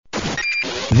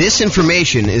This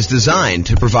information is designed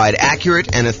to provide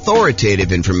accurate and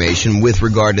authoritative information with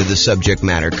regard to the subject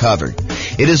matter covered.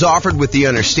 It is offered with the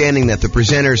understanding that the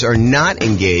presenters are not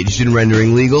engaged in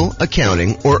rendering legal,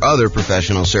 accounting, or other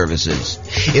professional services.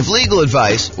 If legal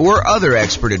advice or other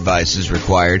expert advice is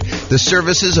required, the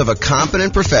services of a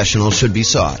competent professional should be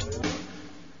sought.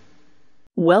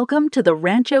 Welcome to the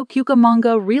Rancho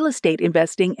Cucamonga Real Estate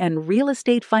Investing and Real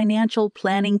Estate Financial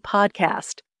Planning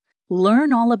Podcast.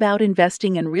 Learn all about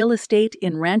investing in real estate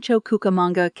in Rancho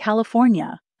Cucamonga,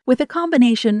 California, with a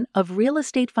combination of real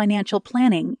estate financial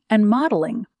planning and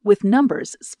modeling with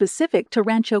numbers specific to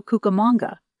Rancho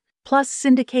Cucamonga, plus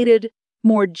syndicated,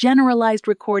 more generalized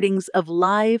recordings of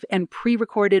live and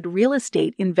pre-recorded real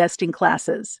estate investing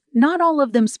classes, not all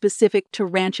of them specific to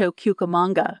Rancho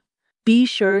Cucamonga. Be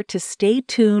sure to stay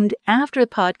tuned after the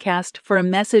podcast for a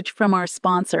message from our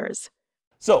sponsors.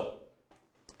 So,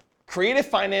 creative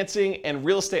financing and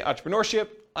real estate entrepreneurship.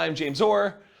 I'm James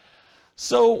Orr.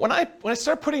 So when I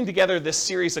started putting together this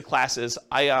series of classes,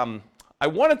 I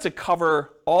wanted to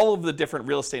cover all of the different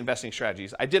real estate investing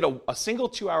strategies. I did a single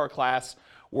 2-hour class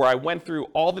where I went through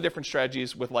all the different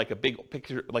strategies with like a big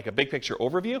picture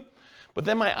overview. But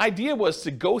then my idea was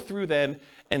to go through then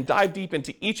and dive deep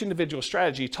into each individual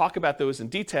strategy, talk about those in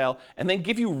detail, and then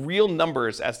give you real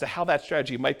numbers as to how that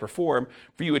strategy might perform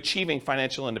for you achieving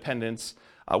financial independence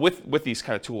with these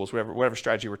kind of tools, whatever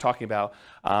strategy we're talking about,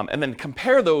 and then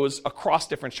compare those across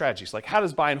different strategies. Like how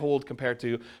does buy and hold compare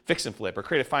to fix and flip or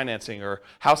creative financing or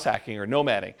house hacking or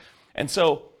nomading? And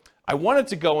so I wanted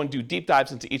to go and do deep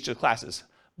dives into each of the classes.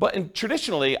 But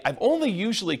traditionally, I've only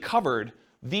usually covered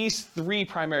these 3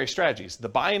 primary strategies: the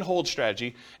buy and hold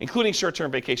strategy, including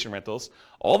short-term vacation rentals,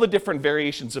 all the different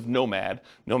variations of nomad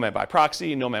by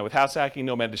proxy, nomad with house hacking,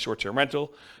 nomad to short-term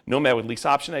rental, nomad with lease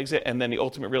option exit, and then the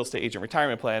ultimate real estate agent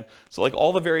retirement plan. So like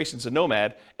all the variations of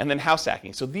nomad, and then house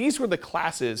hacking. So these were the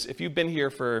classes. If you've been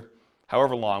here for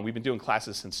however long, we've been doing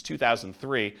classes since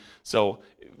 2003. So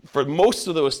for most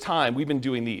of those time, we've been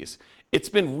doing these. It's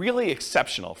been really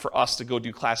exceptional for us to go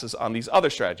do classes on these other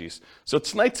strategies. So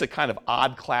tonight's a kind of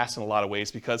odd class in a lot of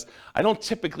ways because I don't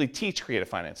typically teach creative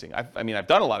financing. I've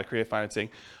done a lot of creative financing,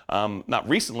 not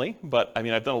recently, but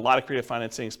I've done a lot of creative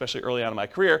financing, especially early on in my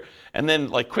career. And then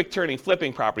like quick turning,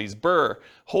 flipping properties, BRRRR,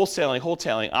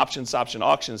 wholesaling, options, option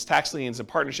auctions, tax liens, and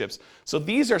partnerships. So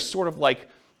these are sort of like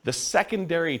the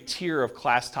secondary tier of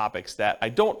class topics that I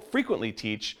don't frequently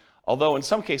teach, although in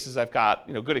some cases I've got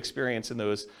good experience in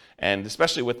those, and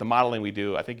especially with the modeling we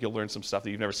do, I think you'll learn some stuff that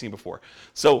you've never seen before.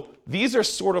 So these are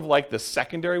sort of like the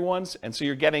secondary ones, and so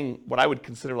you're getting what I would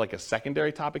consider like a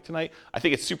secondary topic tonight. I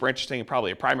think it's super interesting and probably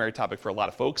a primary topic for a lot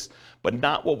of folks, but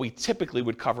not what we typically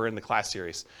would cover in the class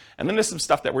series. And then there's some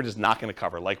stuff that we're just not going to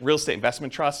cover, like real estate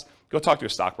investment trusts. Go talk to a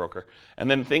stockbroker. And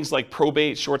then things like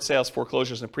probate, short sales,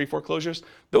 foreclosures, and pre-foreclosures,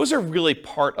 those are really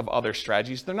part of other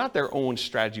strategies. They're not their own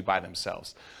strategy by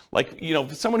themselves. Like,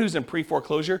 someone who's in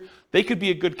pre-foreclosure, they could be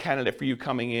a good candidate for you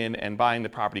coming in and buying the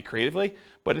property creatively,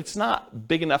 but it's not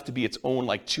big enough to be its own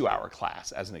like 2-hour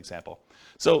class, as an example.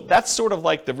 So that's sort of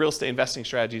like the real estate investing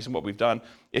strategies and what we've done.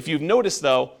 If you've noticed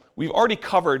though, we've already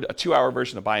covered a 2-hour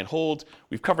version of buy and hold.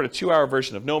 We've covered a 2-hour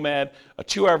version of nomad, a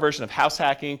 2-hour version of house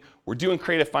hacking. We're doing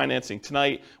creative financing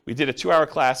tonight. We did a 2-hour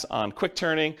class on quick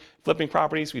turning, flipping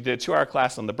properties. We did a 2-hour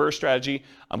class on the BRRRR strategy.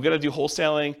 I'm going to do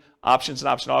wholesaling, options and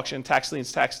option auction, tax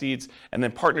liens, tax deeds, and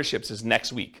then partnerships is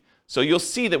next week. So you'll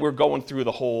see that we're going through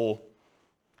the whole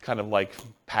kind of like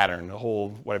pattern, the whole,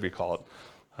 whatever you call it.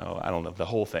 Oh, I don't know, the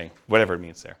whole thing, whatever it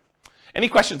means there. Any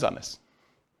questions on this?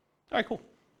 All right, cool.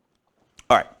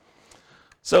 All right.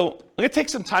 So I'm going to take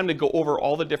some time to go over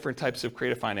all the different types of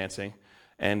creative financing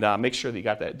and make sure that you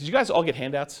got that. Did you guys all get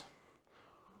handouts?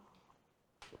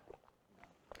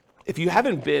 If you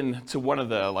haven't been to one of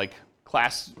the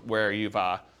class where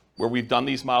we've done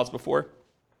these models before,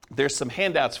 there's some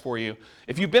handouts for you.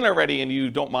 If you've been already and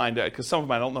you don't mind, because some of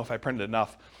them I don't know if I printed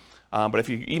enough, but if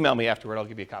you email me afterward, I'll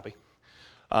give you a copy.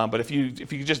 But if you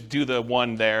just do the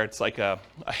one there, it's like a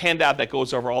handout that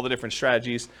goes over all the different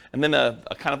strategies, and then a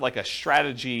kind of like a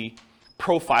strategy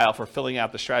profile for filling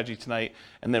out the strategy tonight,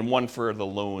 and then one for the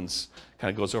loans, kind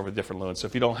of goes over the different loans. So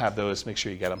if you don't have those, make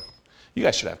sure you get them. You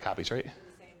guys should have copies, right?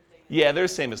 Yeah, they're the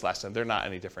same as last time. They're not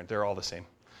any different. They're all the same.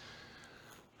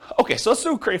 Okay, so let's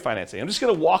do creative financing. I'm just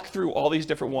going to walk through all these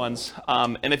different ones.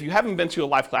 And if you haven't been to a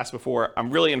live class before, I'm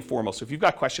really informal. So if you've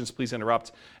got questions, please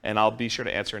interrupt, and I'll be sure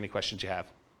to answer any questions you have.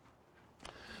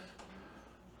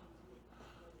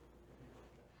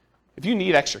 If you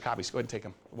need extra copies, go ahead and take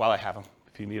them while I have them,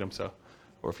 if you need them,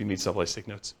 or if you need someplace to take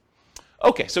notes.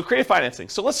 Okay, so creative financing.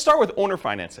 So let's start with owner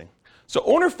financing. So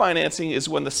owner financing is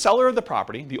when the seller of the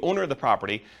property, the owner of the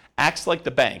property, acts like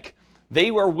the bank. They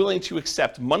are willing to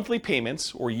accept monthly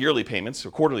payments or yearly payments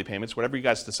or quarterly payments, whatever you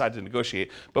guys decide to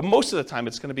negotiate. But most of the time,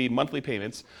 it's going to be monthly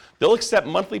payments. They'll accept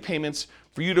monthly payments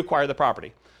for you to acquire the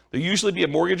property. There'll usually be a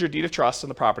mortgage or deed of trust on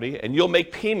the property, and you'll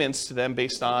make payments to them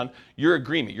based on your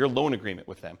agreement, your loan agreement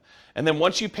with them. And then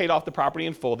once you've paid off the property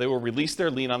in full, they will release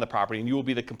their lien on the property, and you will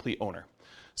be the complete owner.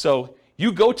 So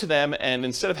you go to them, and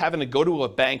instead of having to go to a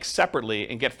bank separately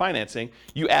and get financing,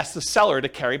 you ask the seller to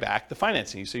carry back the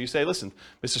financing. So you say, listen,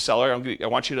 Mr. Seller, I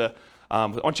want you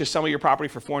to sell me your property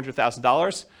for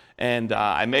 $400,000, and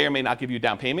I may or may not give you a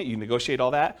down payment. You negotiate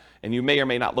all that, and you may or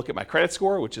may not look at my credit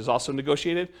score, which is also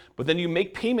negotiated, but then you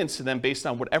make payments to them based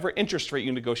on whatever interest rate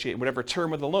you negotiate, whatever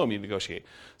term of the loan you negotiate.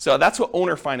 So that's what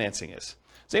owner financing is.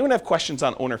 Does anyone have questions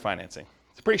on owner financing?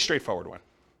 It's a pretty straightforward one.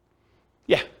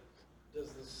 Yeah?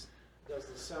 Does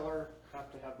the seller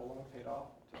have to have the loan paid off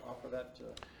to offer that to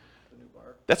the new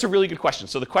buyer? That's a really good question.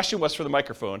 So the question was for the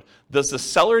microphone, does the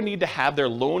seller need to have their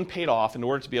loan paid off in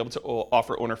order to be able to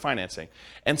offer owner financing?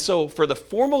 And so for the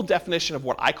formal definition of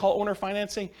what I call owner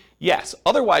financing, yes.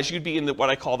 Otherwise, you'd be in what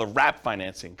I call the wrap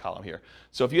financing column here.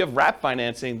 So if you have wrap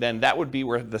financing, then that would be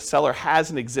where the seller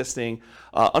has an existing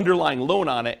underlying loan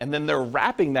on it, and then they're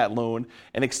wrapping that loan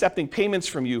and accepting payments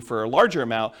from you for a larger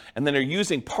amount, and then they're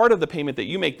using part of the payment that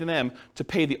you make to them to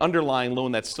pay the underlying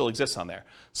loan that still exists on there.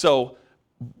 So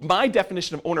my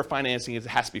definition of owner financing is it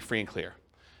has to be free and clear.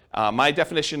 My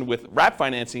definition with wrap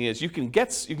financing is you can get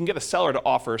a seller to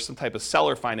offer some type of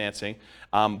seller financing,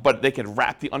 but they can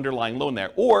wrap the underlying loan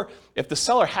there. Or if the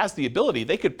seller has the ability,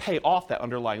 they could pay off that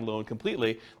underlying loan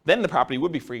completely. Then the property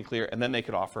would be free and clear, and then they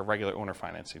could offer regular owner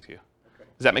financing to you. Okay.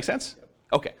 Does that make sense? Yep.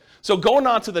 Okay. So going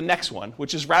on to the next one,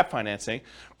 which is wrap financing.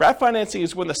 Wrap financing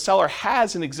is when the seller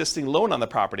has an existing loan on the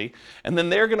property, and then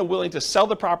they're going to willing to sell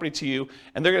the property to you,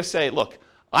 and they're going to say, look,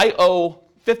 I owe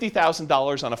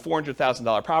 $50,000 on a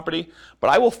 $400,000 property, but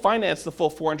I will finance the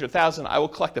full $400,000. I will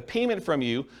collect a payment from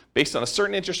you based on a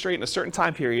certain interest rate and a certain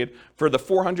time period for the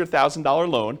 $400,000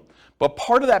 loan. But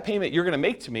part of that payment you're going to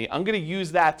make to me, I'm going to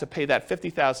use that to pay that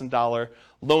 $50,000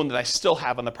 loan that I still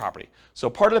have on the property. So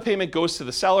part of the payment goes to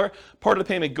the seller, part of the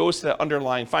payment goes to that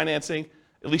underlying financing.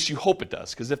 At least you hope it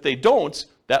does, because if they don't,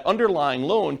 that underlying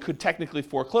loan could technically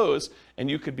foreclose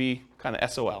and you could be kind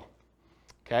of SOL.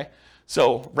 Okay?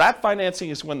 So wrap financing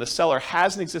is when the seller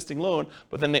has an existing loan,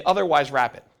 but then they otherwise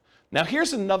wrap it. Now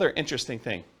here's another interesting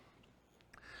thing.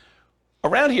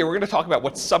 Around here, we're going to talk about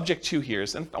what's subject to here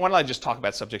is, and why don't I just talk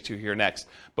about subject to here next.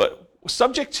 But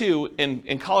subject to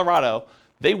in Colorado,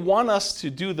 they want us to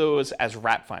do those as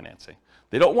wrap financing.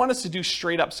 They don't want us to do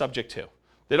straight up subject to.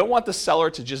 They don't want the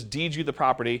seller to just deed you the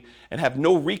property and have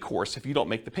no recourse if you don't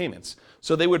make the payments.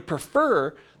 So they would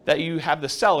prefer that you have the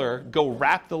seller go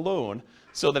wrap the loan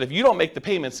so that if you don't make the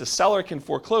payments, the seller can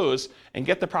foreclose and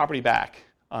get the property back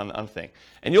on the thing.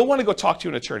 And you'll want to go talk to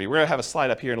an attorney. We're going to have a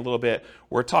slide up here in a little bit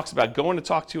where it talks about going to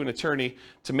talk to an attorney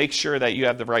to make sure that you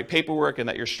have the right paperwork and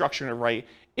that you're structuring it right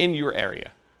in your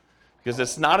area. Because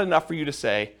it's not enough for you to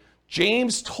say,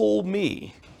 James told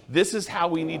me this is how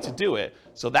we need to do it,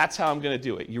 so that's how I'm going to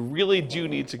do it. You really do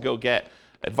need to go get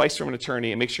advice from an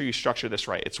attorney and make sure you structure this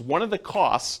right. It's one of the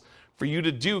costs for you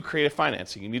to do creative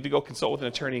financing. You need to go consult with an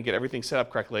attorney and get everything set up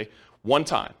correctly one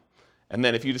time. And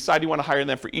then if you decide you want to hire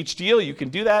them for each deal, you can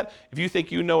do that. If you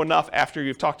think you know enough after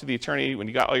you've talked to the attorney, when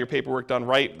you got all your paperwork done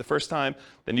right the first time,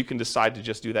 then you can decide to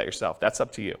just do that yourself. That's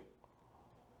up to you.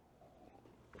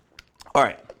 All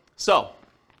right, so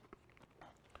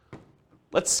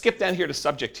let's skip down here to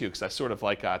subject to, because I sort of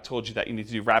told you that you need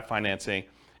to do wrap financing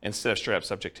instead of straight up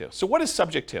subject to. So what is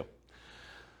subject to?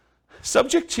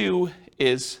 Subject to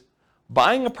is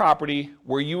buying a property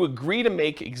where you agree to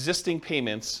make existing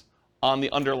payments on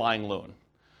the underlying loan.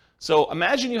 So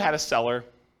imagine you had a seller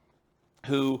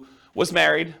who was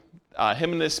married,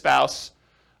 him and his spouse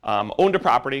owned a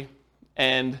property,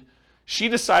 and she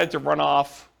decided to run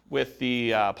off with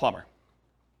the plumber.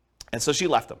 And so she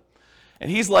left him. And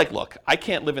he's like, look, I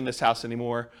can't live in this house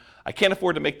anymore. I can't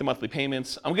afford to make the monthly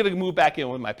payments. I'm going to move back in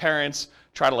with my parents,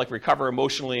 try to recover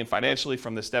emotionally and financially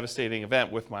from this devastating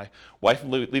event with my wife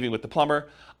leaving with the plumber.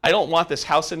 I don't want this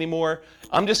house anymore.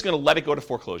 I'm just going to let it go to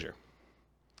foreclosure.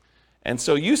 And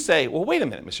so you say, well, wait a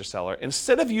minute, Mr. Seller.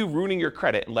 Instead of you ruining your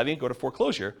credit and letting it go to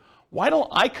foreclosure, why don't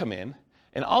I come in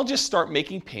and I'll just start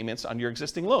making payments on your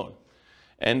existing loan?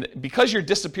 And because you're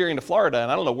disappearing to Florida,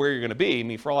 and I don't know where you're going to be, I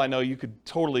mean, for all I know, you could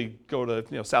totally go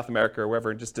to South America or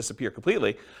wherever and just disappear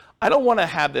completely. I don't want to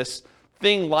have this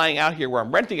thing lying out here where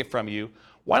I'm renting it from you.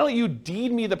 Why don't you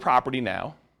deed me the property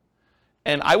now,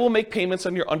 and I will make payments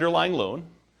on your underlying loan,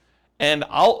 and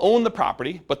I'll own the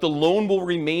property, but the loan will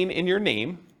remain in your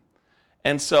name.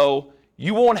 And so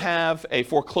you won't have a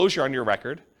foreclosure on your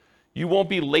record. You won't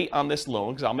be late on this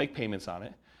loan because I'll make payments on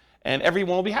it. And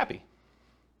everyone will be happy.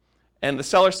 And the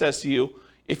seller says to you,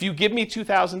 if you give me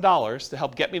 $2,000 to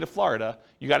help get me to Florida,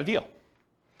 you got a deal.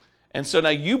 And so now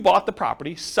you bought the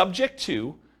property subject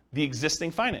to the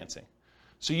existing financing.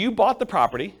 So you bought the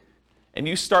property and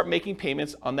you start making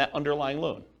payments on that underlying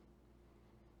loan.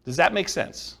 Does that make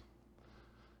sense?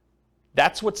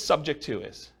 That's what subject to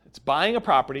is. It's buying a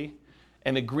property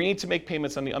and agreeing to make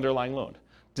payments on the underlying loan.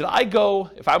 Did I go,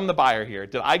 if I'm the buyer here,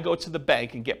 did I go to the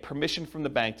bank and get permission from the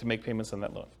bank to make payments on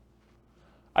that loan?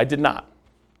 I did not,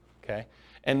 okay?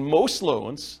 And most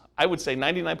loans, I would say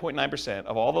 99.9%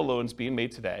 of all the loans being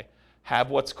made today have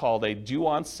what's called a due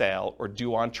on sale or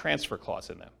due on transfer clause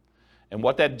in them. And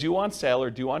what that due on sale or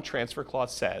due on transfer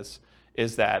clause says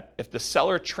is that if the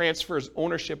seller transfers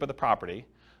ownership of the property,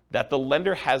 that the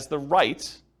lender has the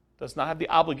right, does not have the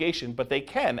obligation, but they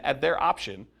can, at their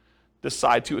option,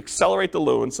 decide to accelerate the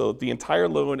loan so the entire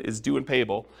loan is due and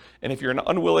payable. And if you're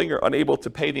unwilling or unable to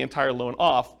pay the entire loan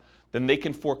off, then they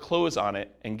can foreclose on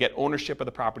it and get ownership of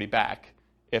the property back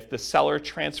if the seller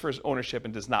transfers ownership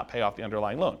and does not pay off the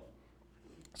underlying loan.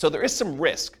 So there is some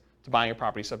risk to buying a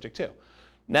property subject to.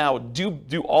 Now,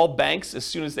 do all banks, as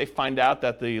soon as they find out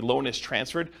that the loan is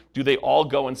transferred, do they all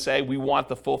go and say, we want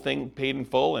the full thing paid in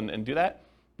full and do that?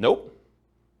 Nope.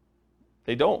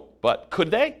 They don't. But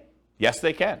could they? Yes,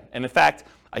 they can. And in fact,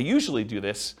 I usually do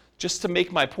this just to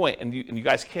make my point, and you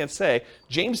guys can't say,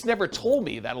 James never told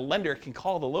me that a lender can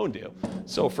call the loan due.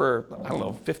 So for, I don't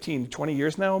know, 15, 20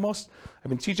 years now almost, I've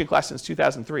been teaching class since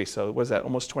 2003, so what is that,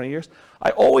 almost 20 years?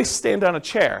 I always stand on a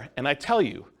chair and I tell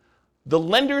you, the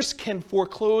lenders can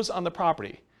foreclose on the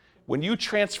property. When you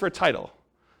transfer title,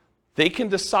 they can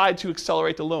decide to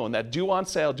accelerate the loan. That due on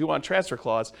sale, due on transfer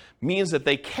clause means that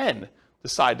they can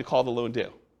decide to call the loan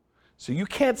due. So you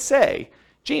can't say,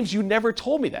 James, you never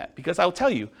told me that, because I'll tell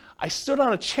you, I stood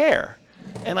on a chair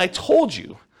and I told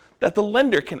you that the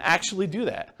lender can actually do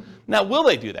that. Now, will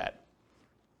they do that?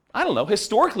 I don't know.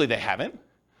 Historically, they haven't.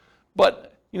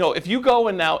 But, if you go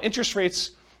and now interest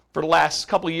rates for the last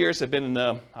couple of years have been in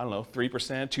the, 3%,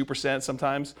 2%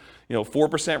 sometimes,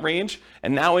 4% range,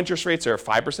 and now interest rates are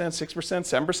 5%,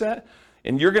 6%, 7%,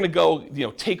 and you're going to go,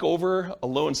 take over a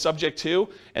loan subject to,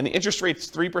 and the interest rate's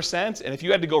 3%, and if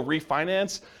you had to go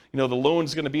refinance, the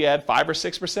loan's going to be at 5 or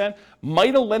 6%,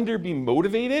 might a lender be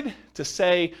motivated to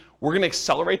say, we're going to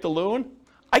accelerate the loan?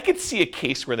 I could see a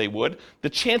case where they would. The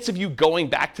chance of you going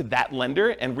back to that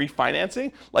lender and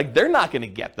refinancing, they're not going to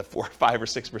get the 4, 5, or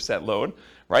 6% loan,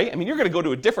 right? I mean, you're going to go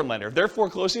to a different lender. If they're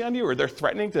foreclosing on you or they're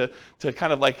threatening to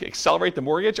kind of accelerate the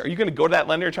mortgage, are you going to go to that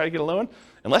lender and try to get a loan?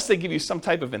 Unless they give you some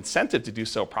type of incentive to do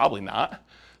so, probably not.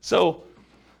 So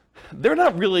they're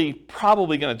not really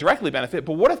probably going to directly benefit,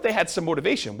 but what if they had some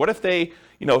motivation? What if they,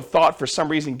 thought for some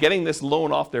reason getting this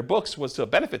loan off their books was a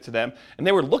benefit to them, and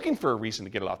they were looking for a reason to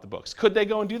get it off the books? Could they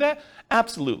go and do that?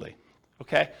 Absolutely,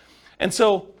 okay? And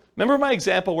so, remember my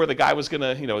example where the guy was going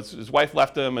to, his wife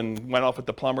left him and went off with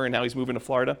the plumber, and now he's moving to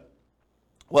Florida?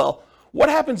 Well, what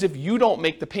happens if you don't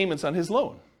make the payments on his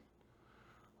loan?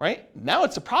 Right? Now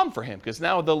it's a problem for him, because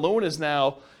now the loan is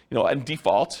now, in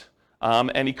default,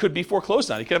 and he could be foreclosed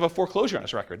on. He could have a foreclosure on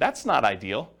his record. That's not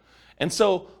ideal. And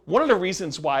so one of the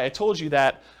reasons why I told you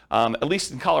that, at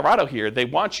least in Colorado here, they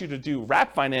want you to do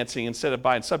wrap financing instead of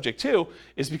buying subject to,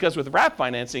 is because with wrap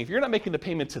financing, if you're not making the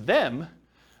payment to them,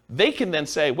 they can then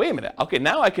say, wait a minute, okay,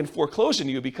 now I can foreclose on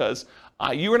you because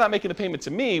you are not making the payment to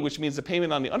me, which means the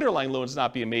payment on the underlying loan is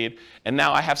not being made, and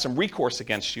now I have some recourse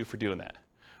against you for doing that.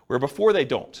 Where before they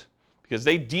don't, because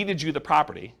they deeded you the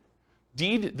property.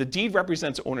 The deed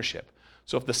represents ownership.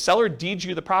 So if the seller deeds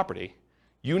you the property,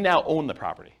 you now own the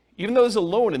property, even though there's a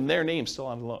loan in their name still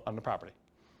on the property.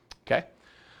 Okay?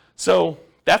 So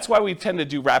that's why we tend to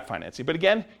do wrap financing. But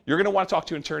again, you're going to want to talk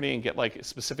to an attorney and get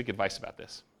specific advice about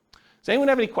this. Does anyone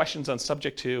have any questions on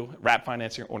subject to wrap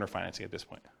financing or owner financing at this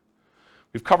point?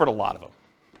 We've covered a lot of them.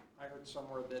 I heard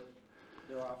somewhere that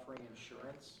they're offering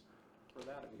insurance for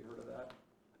that. Have you heard of that?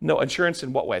 No, insurance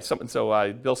in what way? So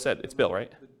Bill said, it's Bill,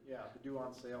 right? The due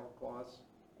on sale clause.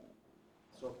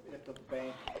 So if the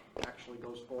bank actually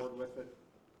goes forward with it,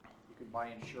 you can buy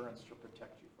insurance to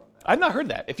protect you from that. I've not heard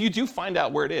that. If you do find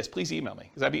out where it is, please email me,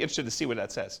 because I'd be interested to see what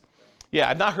that says.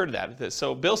 Yeah, I've not heard of that.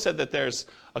 So Bill said that there's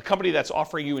a company that's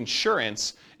offering you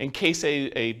insurance in case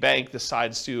a bank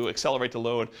decides to accelerate the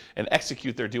loan and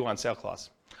execute their due on sale clause.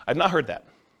 I've not heard that.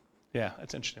 Yeah,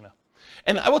 that's interesting though.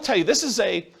 And I will tell you, this is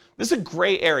a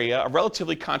gray area, a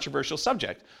relatively controversial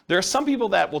subject. There are some people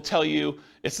that will tell you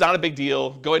it's not a big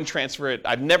deal, go ahead and transfer it.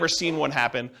 I've never seen one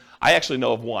happen. I actually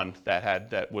know of one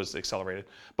that was accelerated.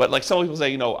 But like some people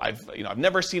say, I've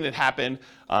never seen it happen.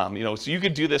 So you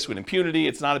could do this with impunity.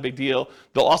 It's not a big deal.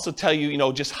 They'll also tell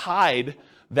you, just hide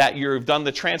that you've done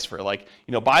the transfer. Like,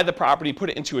 buy the property, put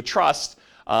it into a trust.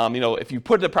 If you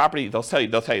put the property, they'll tell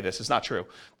you this, it's not true.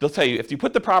 They'll tell you if you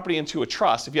put the property into a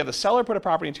trust, if you have the seller put a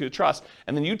property into a trust,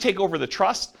 and then you take over the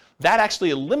trust, that actually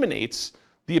eliminates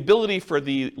the ability for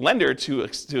the lender to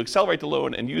accelerate the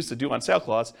loan and use the due on sale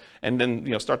clause, and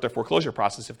then start their foreclosure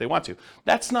process if they want to.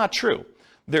 That's not true.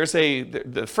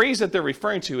 The phrase that they're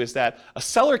referring to is that a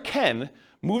seller can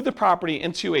move the property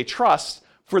into a trust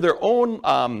for their own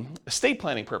estate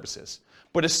planning purposes.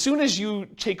 But as soon as you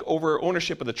take over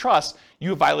ownership of the trust,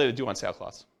 you have violated due on sale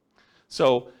clause.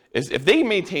 So if they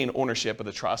maintain ownership of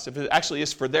the trust, if it actually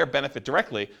is for their benefit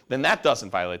directly, then that doesn't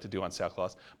violate the due on sale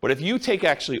clause. But if you take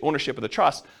actually ownership of the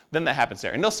trust, then that happens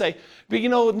there. And they'll say, but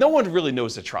no one really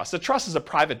knows the trust. The trust is a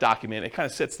private document. It kind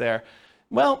of sits there.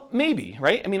 Well, maybe,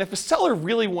 right? I mean, if a seller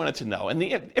really wanted to know, and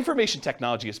the information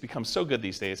technology has become so good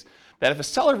these days, that if a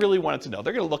seller really wanted to know,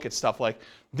 they're going to look at stuff like,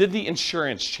 did the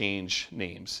insurance change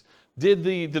names? Did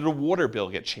the water bill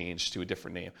get changed to a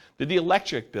different name? Did the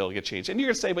electric bill get changed? And you're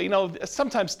going to say, but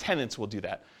sometimes tenants will do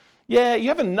that. Yeah, you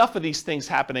have enough of these things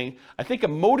happening. I think a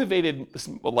motivated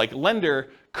lender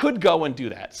could go and do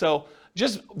that. So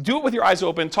just do it with your eyes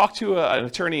open. Talk to an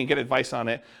attorney and get advice on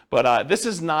it. But this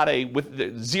is not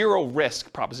with zero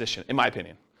risk proposition, in my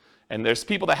opinion. And there's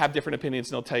people that have different opinions,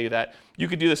 and they'll tell you that you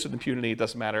could do this with impunity. It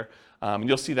doesn't matter. And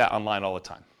you'll see that online all the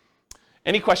time.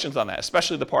 Any questions on that,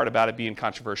 especially the part about it being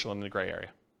controversial in the gray area?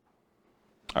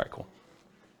 All right, cool.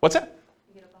 What's that?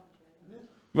 You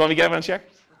want me to get up on a chair?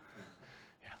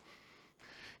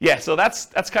 Yeah, so that's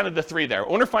kind of the three there.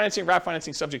 Owner financing, wrap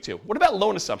financing, subject to. What about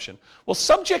loan assumption? Well,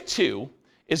 subject to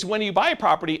is when you buy a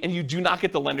property and you do not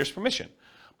get the lender's permission.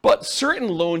 But certain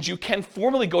loans, you can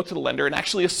formally go to the lender and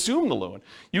actually assume the loan.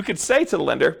 You could say to the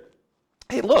lender,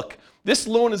 hey, look, this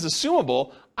loan is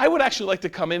assumable. I would actually like to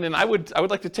come in and I would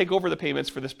like to take over the payments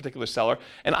for this particular seller,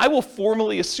 and I will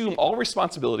formally assume all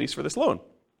responsibilities for this loan.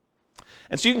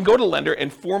 And so you can go to the lender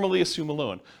and formally assume a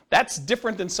loan. That's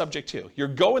different than subject to. You're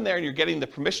going there and you're getting the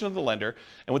permission of the lender,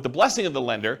 and with the blessing of the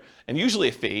lender, and usually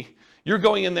a fee, you're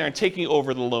going in there and taking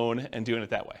over the loan and doing it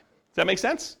that way. Does that make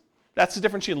sense? That's the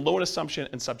difference between loan assumption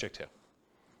and subject to.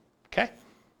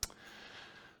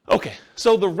 Okay,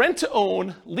 so the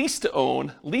rent-to-own,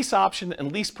 lease-to-own, lease option,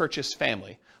 and lease purchase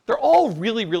family, they're all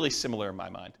really, really similar in my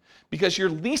mind, because you're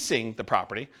leasing the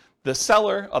property. The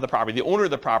seller of the property, the owner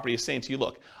of the property, is saying to you,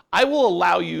 look, I will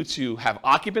allow you to have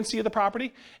occupancy of the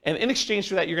property, and in exchange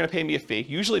for that, you're going to pay me a fee,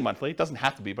 usually monthly. It doesn't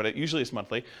have to be, but it usually is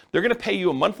monthly. They're going to pay you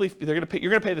a monthly. You're going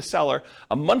to pay the seller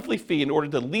a monthly fee in order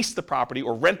to lease the property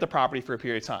or rent the property for a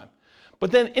period of time.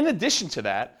 But then, in addition to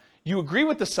that, you agree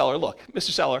with the seller. Look,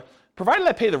 Mr. Seller, provided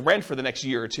I pay the rent for the next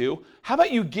year or two, how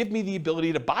about you give me the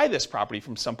ability to buy this property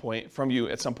from you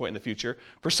at some point in the future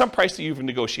for some price that you've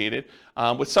negotiated,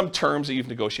 with some terms that you've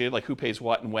negotiated, like who pays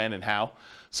what and when and how.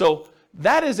 So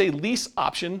that is a lease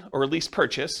option or a lease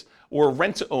purchase or a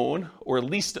rent to own or a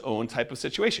lease to own type of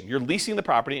situation. You're leasing the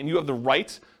property and you have the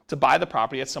right to buy the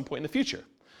property at some point in the future.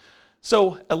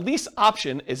 So a lease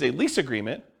option is a lease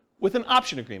agreement with an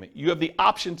option agreement. You have the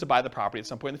option to buy the property at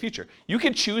some point in the future. You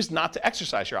can choose not to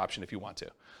exercise your option if you want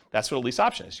to. That's what a lease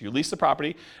option is. You lease the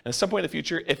property, and at some point in the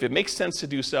future, if it makes sense to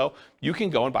do so, you can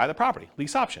go and buy the property.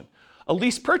 Lease option. A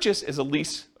lease purchase is a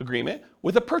lease agreement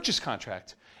with a purchase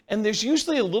contract. And there's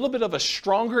usually a little bit of a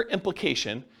stronger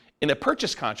implication in a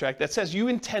purchase contract that says you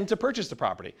intend to purchase the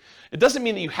property. It doesn't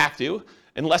mean that you have to,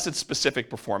 unless it's specific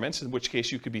performance, in which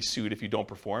case you could be sued if you don't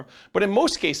perform. But in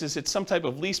most cases, it's some type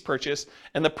of lease purchase,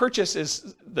 and the purchase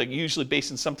is usually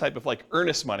based in some type of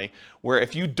earnest money, where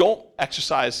if you don't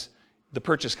exercise the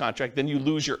purchase contract, then you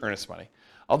lose your earnest money.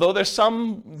 Although there's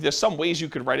some ways you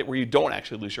could write it where you don't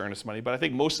actually lose your earnest money, but I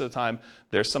think most of the time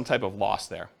there's some type of loss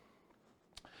there.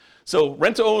 So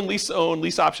rent to own, lease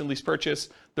option, lease purchase,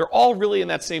 they're all really in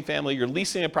that same family. You're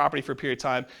leasing a property for a period of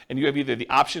time, and you have either the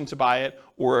option to buy it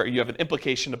or you have an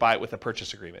implication to buy it with a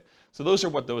purchase agreement. So those are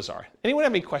what those are. Anyone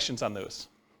have any questions on those?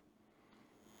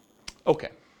 Okay.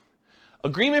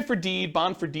 Agreement for deed,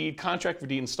 bond for deed, contract for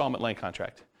deed, installment land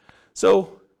contract.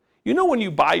 So when you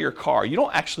buy your car, you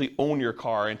don't actually own your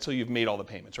car until you've made all the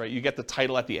payments, right? You get the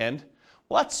title at the end.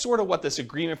 Well, that's sort of what this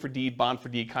agreement for deed, bond for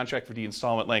deed, contract for deed,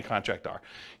 installment land contract are.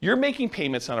 You're making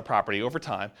payments on a property over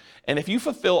time, and if you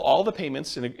fulfill all the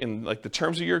payments in the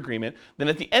terms of your agreement, then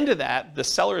at the end of that, the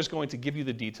seller is going to give you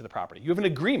the deed to the property. You have an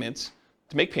agreement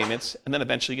to make payments and then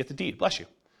eventually get the deed. Bless you.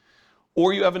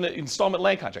 Or you have an installment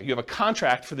land contract. You have a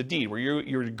contract for the deed where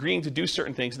you're agreeing to do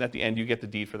certain things, and at the end you get the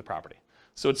deed for the property.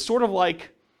 So it's sort of like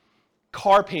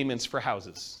car payments for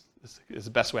houses is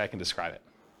the best way I can describe it.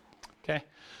 Okay?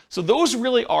 So those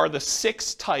really are the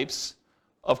 6 types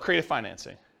of creative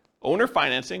financing. Owner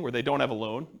financing, where they don't have a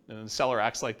loan and the seller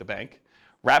acts like the bank.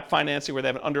 Wrap financing, where they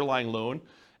have an underlying loan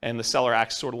and the seller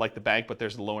acts sort of like the bank, but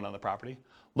there's a loan on the property.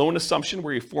 Loan assumption,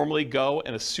 where you formally go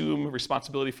and assume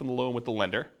responsibility for the loan with the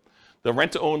lender. The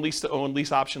rent-to-own,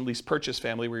 lease option, lease purchase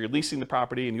family, where you're leasing the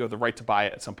property and you have the right to buy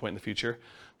it at some point in the future.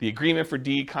 The agreement for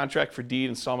deed, contract for deed,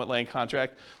 installment land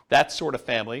contract, that sort of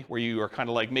family, where you are kind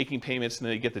of like making payments and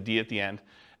then you get the deed at the end.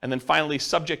 And then finally,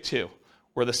 subject to,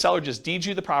 where the seller just deeds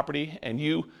you the property and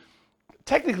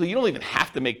technically you don't even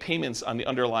have to make payments on the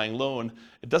underlying loan.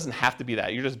 It doesn't have to be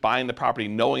that. You're just buying the property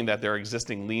knowing that there are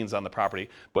existing liens on the property.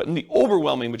 But in the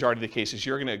overwhelming majority of the cases,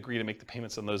 you're going to agree to make the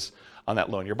payments on that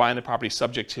loan. You're buying the property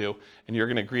subject to, and you're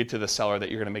going to agree to the seller that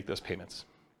you're going to make those payments.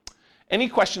 Any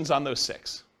questions on those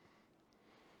 6?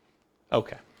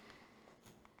 Okay.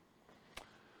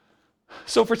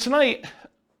 So for tonight,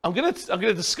 I'm gonna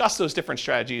discuss those different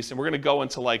strategies, and we're gonna go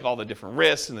into like all the different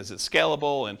risks and is it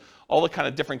scalable and all the kind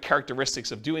of different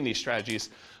characteristics of doing these strategies.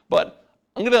 But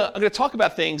I'm gonna talk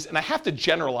about things, and I have to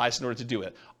generalize in order to do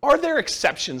it. Are there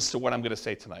exceptions to what I'm gonna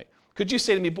say tonight? Could you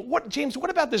say to me, but James, what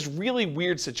about this really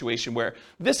weird situation where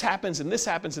this happens and this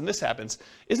happens and this happens?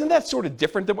 Isn't that sort of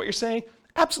different than what you're saying?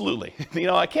 Absolutely.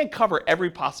 I can't cover every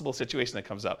possible situation that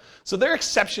comes up. So there are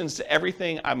exceptions to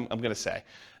everything I'm gonna say.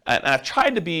 And I've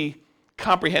tried to be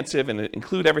comprehensive and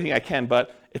include everything I can,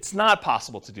 but it's not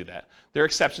possible to do that. There are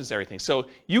exceptions to everything. So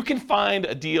you can find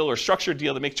a deal or structure a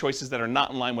deal to make choices that are not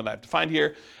in line with what I've defined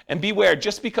here. And beware,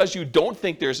 just because you don't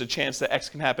think there's a chance that X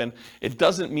can happen, it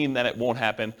doesn't mean that it won't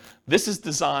happen. This is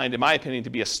designed, in my opinion, to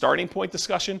be a starting point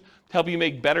discussion to help you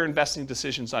make better investing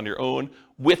decisions on your own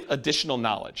with additional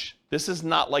knowledge. This is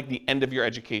not like the end of your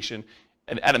education.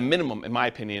 And at a minimum, in my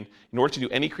opinion, in order to do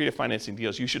any creative financing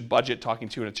deals, you should budget talking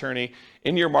to an attorney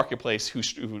in your marketplace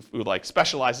who like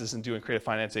specializes in doing creative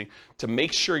financing to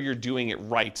make sure you're doing it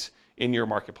right in your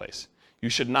marketplace. You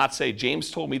should not say, James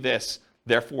told me this,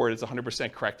 therefore it is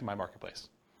 100% correct in my marketplace.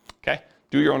 Okay?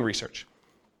 Do your own research.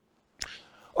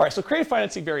 All right, so creative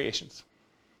financing variations.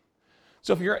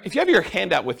 So if you have your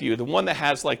handout with you, the one that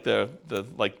has like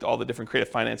all the different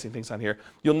creative financing things on here,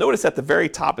 you'll notice at the very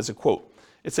top is a quote.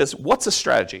 It says, what's a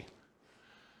strategy?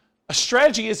 A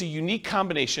strategy is a unique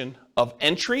combination of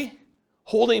entry,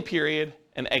 holding period,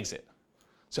 and exit.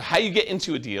 So how you get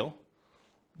into a deal,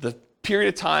 the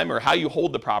period of time or how you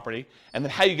hold the property, and then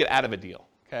how you get out of a deal,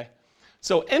 okay?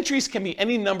 So entries can be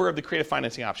any number of the creative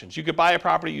financing options. You could buy a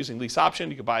property using lease option,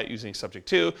 you could buy it using subject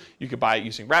to, you could buy it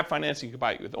using wrap financing, you could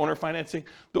buy it with owner financing.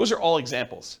 Those are all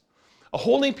examples. A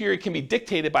holding period can be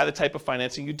dictated by the type of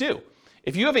financing you do.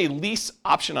 If you have a lease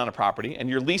option on a property and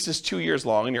your lease is 2 years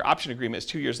long and your option agreement is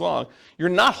 2 years long, you're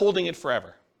not holding it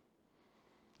forever.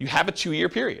 You have a 2-year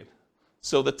period.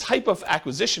 So the type of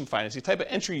acquisition financing, the type of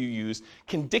entry you use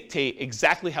can dictate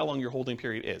exactly how long your holding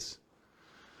period is.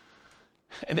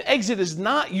 And the exit is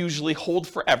not usually hold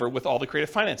forever with all the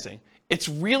creative financing. It's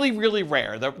really, really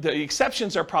rare. The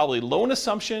exceptions are probably loan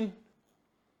assumption,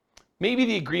 maybe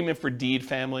the agreement for deed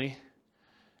family,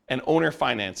 and owner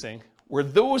financing, where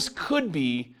those could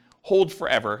be hold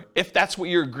forever if that's what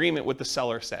your agreement with the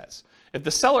seller says. If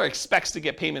the seller expects to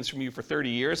get payments from you for 30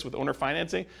 years with owner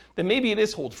financing, then maybe it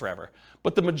is hold forever.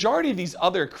 But the majority of these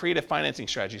other creative financing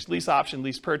strategies, lease option,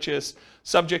 lease purchase,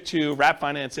 subject to, wrap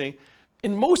financing,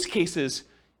 in most cases,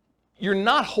 you're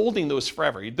not holding those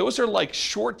forever. Those are like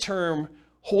short-term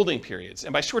holding periods.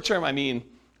 And by short-term, I mean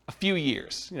a few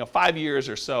years, 5 years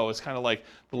or so is kind of like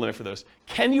the limit for those.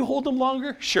 Can you hold them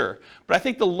longer? Sure. But I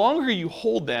think the longer you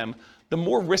hold them, the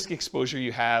more risk exposure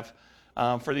you have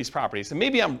for these properties. And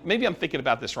maybe I'm thinking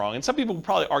about this wrong. And some people would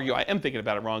probably argue I am thinking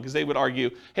about it wrong because they would argue,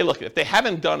 hey, look, if they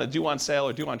haven't done a due on sale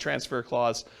or due on transfer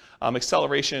clause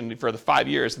acceleration for the 5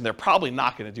 years, then they're probably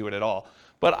not going to do it at all.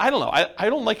 But I don't know. I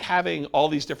don't like having all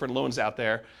these different loans out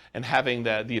there and having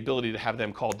the ability to have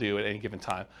them call due at any given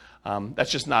time.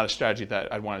 That's just not a strategy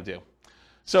that I'd want to do.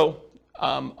 So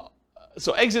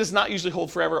exit is not usually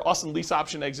hold forever. Often lease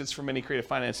option exits for many creative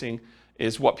financing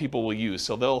is what people will use.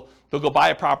 So they'll go buy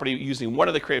a property using one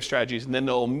of the creative strategies, and then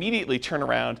they'll immediately turn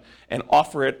around and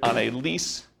offer it on a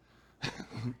lease,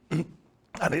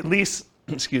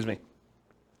 excuse me,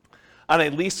 on a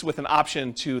lease with an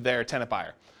option to their tenant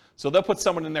buyer. So they'll put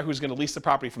someone in there who's going to lease the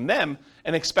property from them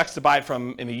and expects to buy it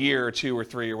from in a year or 2 or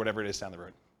 3 or whatever it is down the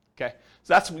road. Okay,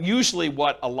 so that's usually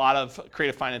what a lot of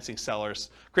creative financing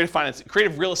sellers,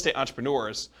 creative real estate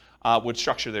entrepreneurs would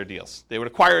structure their deals. They would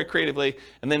acquire it creatively,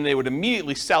 and then they would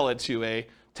immediately sell it to a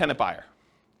tenant buyer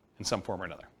in some form or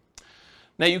another.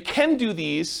 Now, you can do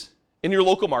these in your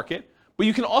local market, but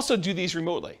you can also do these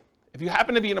remotely. If you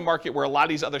happen to be in a market where a lot of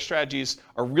these other strategies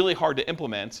are really hard to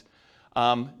implement,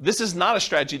 this is not a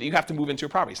strategy that you have to move into a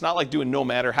property. It's not like doing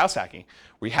nomad or house hacking,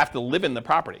 where you have to live in the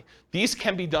property. These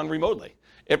can be done remotely.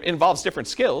 It involves different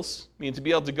skills. I mean, to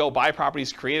be able to go buy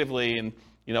properties creatively in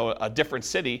a different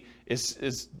city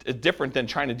is different than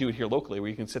trying to do it here locally, where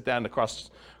you can sit down across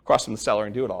from the seller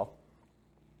and do it all.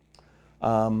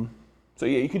 So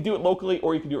yeah, you can do it locally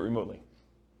or you can do it remotely.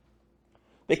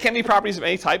 They can be properties of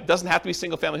any type. Doesn't have to be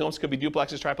single-family homes. Could be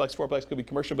duplexes, triplex, fourplex. Could be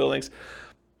commercial buildings.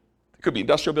 Could be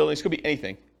industrial buildings. Could be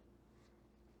anything.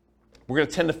 We're going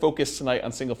to tend to focus tonight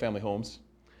on single-family homes.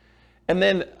 And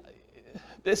then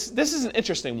this is an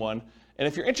interesting one. And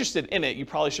if you're interested in it, you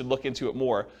probably should look into it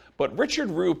more. But Richard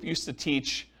Roop used to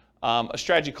teach a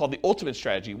strategy called the ultimate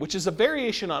strategy, which is a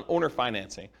variation on owner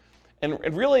financing. And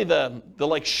really the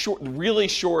like really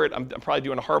short, I'm probably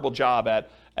doing a horrible job at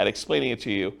explaining it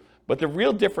to you. But the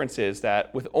real difference is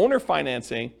that with owner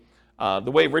financing,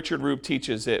 the way Richard Roop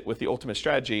teaches it with the ultimate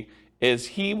strategy is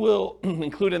he will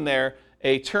include in there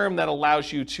a term that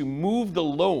allows you to move the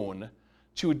loan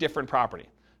to a different property.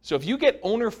 So if you get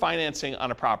owner financing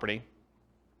on a property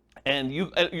and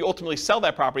you ultimately sell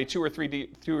that property 2 or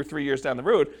 3 years down the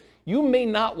road, you may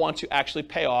not want to actually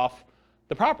pay off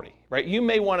the property, right? You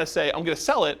may want to say, I'm going to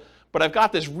sell it, but I've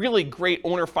got this really great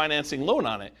owner financing loan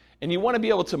on it. And you want to be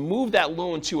able to move that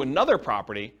loan to another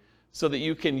property so that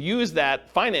you can use that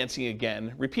financing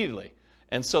again repeatedly.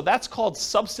 And so that's called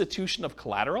substitution of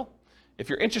collateral. If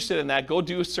you're interested in that, go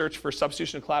do a search for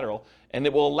substitution of collateral, and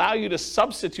it will allow you to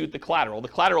substitute the collateral. The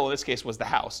collateral in this case was the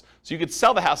house. So you could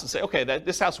sell the house and say, okay,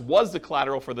 this house was the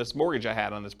collateral for this mortgage I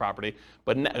had on this property,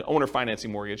 but owner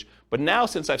financing mortgage. But now,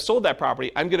 since I've sold that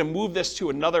property, I'm going to move this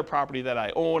to another property that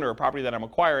I own or a property that I'm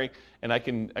acquiring, and I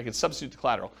can substitute the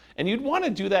collateral. And you'd want to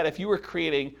do that if you were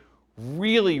creating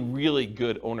really, really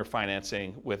good owner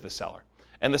financing with the seller.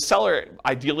 And the seller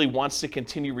ideally wants to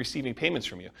continue receiving payments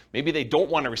from you. Maybe they don't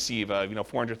want to receive a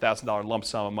 $400,000 lump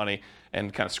sum of money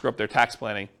and kind of screw up their tax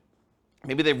planning.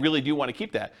 Maybe they really do want to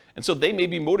keep that. And so they may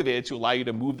be motivated to allow you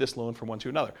to move this loan from one to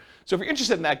another. So if you're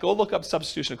interested in that, go look up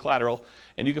substitution of collateral,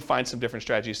 and you can find some different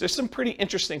strategies. There's some pretty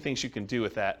interesting things you can do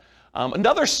with that.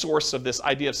 Another source of this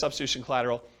idea of substitution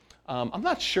collateral, I'm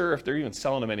not sure if they're even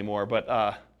selling them anymore,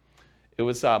 but it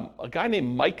was a guy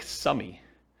named Mike Summey.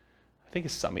 I think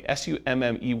it's Summey,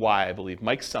 S-U-M-M-E-Y, I believe,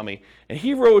 Mike Summey. And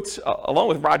he wrote, along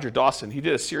with Roger Dawson, he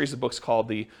did a series of books called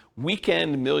The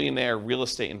Weekend Millionaire Real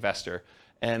Estate Investor.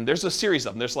 And there's a series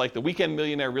of them. There's like the Weekend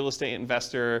Millionaire Real Estate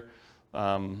Investor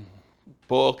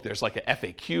book. There's like an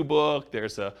FAQ book.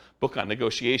 There's a book on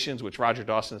negotiations, which Roger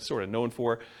Dawson is sort of known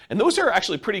for. And those are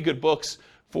actually pretty good books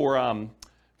for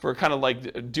kind of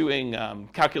like doing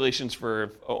calculations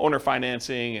for owner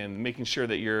financing and making sure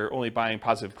that you're only buying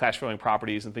positive cash flowing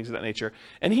properties and things of that nature.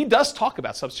 And he does talk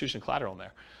about substitution collateral in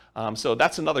there. So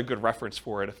that's another good reference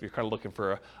for it if you're kind of looking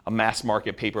for a mass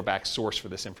market paperback source for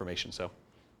this information. So,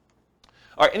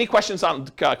 all right, any questions on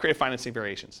creative financing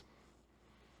variations?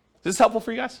 Is this helpful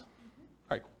for you guys?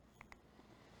 All right.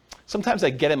 Sometimes I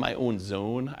get in my own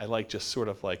zone. I like just sort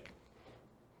of like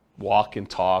walk and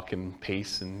talk and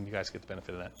pace, and you guys get the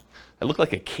benefit of that. I look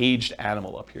like a caged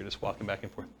animal up here, just walking back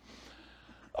and forth.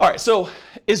 All right, so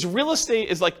is real estate,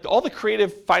 is like all the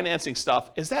creative financing stuff,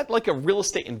 is that like a real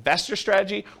estate investor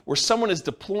strategy where someone is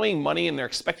deploying money and they're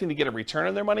expecting to get a return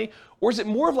on their money? Or is it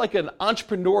more of like an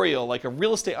entrepreneurial, like a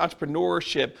real estate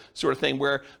entrepreneurship sort of thing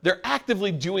where they're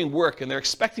actively doing work and they're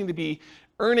expecting to be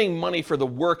earning money for the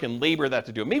work and labor that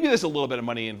to do it? Maybe there's a little bit of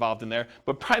money involved in there,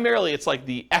 but primarily it's like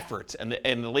the effort and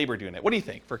the labor doing it. What do you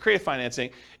think? For creative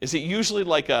financing, is it usually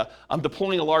like I'm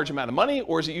deploying a large amount of money,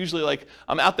 or is it usually like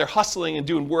I'm out there hustling and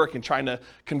doing work and trying to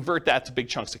convert that to big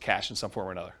chunks of cash in some form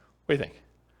or another? What do you think?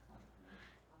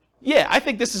 Yeah, I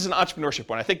think this is an entrepreneurship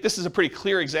one. I think this is a pretty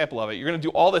clear example of it. You're going to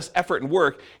do all this effort and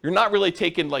work. You're not really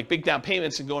taking like big down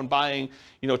payments and going buying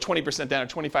 20% down or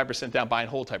 25% down buying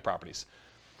whole type properties.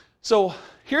 So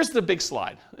here's the big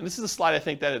slide. And this is a slide I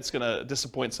think that it's going to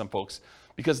disappoint some folks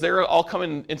because they're all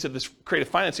coming into this creative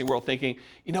financing world thinking,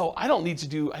 I don't need to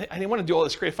do, I didn't want to do all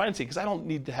this creative financing because I don't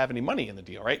need to have any money in the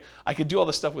deal, right? I could do all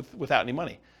this stuff without any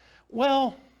money.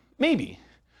 Well, maybe.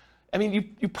 I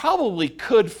mean, you probably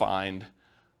could find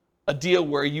a deal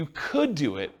where you could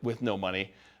do it with no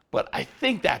money, but I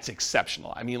think that's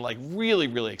exceptional. I mean, like really,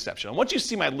 really exceptional. Once you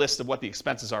see my list of what the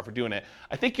expenses are for doing it,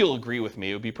 I think you'll agree with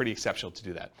me. It would be pretty exceptional to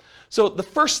do that. So the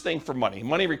first thing for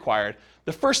money required,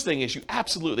 the first thing is you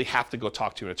absolutely have to go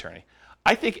talk to an attorney.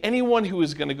 I think anyone who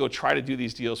is going to go try to do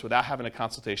these deals without having a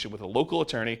consultation with a local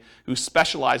attorney who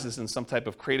specializes in some type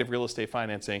of creative real estate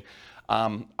financing,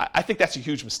 I think that's a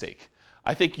huge mistake.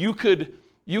 I think you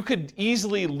could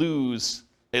easily lose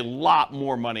a lot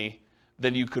more money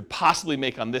than you could possibly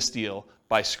make on this deal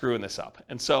by screwing this up.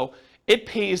 And so it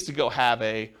pays to go have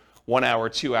a 1 hour,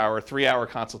 2 hour, 3 hour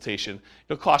consultation.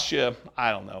 It'll cost you,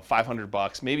 I don't know,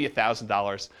 $500, maybe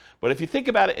 $1,000. But if you think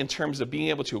about it in terms of being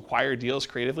able to acquire deals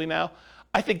creatively now,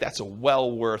 I think that's a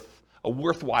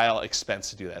worthwhile expense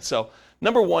to do that. So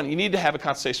number one, you need to have a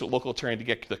consultation with a local attorney to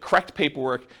get the correct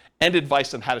paperwork and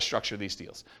advice on how to structure these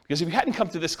deals. Because if you hadn't come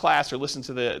to this class or listened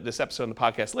to this episode on the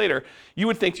podcast later, you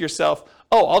would think to yourself,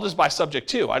 oh, I'll just buy subject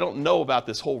to. I don't know about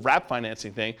this whole wrap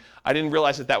financing thing. I didn't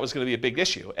realize that was going to be a big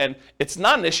issue. And it's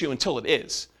not an issue until it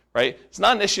is, right? It's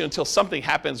not an issue until something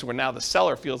happens where now the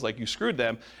seller feels like you screwed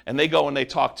them, and they go and they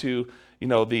talk to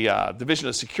the Division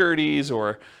of Securities,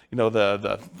 or what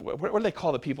do they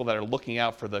call the people that are looking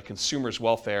out for the consumer's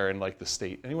welfare in like the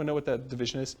state? Anyone know what that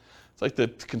division is? It's like the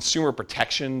Consumer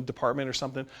Protection Department or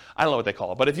something. I don't know what they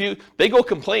call it. But if they go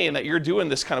complain that you're doing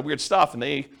this kind of weird stuff, and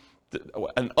a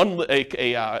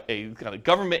kind of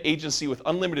government agency with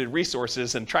unlimited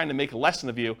resources and trying to make a lesson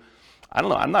of you, I don't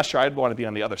know. I'm not sure I'd want to be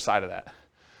on the other side of that.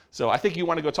 So I think you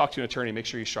want to go talk to an attorney, make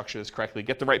sure you structure this correctly,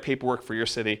 get the right paperwork for your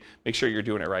city, make sure you're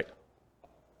doing it right.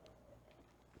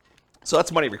 So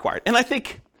that's money required. And I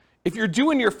think if you're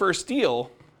doing your first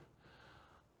deal,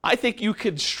 I think you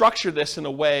could structure this in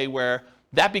a way where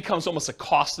that becomes almost a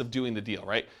cost of doing the deal,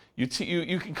 right? You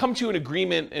can come to an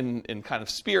agreement in kind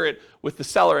of spirit with the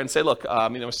seller and say, look,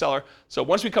 seller, so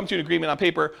once we come to an agreement on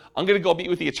paper, I'm going to go meet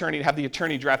with the attorney and have the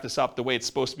attorney draft this up the way it's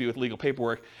supposed to be with legal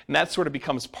paperwork. And that sort of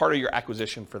becomes part of your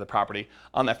acquisition for the property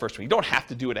on that first one. You don't have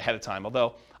to do it ahead of time,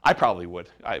 although I probably would.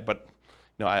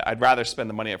 I'd rather spend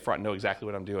the money up front and know exactly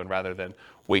what I'm doing rather than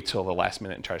wait till the last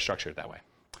minute and try to structure it that way.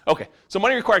 Okay, so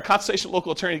money required, consultation with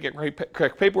local attorney to get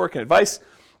correct paperwork and advice.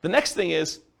 The next thing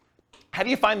is, how do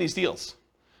you find these deals?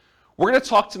 We're going to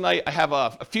talk tonight, I have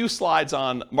a few slides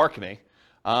on marketing.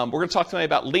 We're going to talk tonight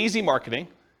about lazy marketing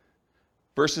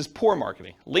versus poor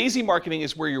marketing. Lazy marketing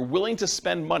is where you're willing to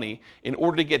spend money in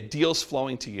order to get deals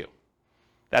flowing to you.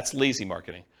 That's lazy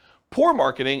marketing. Poor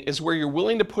marketing is where you're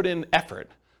willing to put in effort,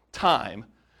 time,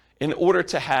 in order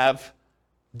to have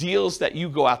deals that you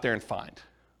go out there and find.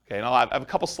 Okay, and I have a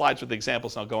couple slides with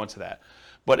examples, and I'll go into that.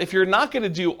 But if you're not going to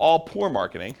do all poor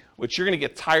marketing, which you're going to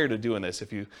get tired of doing this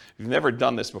if you've never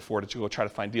done this before, to go try to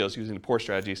find deals using the poor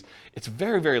strategies, it's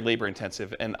very, very labor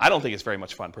intensive, and I don't think it's very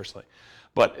much fun personally.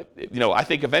 But I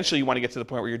think eventually you want to get to the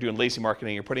point where you're doing lazy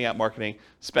marketing, you're putting out marketing,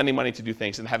 spending money to do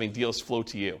things, and having deals flow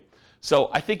to you.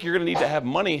 So I think you're going to need to have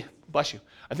money, bless you,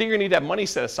 I think you're going to need to have money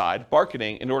set aside,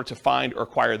 marketing, in order to find or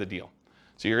acquire the deal.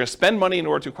 So you're going to spend money in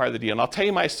order to acquire the deal. And I'll tell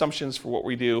you my assumptions for what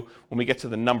we do when we get to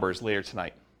the numbers later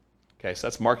tonight. Okay, so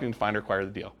that's marketing, find, or acquire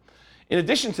the deal. In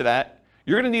addition to that,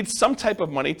 you're going to need some type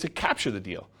of money to capture the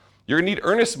deal. You're going to need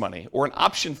earnest money or an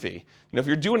option fee. If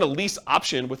you're doing a lease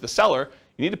option with the seller,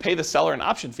 you need to pay the seller an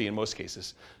option fee in most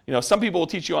cases. Some people will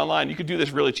teach you online, you could do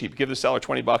this really cheap. Give the seller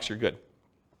 $20, you're good.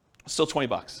 Still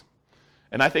 $20.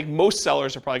 And I think most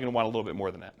sellers are probably going to want a little bit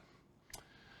more than that.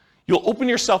 You'll open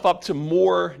yourself up to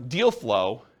more deal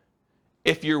flow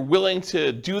if you're willing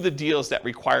to do the deals that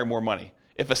require more money.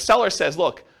 If a seller says,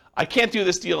 look, I can't do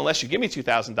this deal unless you give me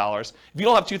 $2,000. If you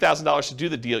don't have $2,000 to do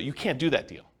the deal, you can't do that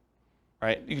deal,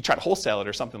 right? You can try to wholesale it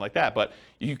or something like that, but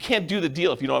you can't do the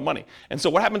deal if you don't have money. And so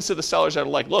what happens to the sellers that are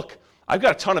like, look, I've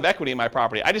got a ton of equity in my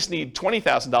property. I just need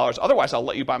 $20,000. Otherwise, I'll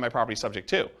let you buy my property subject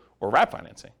to, or wrap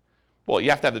financing. Well, you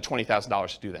have to have the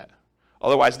 $20,000 to do that.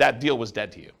 Otherwise, that deal was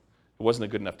dead to you. It wasn't a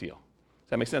good enough deal. Does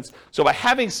that make sense? So by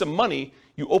having some money,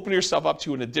 you open yourself up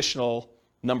to an additional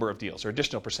number of deals or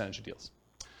additional percentage of deals.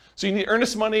 So you need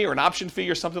earnest money or an option fee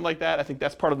or something like that. I think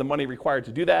that's part of the money required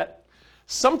to do that.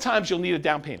 Sometimes you'll need a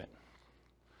down payment.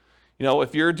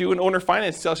 If you're doing owner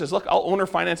finance, the seller says, look, I'll owner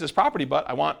finance this property, but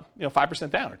I want 5%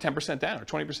 down or 10% down or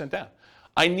 20% down.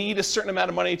 I need a certain amount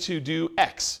of money to do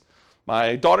X.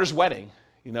 My daughter's wedding.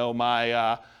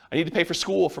 I need to pay for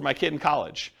school for my kid in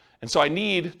college. And so I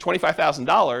need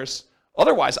 $25,000.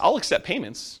 Otherwise, I'll accept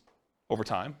payments over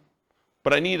time,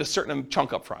 but I need a certain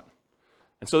chunk up front.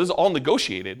 And so this is all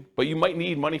negotiated, but you might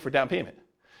need money for down payment.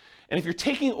 And if you're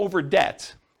taking over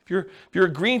debt, if you're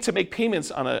agreeing to make payments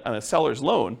on a seller's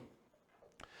loan,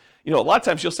 a lot of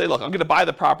times you'll say, look, I'm going to buy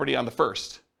the property on the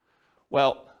first.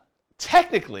 Well,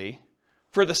 technically,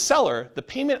 for the seller, the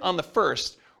payment on the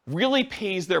first really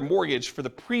pays their mortgage for the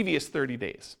previous 30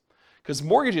 days because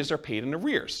mortgages are paid in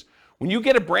arrears. When you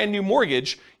get a brand new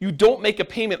mortgage, you don't make a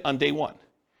payment on day one.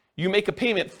 You make a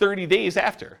payment 30 days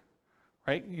after.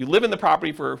 right? You live in the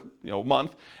property for a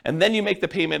month, and then you make the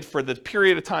payment for the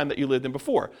period of time that you lived in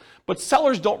before. But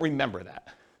sellers don't remember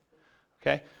that,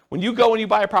 okay? When you go and you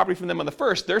buy a property from them on the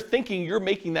 1st, they're thinking you're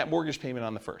making that mortgage payment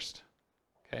on the 1st.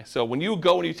 Okay, so when you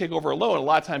go and you take over a loan, a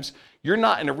lot of times you're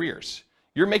not in arrears.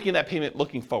 You're making that payment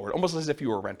looking forward, almost as if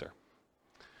you were a renter.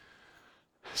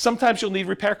 Sometimes you'll need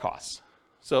repair costs.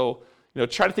 So,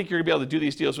 try to think you're gonna be able to do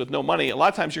these deals with no money. A lot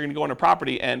of times you're gonna go on a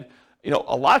property and,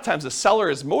 a lot of times the seller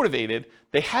is motivated.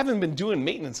 They haven't been doing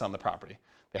maintenance on the property.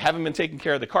 They haven't been taking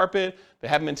care of the carpet. They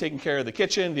haven't been taking care of the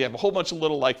kitchen. They have a whole bunch of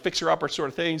little like fixer-upper sort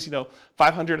of things, $500,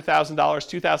 $1,000,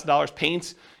 $2,000,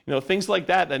 paints, things like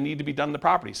that need to be done in the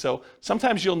property. So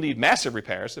sometimes you'll need massive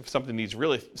repairs if something needs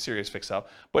really serious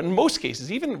fix-up. But in most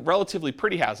cases, even relatively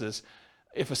pretty houses,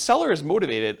 if a seller is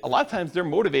motivated, a lot of times they're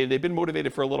motivated. They've been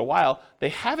motivated for a little while. They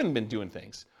haven't been doing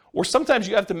things. Or sometimes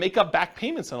you have to make up back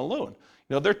payments on a loan.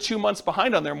 They're 2 months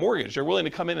behind on their mortgage. They're willing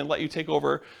to come in and let you take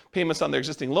over payments on their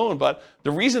existing loan, but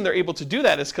the reason they're able to do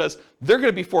that is because they're going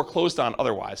to be foreclosed on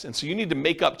otherwise, and so you need to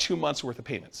make up 2 months worth of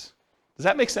payments. Does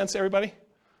that make sense to everybody?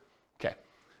 Okay.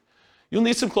 You'll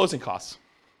need some closing costs.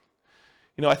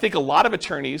 I think a lot of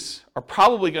attorneys are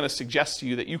probably going to suggest to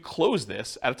you that you close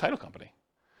this at a title company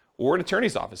or an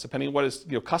attorney's office, depending on what is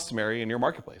customary in your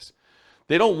marketplace.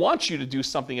 They don't want you to do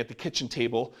something at the kitchen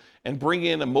table and bring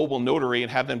in a mobile notary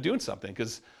and have them doing something,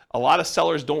 because a lot of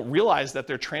sellers don't realize that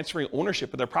they're transferring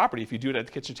ownership of their property if you do it at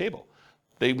the kitchen table.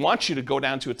 They want you to go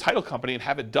down to a title company and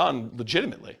have it done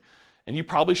legitimately. And you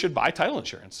probably should buy title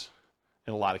insurance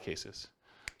in a lot of cases.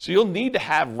 So you'll need to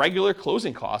have regular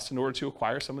closing costs in order to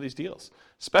acquire some of these deals,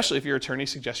 especially if your attorney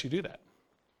suggests you do that.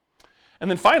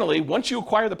 And then finally, once you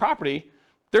acquire the property,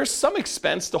 there's some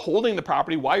expense to holding the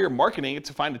property while you're marketing it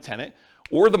to find a tenant,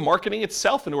 or the marketing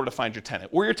itself in order to find your tenant,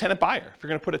 or your tenant buyer. If you're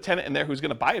going to put a tenant in there who's going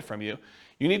to buy it from you,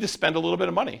 you need to spend a little bit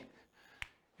of money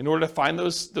in order to find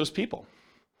those people.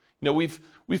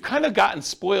 We've kind of gotten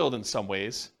spoiled in some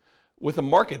ways with a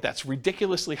market that's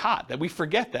ridiculously hot, that we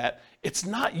forget that it's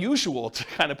not usual to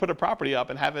kind of put a property up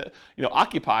and have it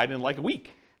occupied in like a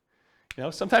week.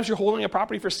 Sometimes you're holding a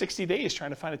property for 60 days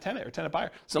trying to find a tenant or tenant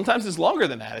buyer. Sometimes it's longer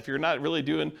than that if you're not really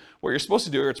doing what you're supposed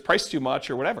to do, or it's priced too much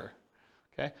or whatever.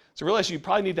 Okay? So realize you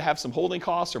probably need to have some holding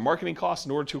costs or marketing costs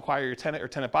in order to acquire your tenant or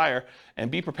tenant buyer, and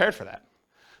be prepared for that.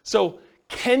 So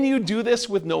can you do this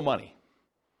with no money?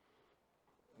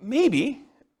 Maybe,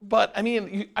 but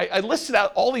I listed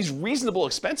out all these reasonable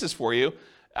expenses for you.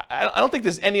 I don't think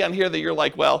there's any on here that you're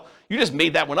like, well, you just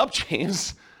made that one up,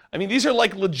 James. These are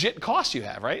like legit costs you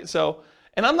have, right? So,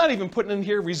 and I'm not even putting in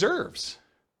here reserves,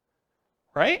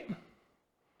 right?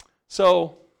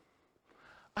 So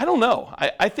I don't know.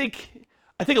 I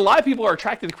think a lot of people are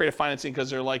attracted to creative financing because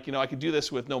they're like, I could do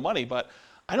this with no money, but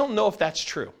I don't know if that's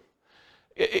true.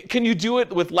 Can you do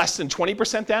it with less than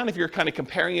 20% down if you're kind of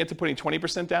comparing it to putting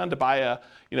 20% down to buy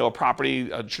a property,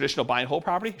 a traditional buy and hold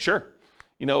property? Sure.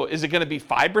 Is it going to be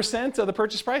 5% of the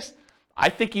purchase price? I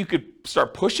think you could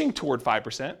start pushing toward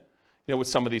 5%, with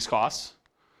some of these costs.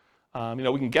 We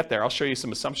can get there. I'll show you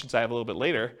some assumptions I have a little bit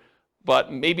later,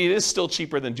 but maybe it is still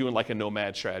cheaper than doing like a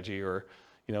nomad strategy, or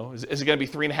is it going to be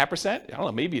 3.5%? I don't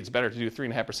know. Maybe it's better to do a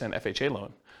 3.5% FHA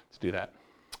loan to do that.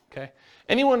 Okay.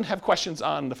 Anyone have questions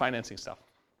on the financing stuff?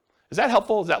 Is that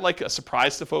helpful? Is that like a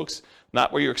surprise to folks?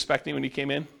 Not what you're expecting when you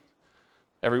came in?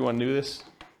 Everyone knew this?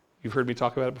 You've heard me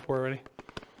talk about it before already?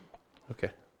 Okay.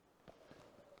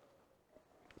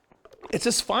 It's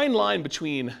this fine line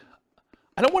between,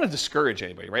 I don't want to discourage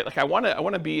anybody, right? Like I want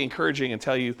to be encouraging and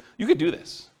tell you, you could do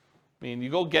this. You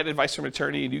go get advice from an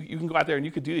attorney, and you can go out there and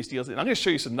you could do these deals. And I'm going to show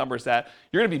you some numbers that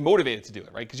you're going to be motivated to do it,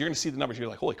 right? Because you're going to see the numbers, you're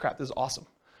like, holy crap, this is awesome.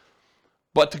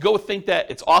 But to go think that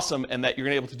it's awesome and that you're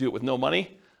going to be able to do it with no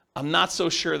money, I'm not so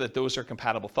sure that those are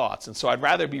compatible thoughts. And so I'd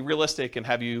rather be realistic and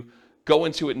have you go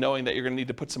into it knowing that you're going to need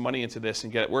to put some money into this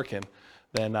and get it working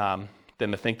than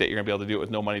to think that you're going to be able to do it with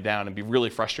no money down and be really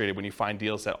frustrated when you find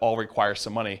deals that all require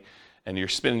some money and you're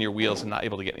spinning your wheels and not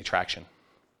able to get any traction.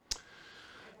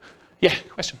 Yeah,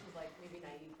 question? Like maybe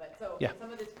naive, but so yeah.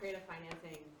 Some of this creative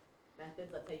financing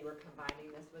methods, let's say you were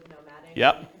combining this with nomading,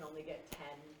 yep. You can only get 10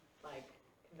 like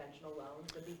conventional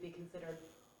loans. Would these be considered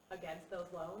against those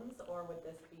loans, or would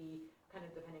this be kind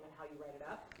of depending on how you write it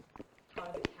up? How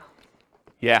does it count?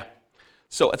 Yeah.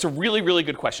 So it's a really, really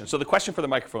good question. So the question for the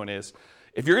microphone is,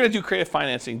 if you're going to do creative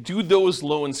financing, do those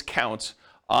loans count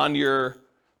on your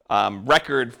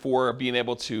record for being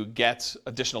able to get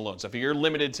additional loans? If you're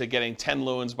limited to getting 10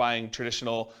 loans buying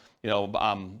traditional,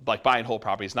 like buy and hold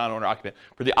properties, non-owner occupant.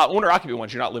 For the owner occupant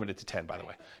ones, you're not limited to 10, by the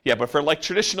way. Yeah, but for like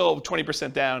traditional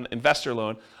 20% down investor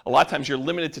loan, a lot of times you're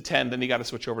limited to 10, then you got to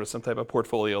switch over to some type of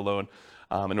portfolio loan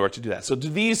in order to do that. So do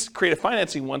these creative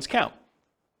financing ones count?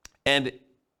 And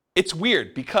it's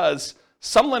weird because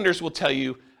some lenders will tell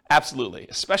you absolutely,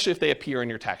 especially if they appear in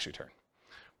your tax return,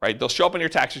 right? They'll show up on your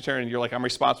tax return and you're like, I'm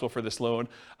responsible for this loan.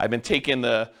 I've been taking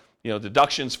the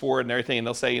deductions for it and everything, and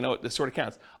they'll say, this sort of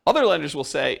counts. Other lenders will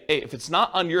say, hey, if it's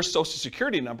not on your social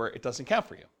security number, it doesn't count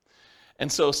for you.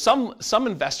 And so some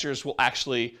investors will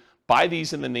actually buy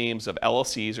these in the names of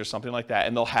LLCs or something like that,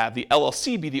 and they'll have the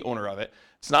LLC be the owner of it.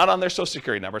 It's not on their social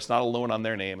security number. It's not a loan on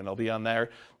their name, and it'll be on the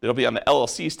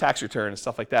LLC's tax return and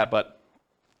stuff like that. But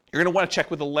you're going to want to check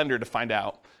with the lender to find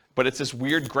out. But it's this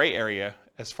weird gray area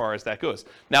as far as that goes.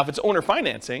 Now, if it's owner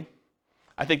financing,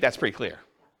 I think that's pretty clear,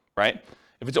 right?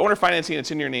 If it's owner financing and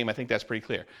it's in your name, I think that's pretty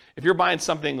clear. If you're buying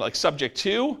something like subject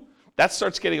to, that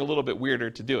starts getting a little bit weirder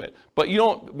to do it. But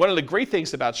one of the great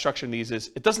things about structuring these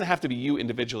is it doesn't have to be you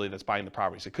individually that's buying the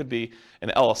properties. It could be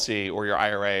an LLC or your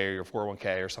IRA or your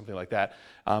 401k or something like that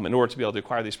in order to be able to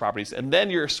acquire these properties. And then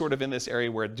you're sort of in this area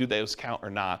where do those count or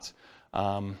not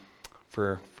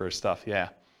for stuff, yeah.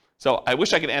 So I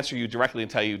wish I could answer you directly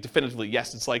and tell you definitively,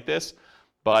 yes, it's like this,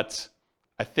 but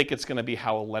I think it's going to be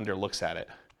how a lender looks at it.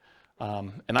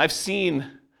 And I've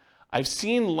seen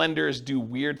lenders do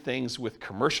weird things with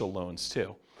commercial loans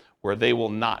too, where they will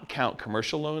not count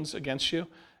commercial loans against you,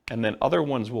 and then other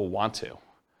ones will want to.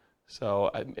 So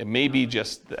it may be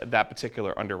just that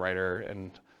particular underwriter,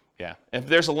 and yeah. If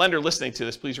there's a lender listening to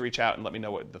this, please reach out and let me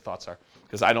know what the thoughts are,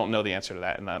 because I don't know the answer to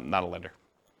that, and I'm not a lender.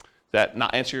 Does that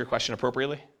not answer your question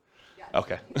appropriately? Yeah.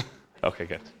 Okay. Okay,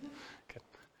 good.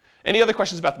 Any other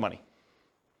questions about the money?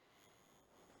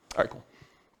 All right, cool.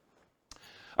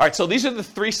 All right, so these are the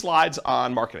 3 slides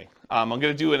on marketing. I'm going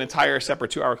to do an entire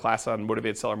separate 2-hour class on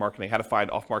motivated seller marketing, how to find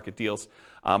off-market deals.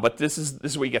 But this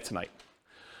is what you get tonight.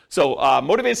 So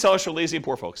motivated sellers for lazy and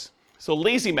poor folks. So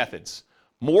lazy methods: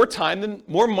 more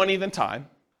money than time.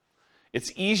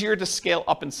 It's easier to scale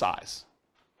up in size.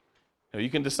 You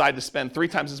can decide to spend 3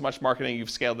 times as much marketing.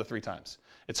 You've scaled to 3 times.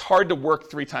 It's hard to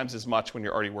work 3 times as much when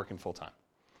you're already working full time.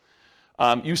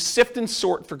 You sift and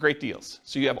sort for great deals.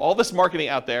 So you have all this marketing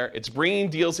out there. It's bringing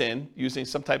deals in using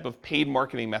some type of paid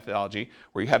marketing methodology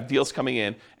where you have deals coming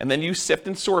in, and then you sift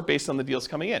and sort based on the deals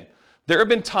coming in. There have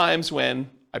been times when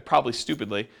I probably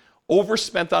stupidly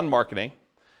overspent on marketing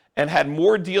and had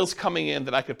more deals coming in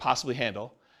than I could possibly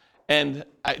handle. And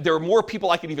there were more people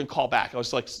I could even call back. I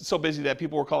was like so busy that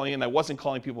people were calling in, I wasn't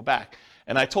calling people back.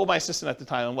 And I told my assistant at the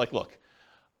time, I'm like, look,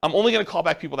 I'm only going to call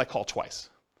back people that call twice.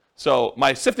 So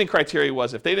my sifting criteria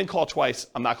was if they didn't call twice,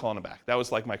 I'm not calling them back. That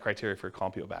was like my criteria for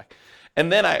calling people back.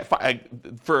 And then I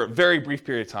for a very brief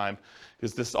period of time,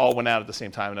 because this all went out at the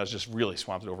same time and I was just really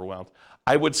swamped and overwhelmed,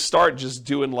 I would start just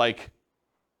doing like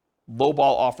lowball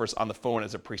offers on the phone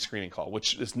as a pre-screening call,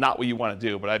 which is not what you want to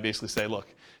do. But I basically say, look,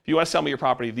 if you want to sell me your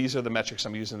property, these are the metrics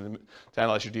I'm using to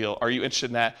analyze your deal. Are you interested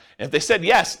in that? And if they said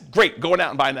yes, great, going out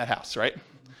and buying that house, right?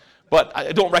 But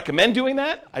I don't recommend doing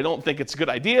that. I don't think it's a good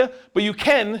idea. But you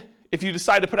can if you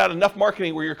decide to put out enough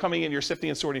marketing where you're coming in, you're sifting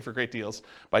and sorting for great deals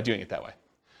by doing it that way.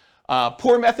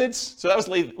 Poor methods, so that was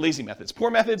lazy methods. Poor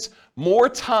methods, more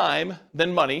time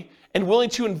than money, and willing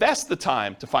to invest the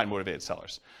time to find motivated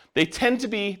sellers. They tend to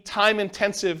be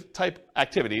time-intensive type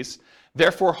activities,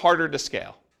 therefore harder to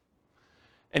scale.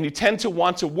 And you tend to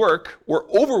want to work or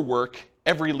overwork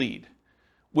every lead,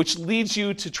 which leads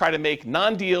you to try to make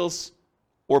non-deals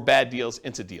or bad deals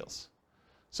into deals.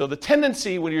 So the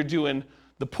tendency when you're doing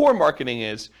the poor marketing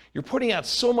is you're putting out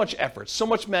so much effort, so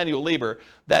much manual labor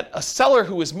that a seller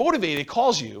who is motivated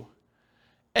calls you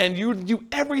and you do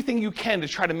everything you can to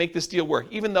try to make this deal work,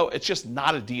 even though it's just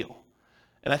not a deal.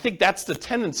 And I think that's the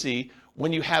tendency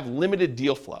when you have limited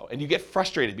deal flow and you get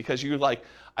frustrated because you're like,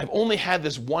 I've only had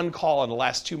this one call in the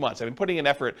last 2 months. I've been putting in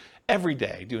effort every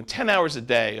day, doing 10 hours a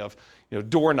day of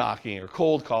door knocking or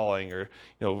cold calling or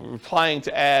replying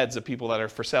to ads of people that are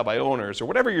for sale by owners or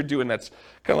whatever you're doing that's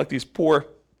kind of like these poor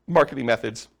marketing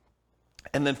methods.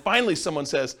 And then finally someone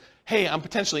says, hey, I'm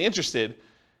potentially interested,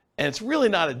 and it's really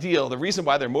not a deal. The reason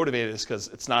why they're motivated is because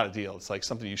it's not a deal. It's like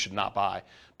something you should not buy.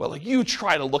 But like you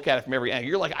try to look at it from every angle.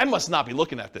 You're like, I must not be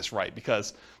looking at this right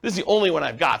because this is the only one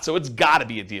I've got, so it's got to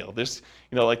be a deal. There's,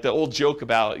 like the old joke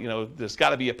about, there's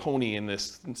got to be a pony in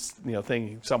this,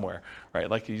 thing somewhere, right?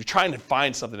 Like you're trying to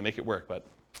find something to make it work, but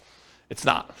it's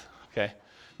not, okay?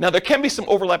 Now there can be some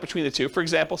overlap between the two. For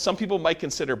example, some people might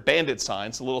consider bandit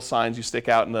signs, the little signs you stick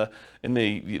out in the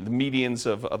medians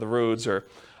of the roads or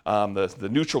the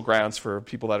neutral grounds for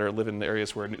people that live in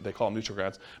areas where they call them neutral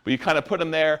grounds. But you kind of put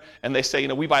them there and they say,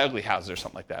 we buy ugly houses or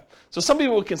something like that. So some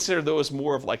people would consider those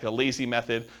more of like a lazy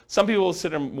method. Some people will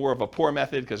consider them more of a poor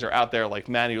method because they're out there like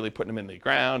manually putting them in the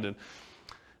ground. And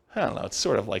I don't know, it's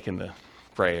sort of like in the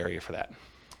gray area for that.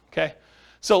 Okay?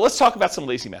 So let's talk about some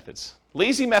lazy methods.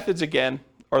 Lazy methods, again,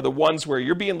 are the ones where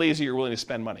you're being lazy, you're willing to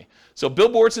spend money. So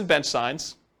billboards and bench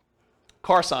signs,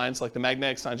 car signs, like the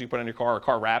magnetic signs you put on your car or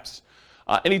car wraps,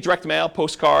 any direct mail,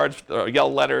 postcards,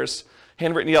 yellow letters,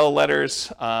 handwritten yellow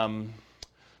letters,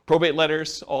 probate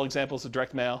letters, all examples of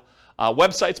direct mail.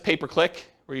 Websites, pay-per-click,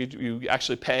 where you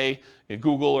actually pay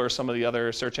Google or some of the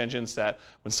other search engines that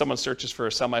when someone searches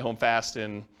for sell my home fast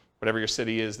in whatever your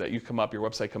city is, that you come up, your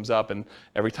website comes up, and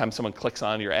every time someone clicks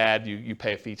on your ad, you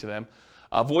pay a fee to them.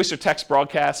 Voice or text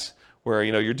broadcasts, where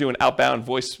you're doing outbound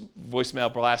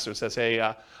voicemail blast that says, hey,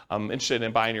 I'm interested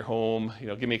in buying your home,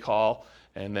 give me a call.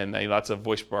 And then lots of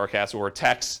voice broadcasts or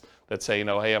texts that say,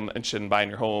 hey, I'm interested in buying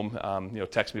your home,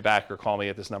 text me back or call me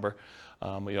at this number.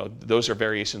 Those are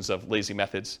variations of lazy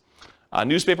methods.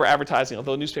 Newspaper advertising,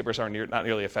 although newspapers are not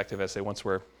nearly effective as they once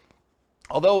were.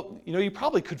 Although, you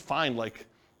probably could find like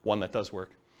one that does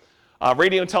work.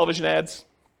 Radio and television ads,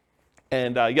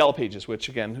 and Yellow Pages, which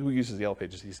again, who uses Yellow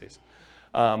Pages these days?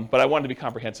 But I wanted to be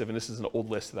comprehensive, and this is an old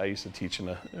list that I used to teach in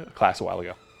a class a while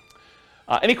ago.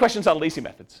 Any questions on lazy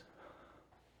methods?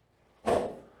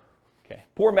 Okay.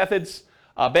 Poor methods,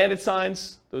 bandit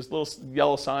signs, those little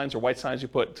yellow signs or white signs you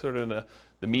put sort of in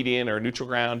the median or neutral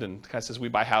ground, and kind of says we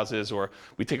buy houses or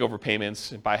we take over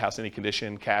payments and buy a house any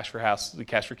condition, cash for house,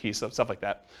 cash for keys, stuff like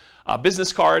that.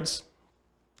 Business cards,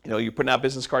 you're putting out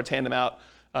business cards, hand them out.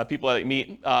 People that you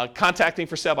meet, contacting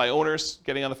for sale by owners,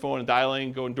 getting on the phone and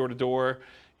dialing, going door to door,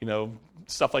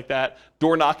 stuff like that.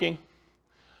 Door knocking,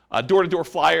 door-to-door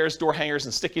flyers, door hangers,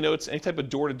 and sticky notes, any type of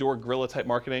door-to-door guerrilla type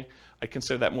marketing. I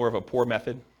consider that more of a poor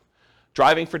method.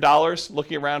 Driving for dollars,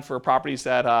 looking around for properties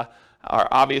that are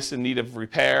obvious in need of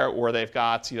repair, or they've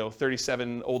got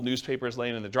 37 old newspapers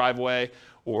laying in the driveway,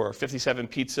 or 57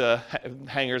 pizza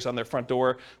hangers on their front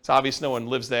door. It's obvious no one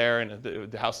lives there and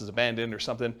the house is abandoned or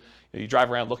something. You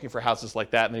drive around looking for houses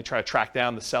like that, and they try to track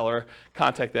down the seller,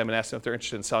 contact them, and ask them if they're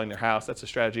interested in selling their house. That's a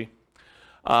strategy.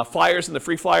 Flyers and the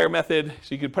free flyer method.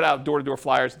 So you could put out door-to-door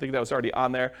flyers. I think that was already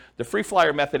on there. The free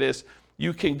flyer method is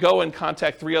you can go and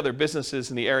contact 3 other businesses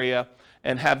in the area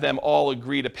and have them all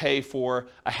agree to pay for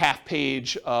a half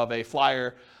page of a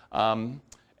flyer.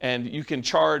 And you can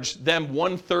charge them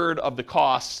 1/3 of the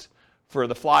cost for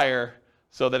the flyer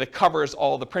so that it covers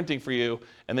all the printing for you.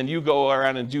 And then you go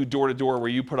around and do door-to-door where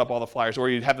you put up all the flyers, or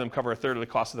you have them cover 1/3 of the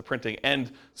cost of the printing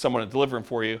and someone to deliver them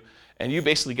for you. And you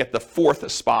basically get the 4th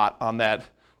spot on that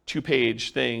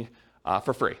 2-page thing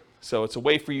for free. So it's a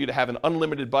way for you to have an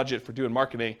unlimited budget for doing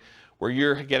marketing where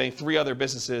you're getting 3 other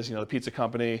businesses, the pizza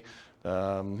company,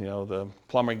 the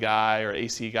plumbing guy or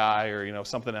AC guy or,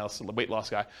 something else, the weight loss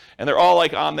guy. And they're all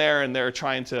like on there and they're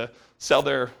trying to sell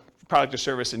their product or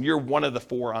service, and you're one of the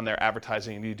 4 on their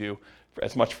advertising, and you do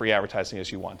as much free advertising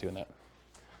as you want doing that.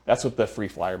 That's what the free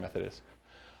flyer method is.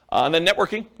 And then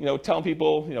networking, telling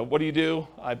people, what do you do?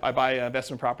 I buy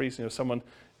investment properties. Someone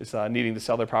is needing to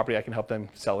sell their property, I can help them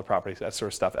sell their property, that sort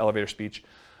of stuff, elevator speech.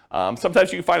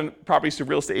 Sometimes you can find properties through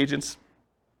real estate agents.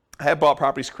 I have bought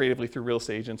properties creatively through real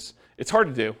estate agents. It's hard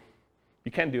to do.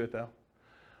 You can do it, though.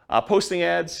 Posting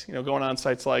ads, going on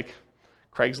sites like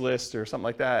Craigslist or something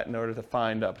like that in order to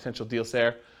find potential deals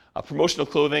there. Promotional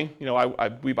clothing,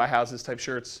 we buy houses type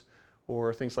shirts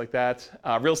or things like that.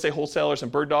 Real estate wholesalers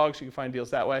and bird dogs, you can find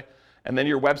deals that way. And then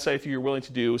your website, if you're willing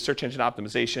to do search engine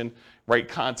optimization, write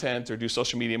content, or do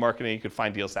social media marketing, you could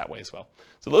find deals that way as well.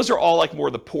 So those are all like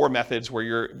more the poor methods where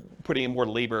you're putting in more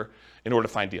labor in order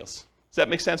to find deals. Does that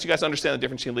make sense? You guys understand the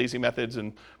difference between lazy methods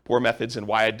and poor methods and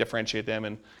why I differentiate them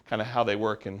and kind of how they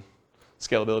work and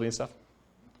scalability and stuff?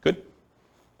 Good?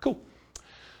 Cool.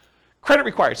 Credit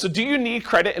required. So do you need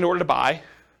credit in order to buy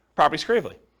properties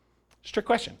creatively? Strict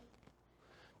question.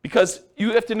 Because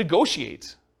you have to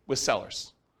negotiate with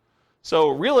sellers. So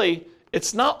really,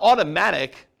 it's not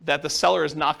automatic that the seller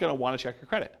is not going to want to check your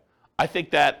credit. I think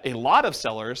that a lot of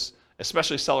sellers,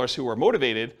 especially sellers who are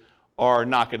motivated, are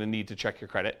not going to need to check your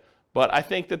credit. But I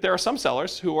think that there are some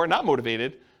sellers who are not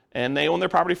motivated and they own their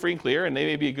property free and clear, and they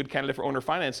may be a good candidate for owner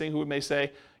financing, who may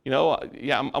say,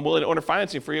 yeah, I'm willing to owner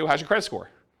financing for you. How's your credit score?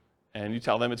 And you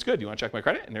tell them it's good. You want to check my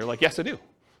credit? And they're like, yes, I do.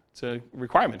 It's a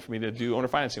requirement for me to do owner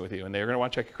financing with you, and they're going to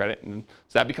want to check your credit, and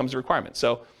so that becomes a requirement.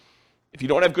 So if you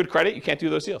don't have good credit, you can't do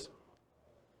those deals.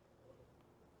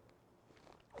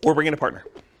 Or bring in a partner.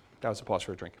 That was a pause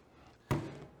for a drink.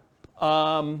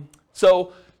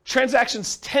 So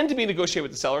transactions tend to be negotiated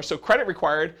with the seller, so credit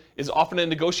required is often a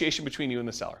negotiation between you and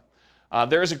the seller.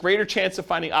 There is a greater chance of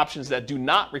finding options that do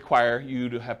not require you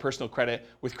to have personal credit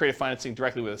with creative financing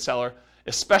directly with a seller,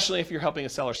 especially if you're helping a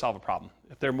seller solve a problem,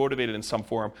 if they're motivated in some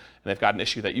form and they've got an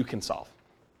issue that you can solve.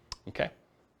 Okay?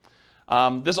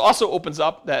 This also opens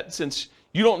up that since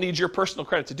you don't need your personal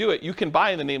credit to do it, you can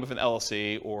buy in the name of an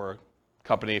LLC or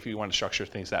company if you want to structure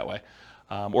things that way,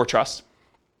 or trust,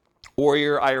 or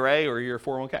your IRA or your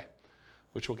 401k,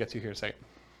 which we'll get to here in a second.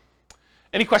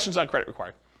 Any questions on credit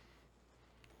required?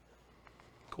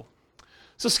 Cool.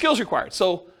 So skills required.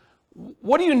 So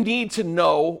what do you need to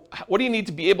know? What do you need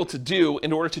to be able to do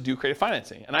in order to do creative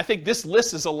financing? And I think this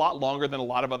list is a lot longer than a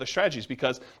lot of other strategies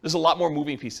because there's a lot more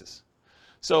moving pieces.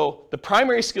 So the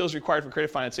primary skills required for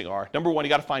creative financing are, number one, you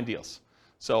got to find deals.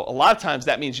 So a lot of times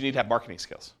that means you need to have marketing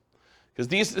skills. Because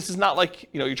this is not like,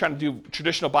 you're trying to do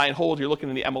traditional buy and hold, you're looking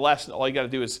in the MLS, and all you got to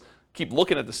do is keep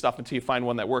looking at the stuff until you find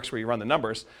one that works where you run the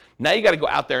numbers. Now you got to go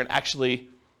out there and actually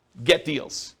get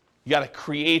deals. You got to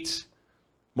create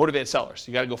motivated sellers.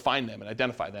 You got to go find them and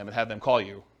identify them and have them call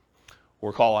you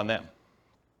or call on them.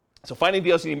 So finding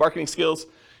deals, you need marketing skills.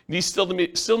 You still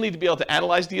need to be able to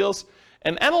analyze deals.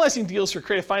 And analyzing deals for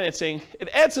creative financing, it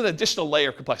adds an additional layer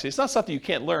of complexity. It's not something you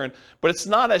can't learn, but it's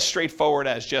not as straightforward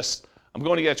as just, I'm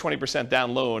going to get a 20%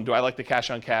 down loan. Do I like the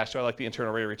cash on cash? Do I like the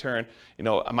internal rate of return?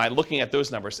 Am I looking at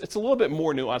those numbers? It's a little bit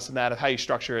more nuanced than that of how you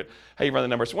structure it, how you run the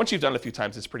numbers. Once you've done it a few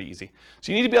times, it's pretty easy.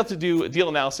 So you need to be able to do a deal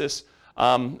analysis.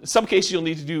 In some cases, you'll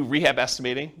need to do rehab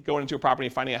estimating, going into a property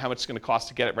and finding out how much it's going to cost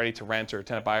to get it ready to rent or a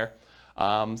tenant buyer.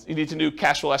 You need to do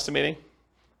cash flow estimating,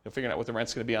 figuring out what the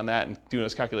rent's going to be on that and doing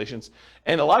those calculations.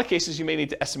 And in a lot of cases, you may need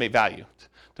to estimate value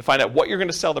to find out what you're going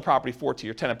to sell the property for to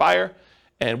your tenant buyer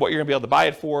and what you're going to be able to buy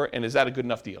it for, and is that a good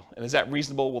enough deal? And is that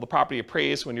reasonable? Will the property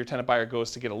appraise when your tenant buyer goes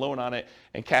to get a loan on it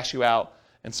and cash you out?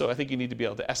 And so I think you need to be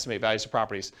able to estimate values of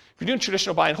properties. If you're doing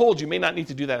traditional buy and hold, you may not need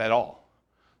to do that at all.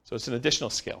 So it's an additional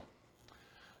skill.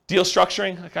 Deal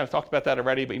structuring, I kind of talked about that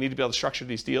already, but you need to be able to structure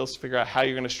these deals, figure out how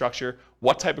you're going to structure,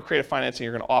 what type of creative financing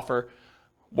you're going to offer,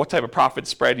 what type of profit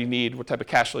spread you need, what type of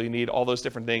cash flow you need, all those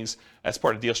different things as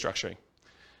part of deal structuring.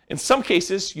 In some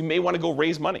cases, you may want to go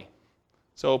raise money.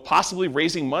 So possibly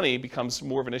raising money becomes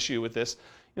more of an issue with this.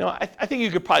 I think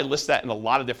you could probably list that in a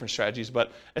lot of different strategies,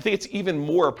 but I think it's even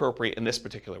more appropriate in this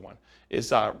particular one,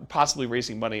 is possibly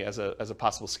raising money as a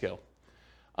possible skill.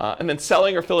 And then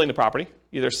selling or filling the property,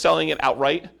 either selling it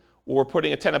outright or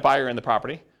putting a tenant buyer in the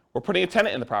property or putting a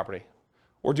tenant in the property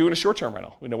or doing a short-term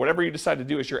rental. Whatever you decide to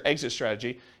do as your exit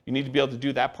strategy, you need to be able to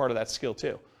do that part of that skill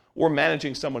too, or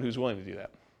managing someone who's willing to do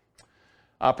that.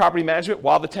 Property management,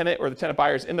 while the tenant or the tenant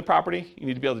buyer is in the property, you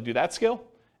need to be able to do that skill.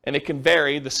 And it can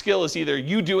vary. The skill is either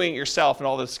you doing it yourself and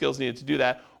all the skills needed to do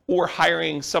that, or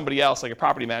hiring somebody else like a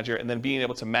property manager and then being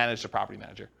able to manage the property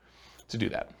manager to do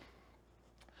that.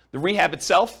 The rehab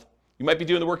itself, you might be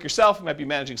doing the work yourself, you might be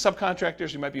managing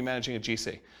subcontractors, you might be managing a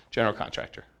GC, general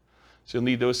contractor. So you'll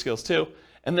need those skills too.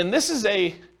 And then this is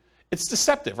it's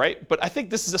deceptive, right? But I think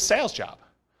this is a sales job.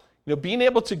 Being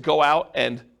able to go out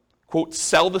and, quote,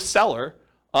 sell the seller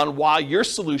on why your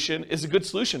solution is a good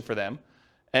solution for them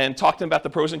and talk to them about the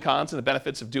pros and cons and the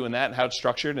benefits of doing that and how it's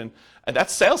structured, and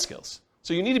that's sales skills.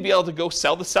 So you need to be able to go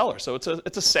sell the seller. So it's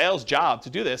a sales job to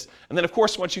do this. And then of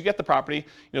course, once you get the property,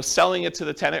 selling it to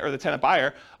the tenant or the tenant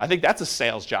buyer, I think that's a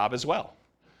sales job as well.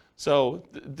 So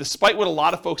despite what a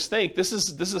lot of folks think, this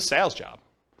is a sales job.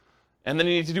 And then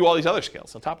you need to do all these other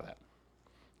skills on top of that.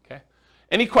 Okay.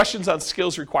 Any questions on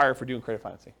skills required for doing creative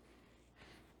financing?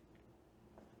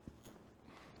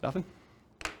 Nothing?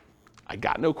 I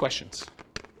got no questions.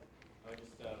 I would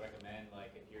just recommend,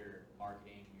 if you're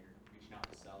marketing, you're reaching out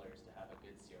to sellers to have a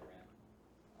good CRM.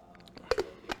 So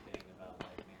a big thing about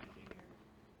managing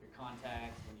your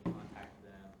contacts, when you contact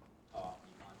them, how often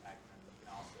you contact them. You can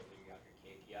also figure out your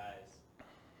KPIs.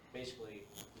 Basically,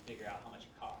 you figure out how much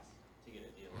it costs to get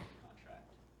a deal in the contract.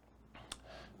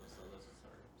 So those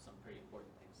are some pretty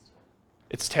important things.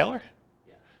 It's Taylor?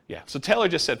 Yeah. So Taylor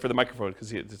just said, for the microphone,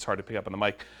 because it's hard to pick up on the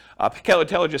mic,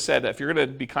 Taylor just said if you're going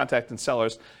to be contacting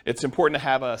sellers, it's important to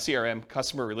have a CRM,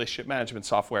 customer relationship management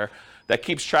software, that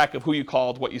keeps track of who you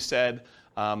called, what you said,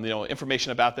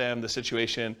 information about them, the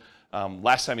situation,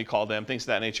 last time you called them, things of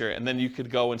that nature. And then you could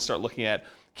go and start looking at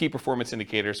key performance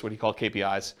indicators, what he called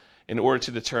KPIs, in order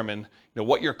to determine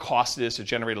what your cost is to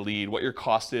generate a lead, what your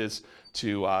cost is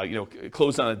to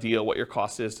close on a deal, what your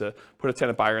cost is to put a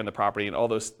tenant buyer in the property, and all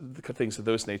those things of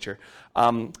those nature.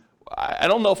 I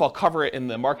don't know if I'll cover it in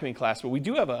the marketing class, but I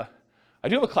do have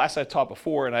a class I taught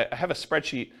before, and I have a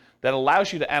spreadsheet that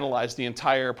allows you to analyze the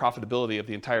entire profitability of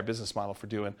the entire business model for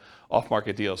doing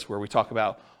off-market deals, where we talk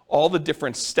about all the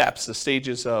different steps, the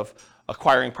stages of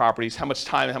acquiring properties, how much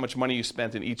time and how much money you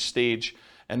spent in each stage,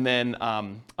 and then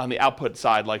on the output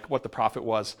side, like what the profit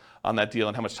was on that deal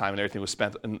and how much time and everything was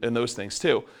spent in those things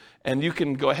too. And you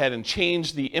can go ahead and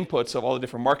change the inputs of all the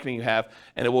different marketing you have,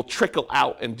 and it will trickle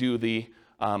out and do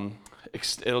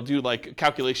it'll do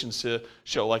calculations to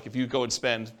show if you go and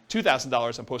spend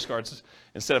 $2,000 on postcards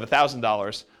instead of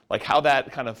 $1,000, how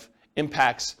that kind of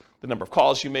impacts the number of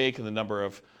calls you make and the number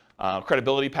of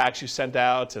credibility packs you send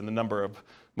out and the number of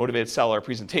motivated seller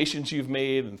presentations you've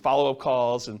made and follow-up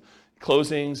calls and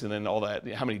closings and then all that,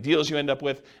 how many deals you end up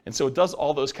with. And so it does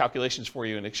all those calculations for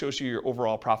you and it shows you your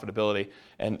overall profitability.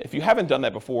 And if you haven't done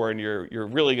that before and you're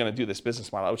really going to do this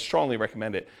business model, I would strongly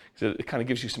recommend it because it kind of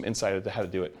gives you some insight into how to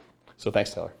do it. So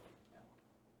thanks, Taylor.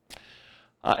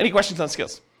 Any questions on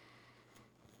skills?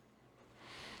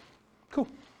 Cool.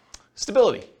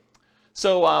 Stability.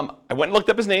 So I went and looked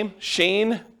up his name,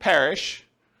 Shane Parrish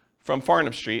from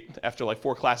Farnham Street. After like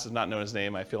 4 classes not knowing his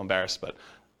name, I feel embarrassed, but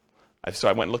so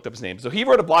I went and looked up his name. So he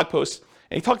wrote a blog post,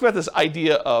 and he talked about this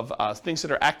idea of things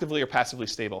that are actively or passively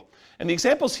stable. And the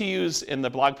examples he used in the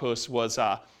blog post was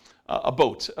a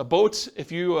boat. A boat,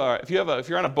 if you're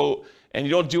on a boat and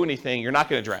you don't do anything, you're not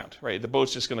going to drown, right? The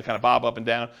boat's just going to kind of bob up and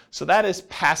down. So that is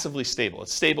passively stable.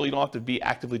 It's stable. You don't have to be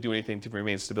actively doing anything to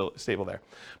remain stable there.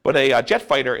 But a jet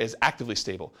fighter is actively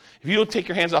stable. If you don't take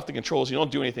your hands off the controls, you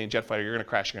don't do anything in jet fighter, you're going to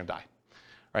crash, you're going to die.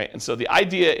 Right? And so the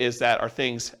idea is that are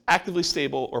things actively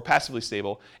stable or passively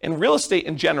stable? And real estate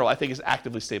in general, I think, is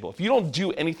actively stable. If you don't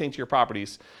do anything to your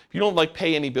properties, if you don't like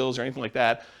pay any bills or anything like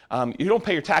that, you don't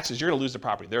pay your taxes, you're going to lose the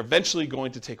property. They're eventually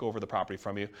going to take over the property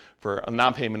from you for a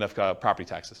non-payment of property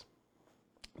taxes.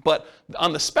 But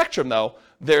on the spectrum, though,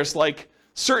 there's like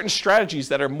certain strategies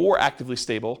that are more actively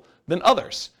stable than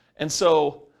others. And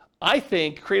so I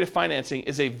think creative financing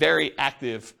is a very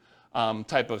active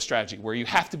type of strategy where you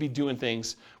have to be doing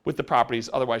things with the properties,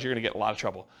 otherwise you're going to get a lot of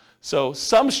trouble. So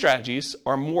some strategies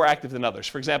are more active than others.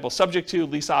 For example, subject to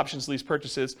lease options, lease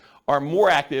purchases are more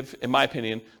active, in my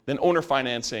opinion, than owner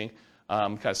financing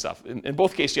kind of stuff. In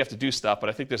both cases, you have to do stuff, but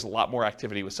I think there's a lot more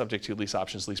activity with subject to lease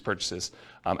options, lease purchases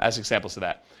as examples of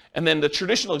that. And then the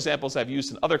traditional examples I've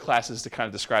used in other classes to kind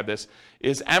of describe this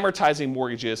is amortizing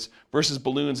mortgages versus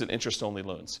balloons and interest-only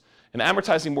loans. An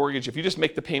amortizing mortgage, if you just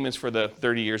make the payments for the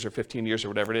 30 years or 15 years or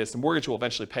whatever it is, the mortgage will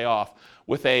eventually pay off.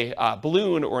 With a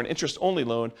balloon or an interest-only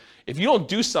loan, if you don't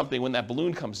do something when that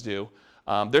balloon comes due,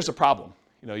 there's a problem.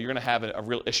 You're going to have a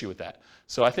real issue with that.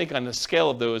 So I think on the scale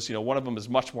of those, one of them is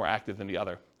much more active than the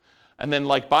other. And then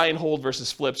like buy and hold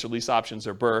versus flips or lease options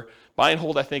or BRRRR, buy and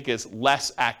hold I think is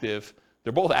less active.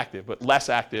 They're both active, but less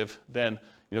active than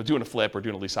doing a flip or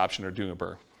doing a lease option or doing a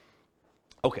BRRRR.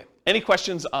 Okay, any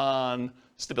questions on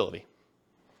stability?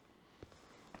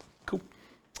 Cool.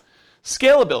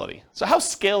 Scalability. So how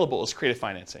scalable is creative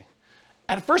financing?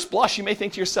 At first blush, you may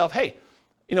think to yourself, hey,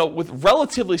 with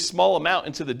relatively small amount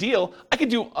into the deal, I could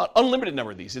do an unlimited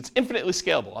number of these. It's infinitely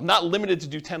scalable. I'm not limited to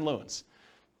do 10 loans.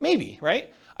 Maybe,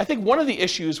 right? I think one of the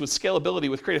issues with scalability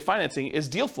with creative financing is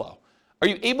deal flow. Are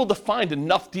you able to find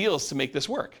enough deals to make this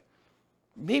work?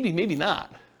 Maybe, maybe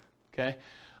not, okay?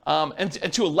 And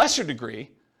to a lesser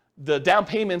degree, the down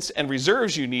payments and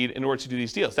reserves you need in order to do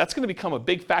these deals. That's going to become a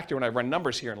big factor when I run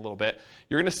numbers here in a little bit.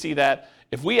 You're going to see that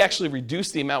if we actually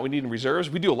reduce the amount we need in reserves,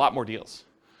 we do a lot more deals.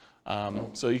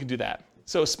 So you can do that.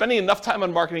 So spending enough time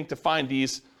on marketing to find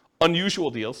these unusual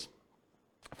deals,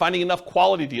 finding enough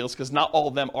quality deals, because not all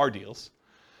of them are deals,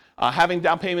 having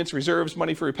down payments, reserves,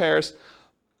 money for repairs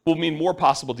will mean more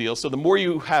possible deals. So the more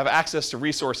you have access to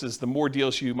resources, the more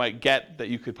deals you might get that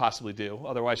you could possibly do.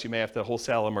 Otherwise, you may have to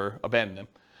wholesale them or abandon them.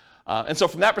 And so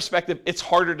from that perspective, it's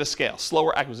harder to scale,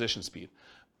 slower acquisition speed.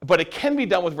 But it can be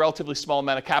done with relatively small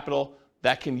amount of capital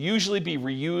that can usually be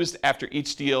reused after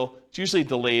each deal. It's usually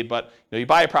delayed, but you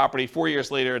buy a property, 4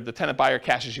 years later, the tenant buyer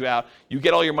cashes you out, you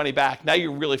get all your money back, now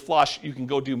you're really flush, you can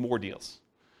go do more deals.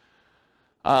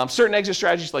 Certain exit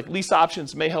strategies like lease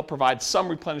options may help provide some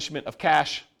replenishment of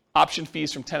cash, option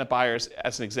fees from tenant buyers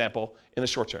as an example in the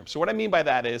short term. So what I mean by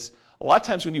that is a lot of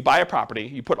times when you buy a property,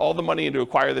 you put all the money in to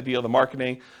acquire the deal, the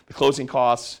marketing, the closing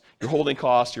costs, your holding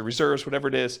costs, your reserves, whatever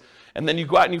it is, and then you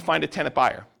go out and you find a tenant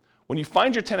buyer. When you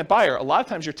find your tenant buyer, a lot of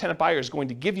times your tenant buyer is going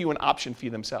to give you an option fee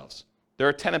themselves. They're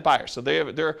a tenant buyer, so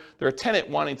they're a tenant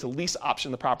wanting to lease option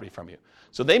the property from you.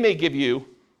 So they may give you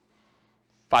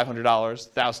 $500,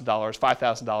 $1,000, $5,000,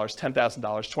 $10,000,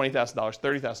 $20,000,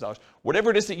 $30,000, whatever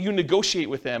it is that you negotiate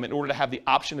with them in order to have the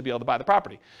option to be able to buy the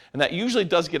property. And that usually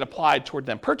does get applied toward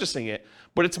them purchasing it,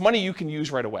 but it's money you can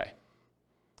use right away.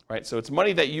 Right? So it's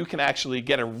money that you can actually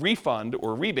get a refund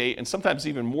or rebate, and sometimes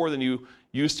even more than you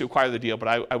used to acquire the deal,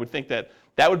 but I would think that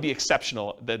would be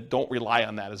exceptional, that don't rely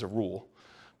on that as a rule.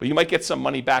 But you might get some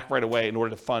money back right away in order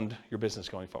to fund your business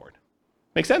going forward.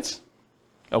 Make sense?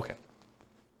 Okay.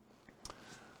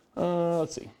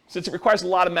 Let's see. Since it requires a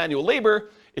lot of manual labor,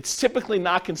 it's typically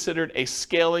not considered a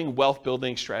scaling wealth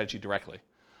building strategy directly.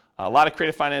 A lot of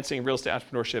creative financing and real estate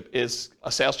entrepreneurship is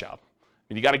a sales job. I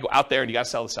mean, you got to go out there and you got to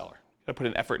sell the seller. You got to put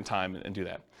in effort and time and do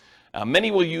that.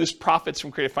 Many will use profits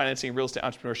from creative financing and real estate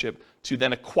entrepreneurship to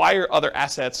then acquire other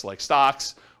assets like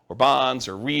stocks or bonds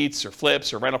or REITs or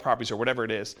flips or rental properties or whatever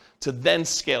it is to then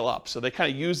scale up. So they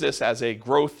kind of use this as a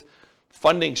growth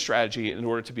funding strategy in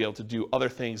order to be able to do other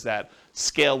things that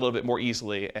scale a little bit more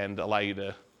easily and allow you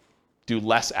to do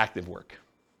less active work.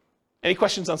 Any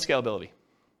questions on scalability?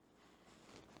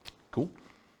 Cool.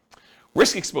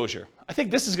 Risk exposure. I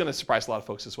think this is going to surprise a lot of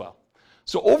folks as well.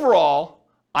 So overall,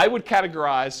 I would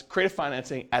categorize creative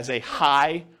financing as a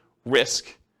high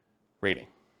risk rating.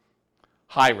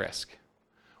 High risk.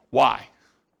 Why?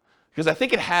 Because I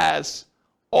think it has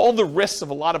all the risks of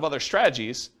a lot of other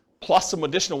strategies, plus some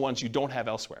additional ones you don't have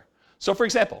elsewhere. So for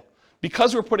example,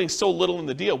 because we're putting so little in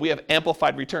the deal, we have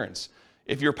amplified returns.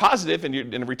 If you're positive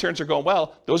and the returns are going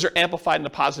well, those are amplified in a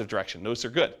positive direction. Those are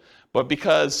good. But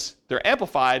because they're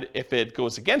amplified, if it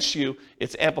goes against you,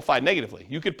 it's amplified negatively.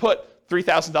 You could put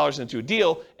 $3,000 into a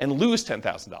deal and lose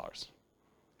 $10,000.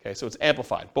 Okay, so it's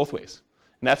amplified both ways.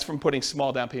 And that's from putting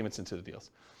small down payments into the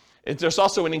deals. There's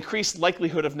also an increased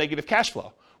likelihood of negative cash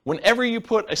flow. Whenever you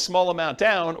put a small amount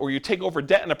down or you take over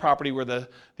debt in a property where the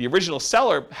original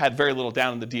seller had very little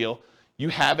down in the deal, you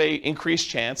have an increased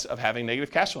chance of having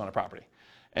negative cash flow on a property.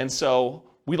 And so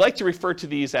we like to refer to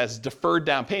these as deferred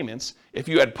down payments. If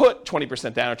you had put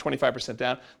 20% down or 25%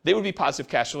 down, they would be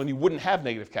positive cash flow and you wouldn't have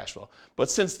negative cash flow.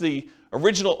 But since the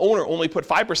original owner only put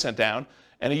 5% down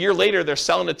and a year later they're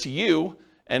selling it to you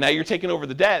and now you're taking over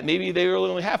the debt, maybe they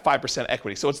only have 5%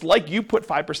 equity. So it's like you put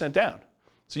 5% down.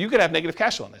 So you could have negative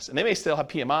cash flow on this. And they may still have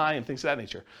PMI and things of that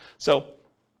nature. So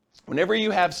whenever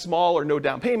you have small or no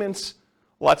down payments,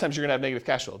 a lot of times you're going to have negative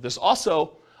cash flow. There's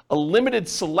also a limited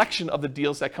selection of the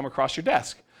deals that come across your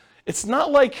desk. It's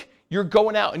not like you're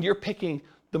going out and you're picking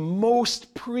the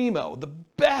most primo, the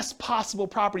best possible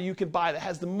property you can buy that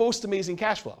has the most amazing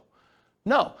cash flow.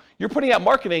 No, you're putting out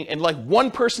marketing and like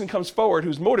one person comes forward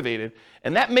who's motivated,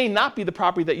 and that may not be the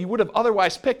property that you would have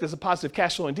otherwise picked as a positive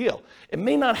cash flowing deal. It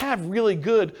may not have really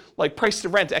good like price to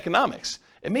rent economics.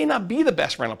 It may not be the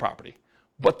best rental property,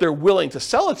 but they're willing to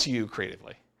sell it to you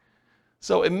creatively.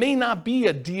 So it may not be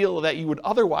a deal that you would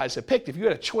otherwise have picked if you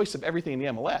had a choice of everything in the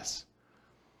MLS.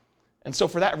 And so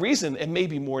for that reason, it may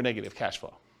be more negative cash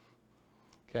flow.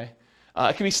 Okay?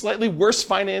 It can be slightly worse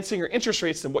financing or interest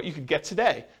rates than what you could get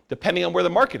today, depending on where the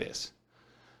market is.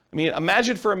 I mean,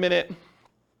 imagine for a minute,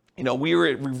 we were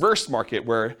at reverse market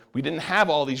where we didn't have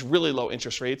all these really low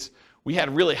interest rates. We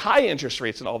had really high interest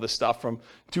rates and all this stuff from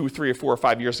 2 or 3 or 4 or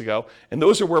 5 years ago. And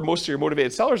those are where most of your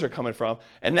motivated sellers are coming from.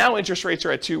 And now interest rates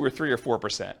are at 2 or 3 or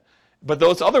 4%. But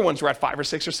those other ones were at 5 or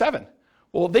 6 or 7.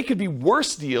 Well, they could be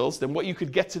worse deals than what you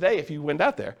could get today if you went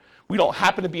out there. We don't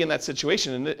happen to be in that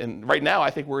situation. And right now, I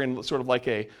think we're in sort of like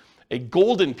a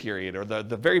golden period, or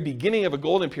the very beginning of a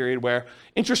golden period where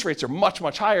interest rates are much,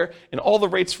 much higher. And all the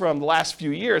rates from the last few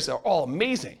years are all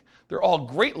amazing. They're all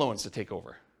great loans to take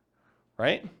over,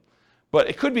 right? But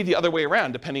it could be the other way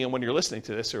around, depending on when you're listening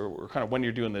to this or kind of when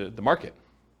you're doing the market.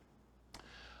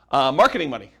 Marketing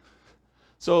money.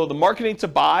 So the marketing to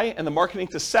buy and the marketing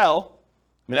to sell,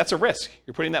 I mean, that's a risk.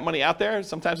 You're putting that money out there.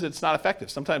 Sometimes it's not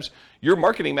effective. Sometimes your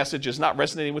marketing message is not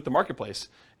resonating with the marketplace,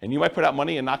 and you might put out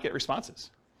money and not get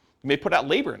responses. You may put out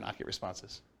labor and not get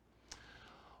responses.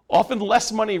 Often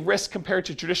less money risk compared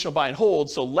to traditional buy and hold,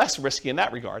 so less risky in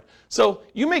that regard. So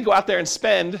you may go out there and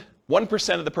spend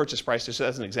 1% of the purchase price, just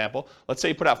as an example. Let's say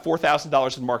you put out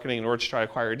 $4,000 in marketing in order to try to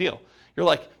acquire a deal. You're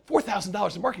like,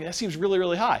 $4,000 in marketing, that seems really,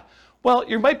 really high. Well,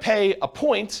 you might pay a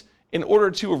point in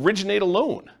order to originate a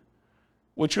loan,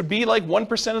 which would be like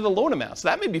 1% of the loan amount. So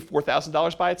that may be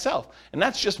 $4,000 by itself. And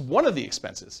that's just one of the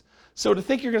expenses. So to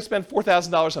think you're going to spend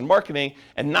 $4,000 on marketing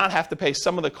and not have to pay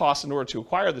some of the costs in order to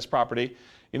acquire this property,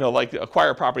 like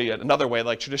acquire property another way,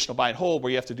 like traditional buy and hold,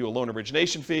 where you have to do a loan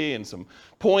origination fee and some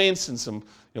points and some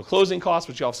closing costs,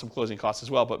 which you have some closing costs as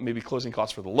well, but maybe closing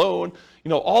costs for the loan.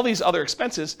 All these other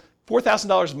expenses,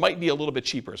 $4,000 might be a little bit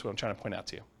cheaper is what I'm trying to point out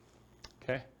to you.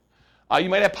 Okay? You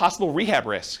might have possible rehab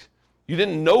risk. You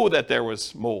didn't know that there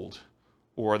was mold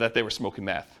or that they were smoking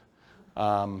meth.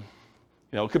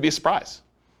 It could be a surprise.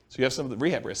 So you have some of the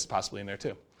rehab risks possibly in there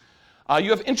too. You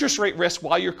have interest rate risk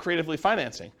while you're creatively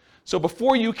financing. So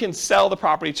before you can sell the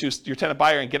property to your tenant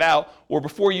buyer and get out, or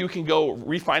before you can go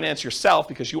refinance yourself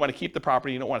because you want to keep the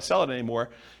property, you don't want to sell it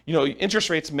anymore, interest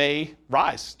rates may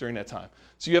rise during that time.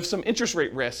 So you have some interest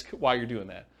rate risk while you're doing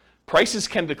that. Prices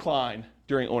can decline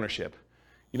during ownership.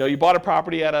 You bought a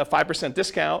property at a 5%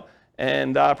 discount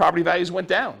and property values went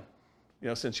down,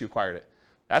 since you acquired it.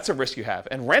 That's a risk you have.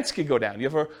 And rents could go down. You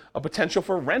have a potential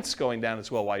for rents going down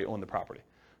as well while you own the property.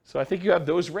 So I think you have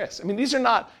those risks. I mean, these are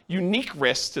not unique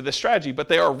risks to this strategy, but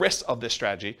they are risks of this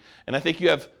strategy. And I think you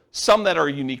have some that are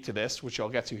unique to this, which I'll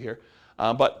get to here,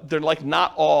 but they're like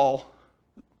not all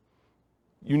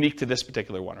unique to this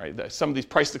particular one, right? Some of these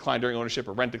price decline during ownership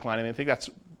or rent decline, and I think that's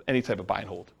any type of buy and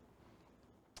hold.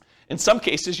 In some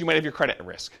cases, you might have your credit at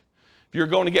risk. If you're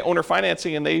going to get owner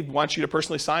financing and they want you to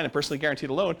personally sign and personally guarantee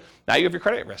the loan, now you have your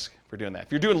credit at risk for doing that.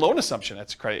 If you're doing loan assumption,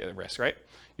 that's credit at risk, right?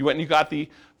 You went and you got the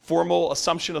formal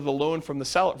assumption of the loan from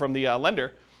the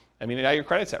lender. I mean, now your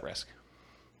credit's at risk.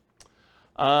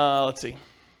 Let's see.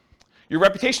 Your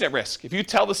reputation at risk. If you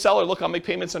tell the seller, look, I'll make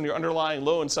payments on your underlying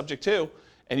loan subject to,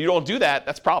 and you don't do that,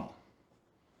 that's a problem.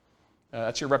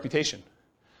 That's your reputation.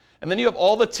 And then you have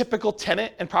all the typical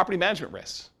tenant and property management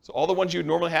risks. So all the ones you would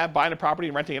normally have buying a property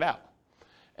and renting it out.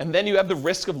 And then you have the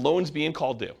risk of loans being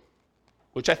called due,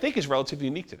 which I think is relatively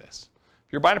unique to this.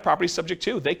 If you're buying a property subject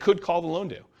to, they could call the loan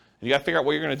due. And you got to figure out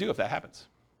what you're going to do if that happens.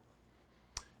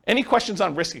 Any questions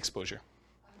on risk exposure?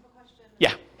 I have a question.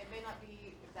 Yeah. It may not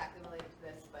be exactly related to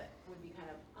this, but would be kind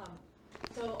of,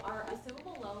 so are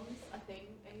assumable loans a thing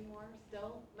anymore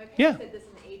still? My parents did this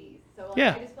in the 80s. So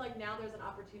like, I just feel like now there's an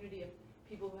opportunity of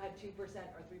people who had 2% or 3%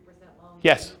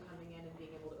 loans coming in and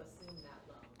being able to assume that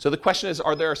loan. So the question is,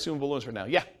 are there assumable loans right now?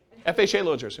 Yeah. FHA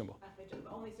loans are assumable. FHA,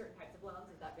 but only certain types of loans?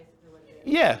 Is that basically what it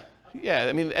is? Yeah. Okay. Yeah.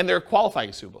 I mean, and they're qualifying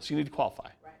assumable, so you need to qualify.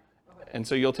 Right. Okay. And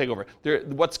so you'll take over.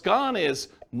 What's gone is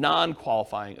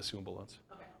non-qualifying assumable loans,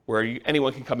 where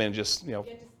anyone can come in and just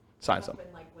sign something.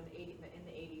 Like when in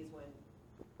the 80s when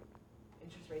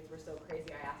interest rates were so crazy,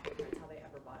 I asked my parents how they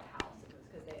ever bought a house. It was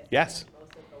because they assumed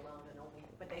most of the loan and only,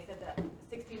 but they said that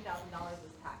 $16,000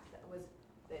 was taxed.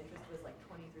 The interest was like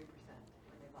 23%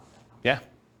 when they bought that house. Yeah.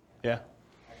 Yeah.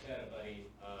 Actually, I had a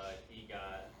buddy, he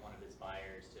got one of his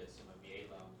buyers to assume a VA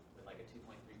loan with like a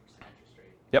 2.3% interest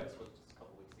rate. Yep. This was just a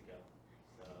couple weeks ago.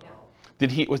 So,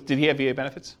 Did he have VA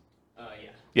benefits?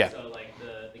 yeah. Yeah. So like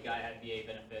the guy had VA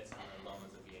benefits and the loan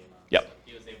was a VA loan. Yep. So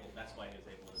he was able, that's why he was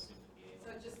able to assume the VA So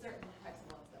loan. it's just certain types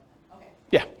of loans though. Okay.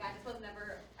 Yeah. I just was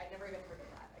I never even heard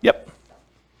of that. Yep. So,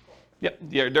 cool. Yep.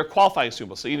 Yeah, they're qualifying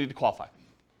assumable, so you need to qualify.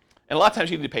 And a lot of times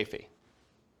you need to pay a fee.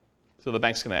 So the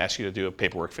bank's going to ask you to do a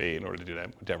paperwork fee in order to do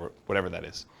that, whatever that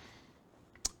is.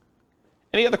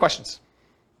 Any other questions?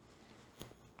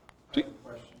 I have a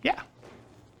question. Yeah.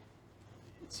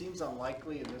 It seems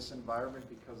unlikely in this environment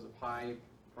because of high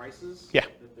prices Yeah.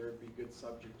 that there would be good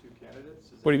subject to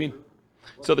candidates. Is What do that you mean? true?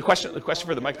 Well, So the because question they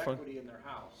for the don't have microphone. equity in their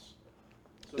house,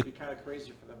 so it'd be kind of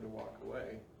crazy for them to walk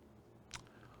away.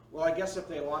 Well, I guess if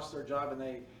they lost their job and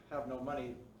they have no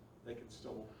money, they could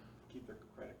still keep their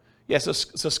credit. Yeah, so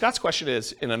Scott's question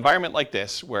is, in an environment like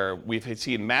this, where we've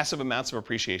seen massive amounts of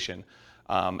appreciation,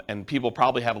 and people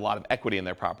probably have a lot of equity in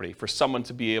their property, for someone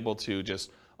to be able to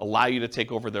just allow you to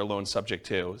take over their loan subject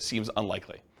to seems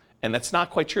unlikely. And that's not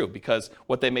quite true, because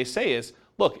what they may say is,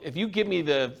 look, if you give me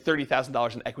the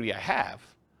 $30,000 in equity I have,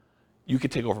 you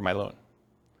could take over my loan.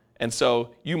 And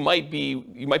so you might be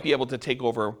able to take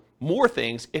over more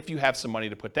things if you have some money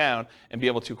to put down and be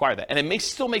able to acquire that. And it may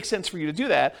still make sense for you to do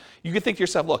that. You could think to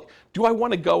yourself, look, do I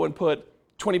want to go and put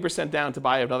 20% down to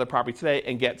buy another property today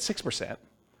and get 6%?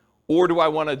 Or do I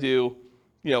want to do,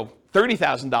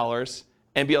 $30,000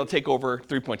 and be able to take over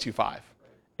 3.25?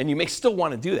 And you may still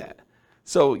want to do that.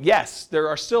 So yes, there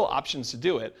are still options to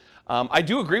do it. I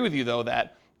do agree with you though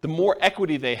that the more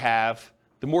equity they have,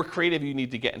 the more creative you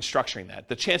need to get in structuring that.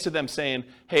 The chance of them saying,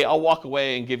 hey, I'll walk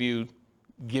away and give you,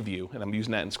 and I'm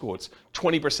using that in quotes,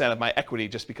 20% of my equity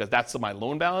just because that's my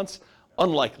loan balance,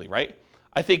 unlikely, right?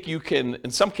 I think you can, in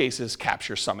some cases,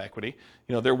 capture some equity.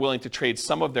 They're willing to trade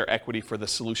some of their equity for the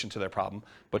solution to their problem.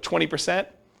 But 20%,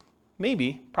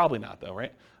 maybe, probably not though,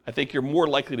 right? I think you're more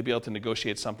likely to be able to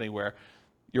negotiate something where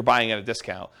you're buying at a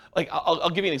discount. Like, I'll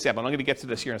give you an example. I'm going to get to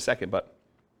this here in a second, but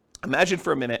imagine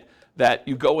for a minute that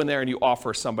you go in there and you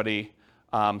offer somebody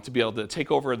to be able to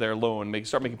take over their loan,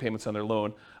 start making payments on their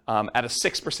loan at a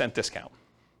 6% discount.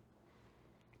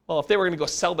 Well, if they were going to go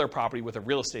sell their property with a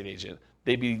real estate agent,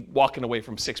 they'd be walking away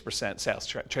from 6%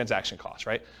 sales transaction costs,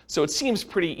 right? So it seems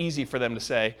pretty easy for them to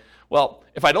say, well,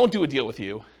 if I don't do a deal with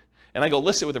you and I go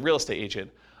list it with a real estate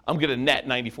agent, I'm going to net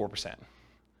 94%.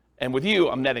 And with you,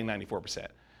 I'm netting 94%.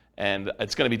 And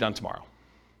it's going to be done tomorrow.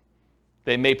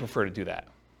 They may prefer to do that,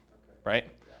 right?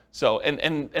 So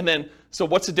so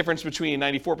what's the difference between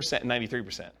 94% and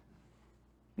 93%?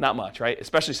 Not much, right?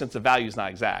 Especially since the value is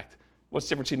not exact. What's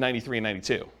the difference between 93 and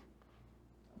 92?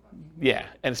 Yeah,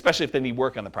 and especially if they need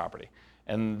work on the property.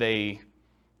 And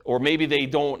or maybe they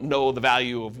don't know the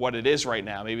value of what it is right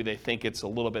now. Maybe they think it's a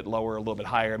little bit lower, a little bit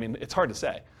higher. I mean, it's hard to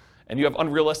say. And you have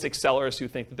unrealistic sellers who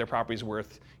think that their property is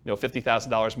worth,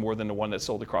 $50,000 more than the one that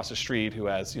sold across the street, who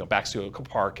has, backs to a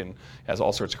park and has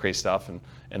all sorts of crazy stuff,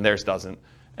 and theirs doesn't.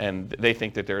 and they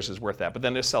think that theirs is worth that. But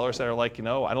then there's sellers that are like,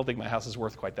 I don't think my house is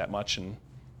worth quite that much. And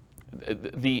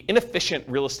the inefficient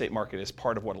real estate market is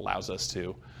part of what allows us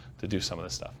to do some of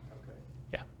this stuff. Okay.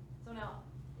 Yeah. So now,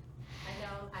 I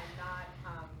know I'm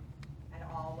not at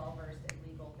all well versed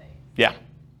in legal things. Yeah.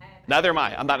 And Neither am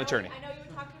I. I'm not an attorney. I know you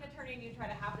would talk to an attorney and you try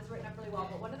to have this written up really well,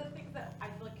 but one of the things that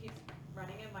I feel like keeps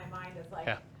running in my mind is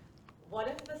like, what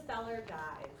if the seller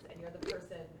dies and you're the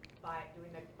person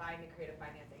buying the creative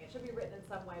financing? It should be written in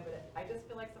some way, but I just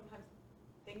feel like sometimes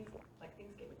things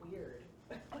get weird.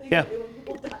 Yeah. When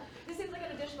people die. This seems like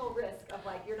an additional risk of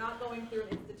like, you're not going through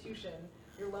an institution,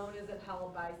 your loan isn't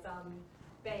held by some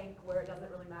bank where it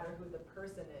doesn't really matter who the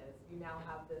person is. You now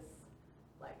have this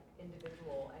like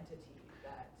individual entity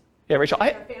that Rachel,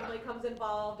 their family comes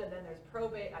involved, and then there's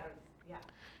probate.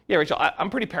 Yeah, Rachel, I'm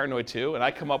pretty paranoid too, and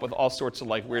I come up with all sorts of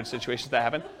like weird situations that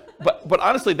happen. But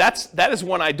honestly, that is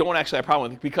one I don't actually have a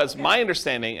problem with, because my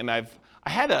understanding, and I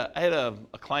had a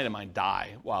client of mine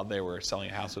die while they were selling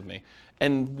a house with me,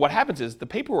 and what happens is the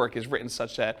paperwork is written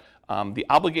such that the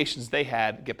obligations they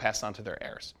had get passed on to their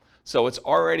heirs. So it's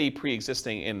already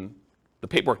pre-existing in the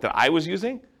paperwork that I was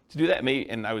using to do that,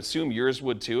 and I would assume yours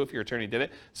would too if your attorney did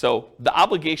it. So the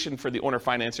obligation for the owner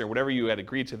financier, whatever you had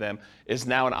agreed to them, is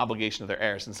now an obligation of their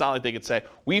heirs. And it's not like they could say,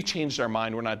 we've changed our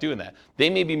mind, we're not doing that. They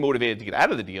may be motivated to get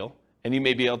out of the deal, and you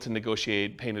may be able to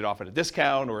negotiate paying it off at a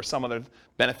discount or some other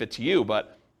benefit to you,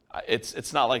 but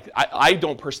it's not like, I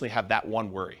don't personally have that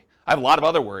one worry. I have a lot of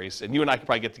other worries, and you and I could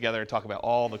probably get together and talk about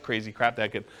all the crazy crap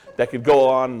that could go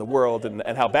on in the world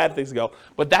and how bad things go,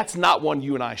 but that's not one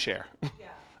you and I share. Yeah.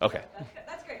 Okay.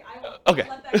 That's great. I will Okay.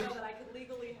 let that go that I could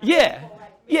legally have Yeah. people,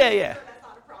 like, Yeah. sure that's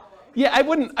not a problem. Yeah, I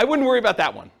wouldn't worry about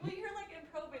that one. Well, you hear like in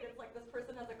probate, it's like this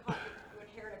person has a car, you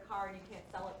inherit a car and you can't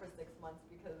sell it for 6 months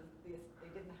because they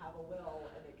didn't have a will,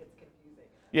 and it gets confusing.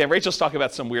 Yeah, Rachel's talking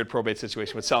about some weird probate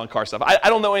situation with selling car stuff. I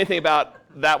don't know anything about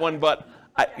that one, but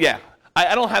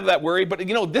I don't have that worry. But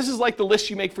this is like the list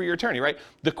you make for your attorney, right?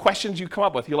 The questions you come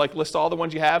up with, you like list all the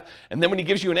ones you have, and then when he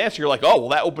gives you an answer, you're like, oh, well,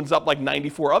 that opens up like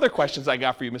 94 other questions I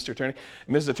got for you, Mr. Attorney,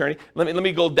 Mrs. Attorney. Let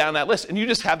me go down that list, and you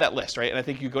just have that list, right? And I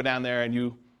think you go down there and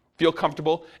you feel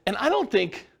comfortable. And I don't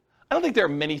think there are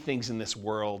many things in this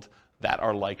world that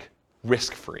are like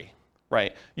risk-free,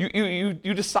 right? You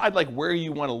decide like where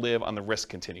you want to live on the risk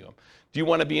continuum. Do you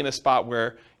want to be in a spot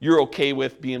where you're okay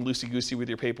with being loosey-goosey with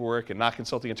your paperwork and not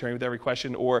consulting an attorney with every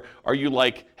question? Or are you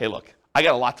like, hey, look, I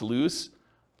got a lot to lose.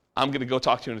 I'm going to go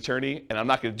talk to an attorney, and I'm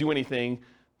not going to do anything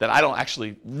that I don't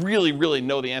actually really, really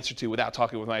know the answer to without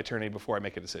talking with my attorney before I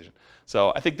make a decision.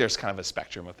 So I think there's kind of a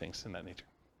spectrum of things in that nature.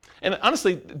 And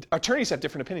honestly, attorneys have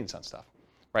different opinions on stuff,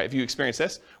 right? If you experience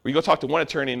this, where you go talk to one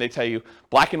attorney and they tell you,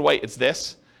 black and white, it's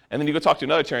this. And then you go talk to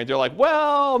another attorney, they're like,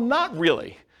 well, not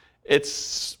really.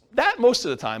 It's that most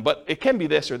of the time, but it can be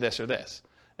this or this or this.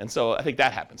 And so I think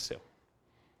that happens too.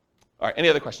 All right, any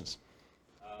other questions?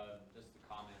 Just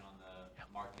a comment on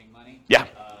the marketing money. Yeah.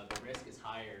 The risk is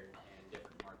higher in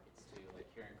different markets too. Like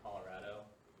here in Colorado,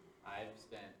 I've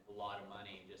spent a lot of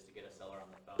money just to get a seller on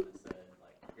the phone that said,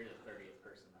 like, you're the 30th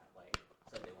person that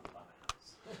said they want to buy my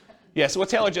house. Yeah, so what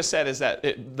Taylor just said is that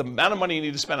the amount of money you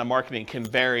need to spend on marketing can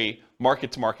vary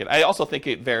market to market. I also think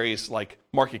it varies like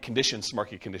market conditions to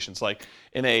market conditions. Like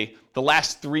in the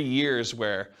last 3 years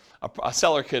where a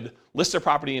seller could list their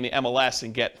property in the MLS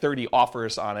and get 30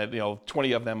 offers on it,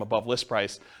 20 of them above list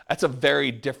price, that's a very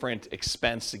different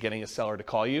expense to getting a seller to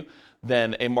call you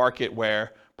than a market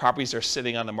where properties are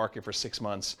sitting on the market for 6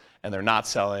 months and they're not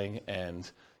selling. And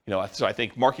so I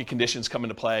think market conditions come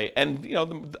into play,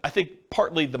 and I think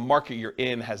partly the market you're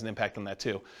in has an impact on that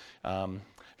too.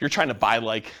 If you're trying to buy,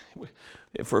 like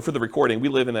for the recording, we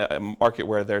live in a market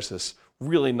where there's this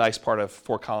really nice part of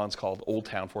Fort Collins called Old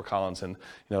Town Fort Collins, and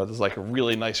there's like a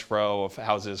really nice row of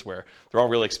houses where they're all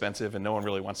really expensive and no one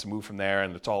really wants to move from there,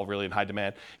 and it's all really in high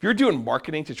demand. If you're doing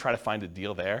marketing to try to find a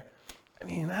deal there, I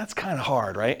mean, that's kind of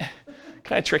hard, right?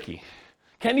 Kind of tricky.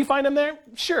 Can you find them there?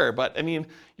 Sure, but I mean,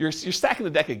 you're stacking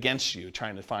the deck against you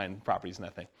trying to find properties in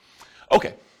that thing.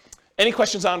 Okay, any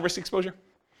questions on risk exposure?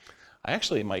 I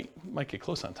actually might get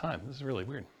close on time. This is really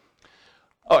weird.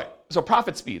 All right, so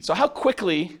profit speed. So how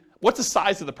quickly, what's the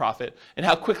size of the profit, and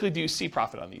how quickly do you see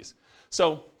profit on these?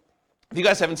 So if you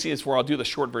guys haven't seen this before, I'll do the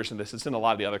short version of this. It's in a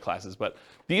lot of the other classes, but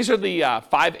these are the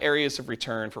 5 areas of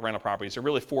return for rental properties. There are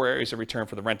really 4 areas of return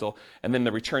for the rental, and then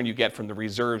the return you get from the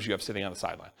reserves you have sitting on the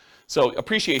sideline. So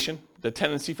appreciation, the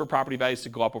tendency for property values to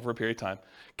go up over a period of time.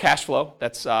 Cash flow,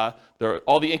 that's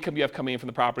all the income you have coming in from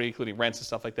the property, including rents and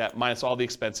stuff like that, minus all the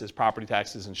expenses, property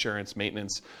taxes, insurance,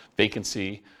 maintenance,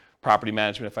 vacancy, property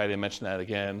management, if I didn't mention that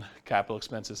again, capital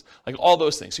expenses, like all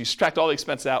those things. So you subtract all the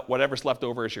expenses out, whatever's left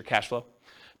over is your cash flow.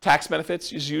 Tax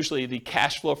benefits is usually the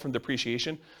cash flow from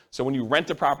depreciation. So when you rent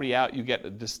a property out, you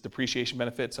get this depreciation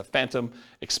benefit. It's a phantom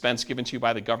expense given to you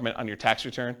by the government on your tax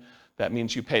return. That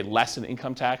means you pay less in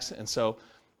income tax. And so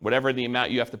whatever the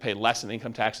amount you have to pay less in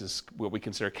income tax is what we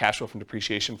consider cash flow from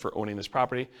depreciation for owning this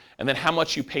property. And then how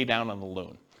much you pay down on the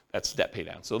loan. That's debt pay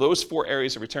down. So those 4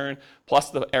 areas of return, plus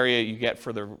the area you get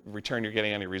for the return you're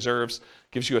getting on your reserves,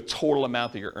 gives you a total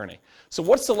amount that you're earning. So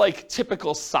what's the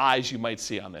typical size you might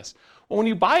see on this? Well, when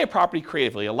you buy a property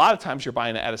creatively, a lot of times you're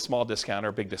buying it at a small discount or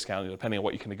a big discount, depending on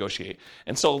what you can negotiate.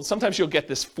 And so sometimes you'll get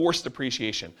this forced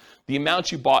depreciation. The amount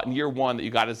you bought in year 1 that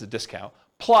you got as a discount,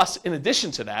 plus in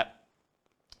addition to that,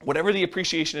 whatever the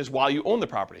appreciation is while you own the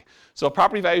property. So if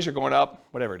property values are going up,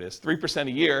 whatever it is, 3%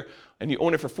 a year, and you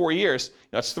own it for 4 years,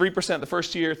 it's 3% the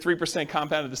first year, 3%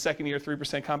 compounded the second year,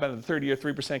 3% compounded the third year,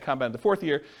 3% compounded the fourth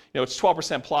year. It's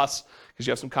 12% plus, because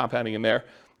you have some compounding in there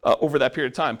over that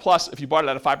period of time. Plus, if you bought it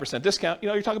at a 5% discount,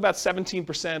 you're talking about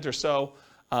 17% or so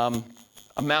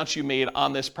amounts you made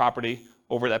on this property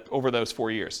over those 4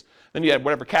 years. Then you had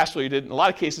whatever cash flow you did. In a lot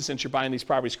of cases, since you're buying these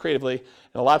properties creatively,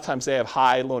 and a lot of times they have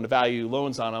high loan-to-value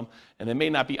loans on them, and they may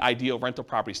not be ideal rental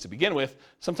properties to begin with,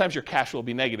 sometimes your cash flow will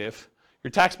be negative.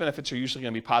 Your tax benefits are usually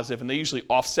going to be positive, and they usually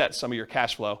offset some of your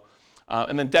cash flow.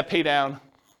 And then debt pay down,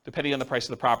 depending on the price of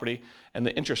the property and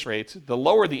the interest rates. The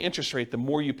lower the interest rate, the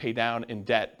more you pay down in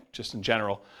debt, just in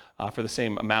general, for the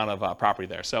same amount of property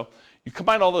there. So you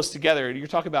combine all those together, you're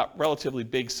talking about relatively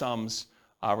big sums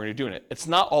when you're doing it. It's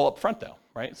not all up front though,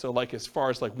 right? So as far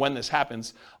as when this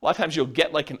happens, a lot of times you'll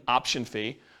get an option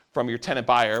fee from your tenant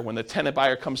buyer. When the tenant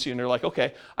buyer comes to you and they're like,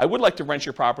 okay, I would like to rent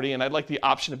your property and I'd like the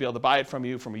option to be able to buy it from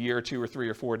you from a year or 2 or 3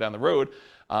 or 4 down the road.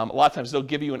 A lot of times they'll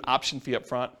give you an option fee up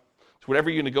front. So whatever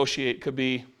you negotiate could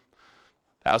be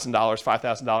 $1,000,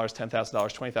 $5,000,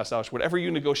 $10,000, $20,000, whatever you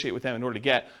negotiate with them in order to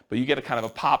get, but you get a kind of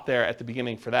a pop there at the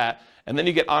beginning for that. And then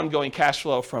you get ongoing cash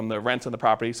flow from the rent on the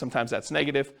property. Sometimes that's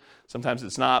negative, sometimes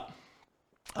it's not.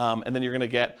 And then you're going to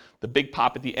get the big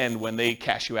pop at the end when they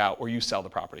cash you out or you sell the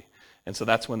property. And so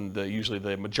that's when usually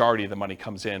the majority of the money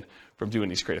comes in from doing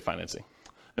these creative financing.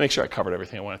 Make sure I covered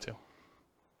everything I wanted to.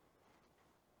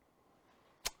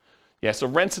 Yeah, so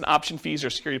rents and option fees or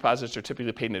security deposits are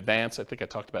typically paid in advance. I think I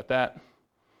talked about that.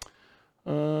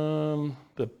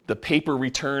 The paper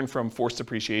return from forced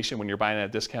depreciation when you're buying at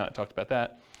a discount, I talked about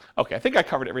that. Okay, I think I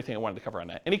covered everything I wanted to cover on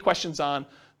that. Any questions on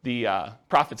the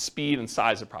profit speed and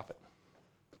size of profit?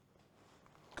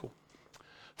 Cool.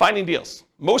 Finding deals.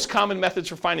 Most common methods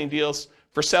for finding deals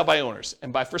for sale by owners.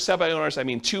 And by for sale by owners, I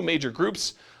mean 2 major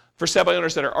groups. For sale by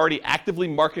owners that are already actively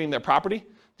marketing their property.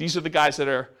 These are the guys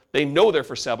that they know they're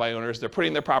for sale by owners, they're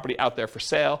putting their property out there for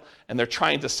sale, and they're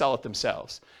trying to sell it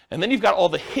themselves. And then you've got all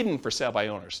the hidden for sale by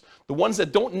owners, the ones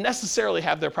that don't necessarily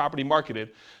have their property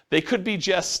marketed. They could be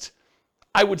just,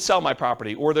 I would sell my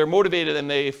property, or they're motivated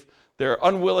and they're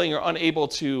unwilling or unable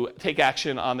to take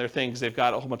action on their things. They've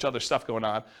got a whole bunch of other stuff going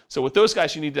on. So with those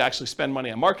guys, you need to actually spend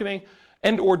money on marketing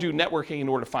and or do networking in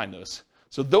order to find those.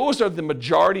 So those are the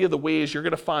majority of the ways you're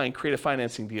going to find creative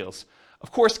financing deals.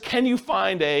 Of course, can you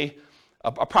find a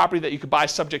property that you could buy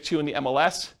subject to in the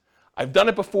MLS? I've done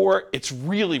it before. It's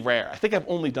really rare. I think I've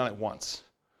only done it once.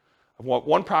 I've bought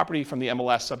one property from the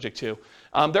MLS subject to.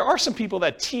 There are some people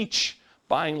that teach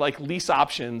buying lease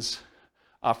options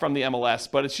from the MLS,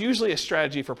 but it's usually a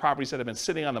strategy for properties that have been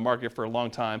sitting on the market for a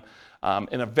long time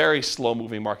in a very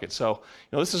slow-moving market. So,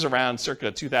 this is around circa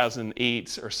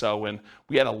 2008 or so when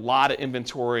we had a lot of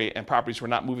inventory and properties were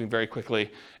not moving very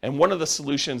quickly. And one of the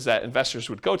solutions that investors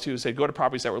would go to is they'd go to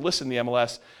properties that were listed in the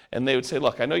MLS and they would say,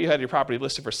 look, I know you had your property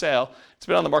listed for sale. It's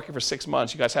been on the market for 6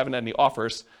 months. You guys haven't had any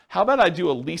offers. How about I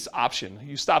do a lease option?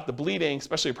 You stop the bleeding,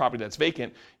 especially a property that's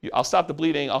vacant. I'll stop the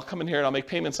bleeding. I'll come in here and I'll make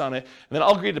payments on it. And then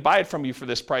I'll agree to buy it from you for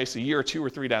this price a year or 2 or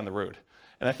 3 down the road.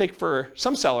 And I think for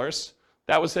some sellers,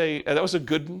 that was a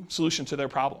good solution to their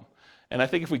problem. And I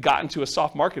think if we got into a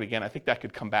soft market again, I think that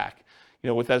could come back.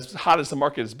 With as hot as the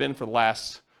market has been for the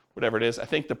last, whatever it is, I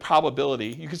think the probability,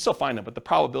 you can still find them, but the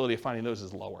probability of finding those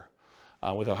is lower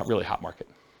with a really hot market.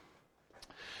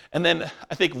 And then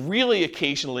I think really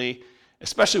occasionally,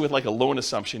 especially with a loan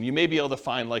assumption, you may be able to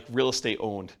find real estate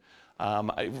owned.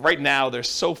 Right now, there's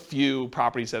so few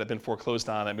properties that have been foreclosed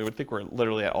on. I think we're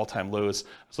literally at all-time lows.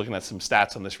 I was looking at some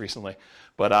stats on this recently.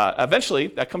 But eventually,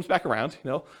 that comes back around.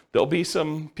 There'll be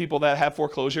some people that have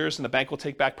foreclosures, and the bank will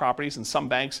take back properties, and some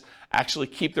banks actually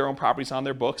keep their own properties on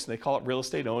their books, and they call it real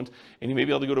estate owned. And you may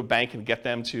be able to go to a bank and get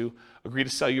them to agree to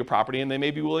sell you a property, and they may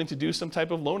be willing to do some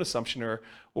type of loan assumption or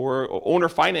owner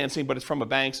financing, but it's from a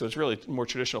bank, so it's really more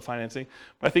traditional financing.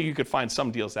 But I think you could find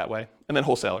some deals that way. And then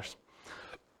wholesalers.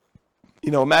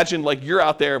 Imagine you're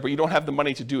out there, but you don't have the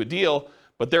money to do a deal,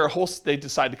 but they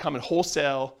decide to come and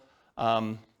wholesale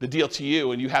the deal to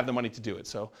you, and you have the money to do it.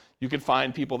 So you can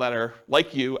find people that are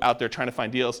like you out there trying to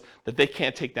find deals that they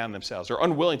can't take down themselves or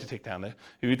unwilling to take down if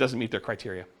it doesn't meet their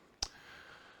criteria.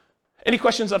 Any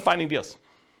questions on finding deals?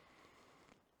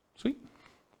 Sweet.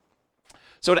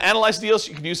 So to analyze deals,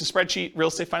 you can use the spreadsheet,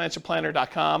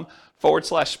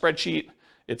 realestateFinancialPlanner.com/spreadsheet.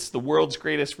 It's the world's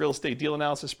greatest real estate deal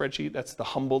analysis spreadsheet. That's the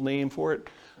humble name for it.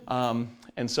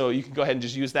 And so you can go ahead and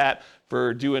just use that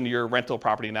for doing your rental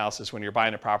property analysis when you're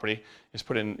buying a property. Just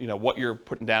put in, what you're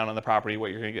putting down on the property,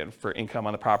 what you're going to get for income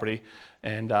on the property,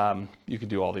 and you can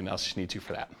do all the analysis you need to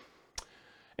for that.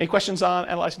 Any questions on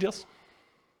analyzing deals?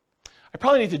 I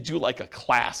probably need to do like a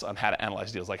class on how to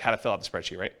analyze deals, like how to fill out the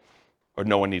spreadsheet, right? Or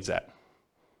no one needs that?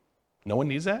 No one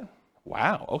needs that?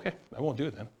 Wow, okay, I won't do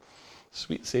it then.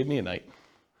 Sweet, save me a night.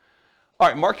 All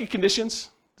right, market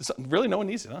conditions. Really, no one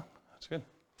needs it, huh? That's good.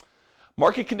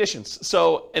 Market conditions.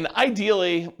 So, and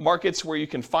ideally, markets where you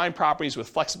can find properties with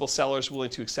flexible sellers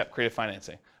willing to accept creative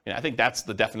financing. I think that's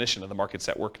the definition of the markets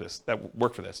that work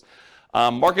for this.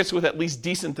 Markets with at least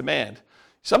decent demand.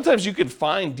 Sometimes you can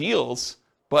find deals,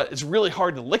 but it's really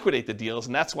hard to liquidate the deals,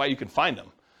 and that's why you can find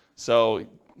them. So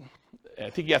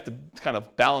I think you have to kind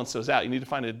of balance those out. You need to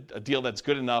find a deal that's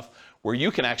good enough where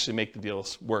you can actually make the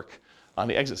deals work on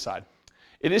the exit side.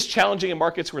 It is challenging in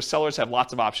markets where sellers have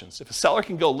lots of options. If a seller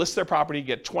can go list their property,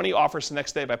 get 20 offers the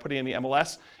next day by putting in the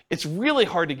MLS, it's really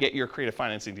hard to get your creative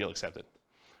financing deal accepted.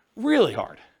 Really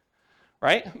hard,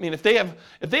 right? I mean, if they have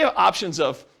options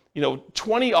of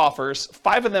 20 offers,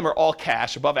 5 of them are all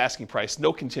cash, above asking price,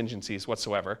 no contingencies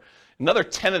whatsoever. Another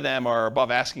 10 of them are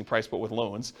above asking price but with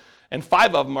loans, and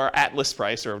 5 of them are at list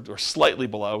price or slightly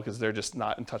below because they're just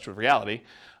not in touch with reality.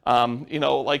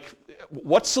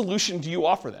 What solution do you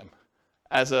offer them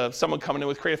as someone coming in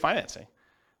with creative financing,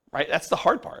 right? That's the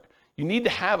hard part. You need to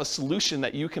have a solution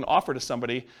that you can offer to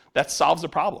somebody that solves the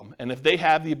problem. And if they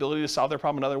have the ability to solve their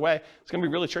problem another way, it's going to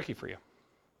be really tricky for you.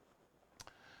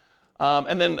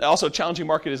 And then also a challenging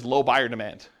market is low buyer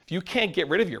demand. If you can't get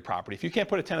rid of your property, if you can't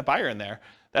put a tenant buyer in there,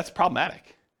 that's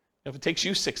problematic. If it takes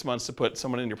you 6 months to put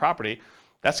someone in your property,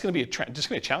 that's going to be just going to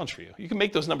be a challenge for you. You can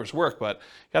make those numbers work, but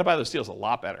you got to buy those deals a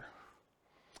lot better.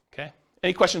 Okay?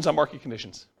 Any questions on market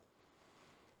conditions?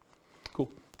 Cool.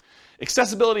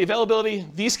 Accessibility, availability,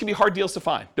 these can be hard deals to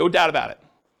find, no doubt about it.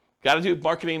 Got to do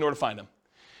marketing in order to find them.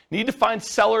 Need to find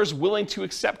sellers willing to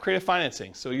accept creative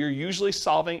financing. So you're usually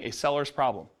solving a seller's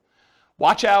problem.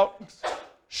 Watch out.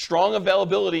 Strong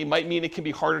availability might mean it can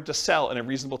be harder to sell in a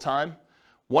reasonable time.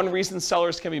 One reason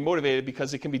sellers can be motivated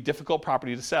because it can be difficult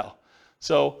property to sell.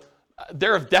 So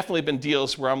there have definitely been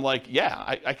deals where I'm like,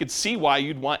 yeah, I could see why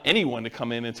you'd want anyone to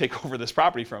come in and take over this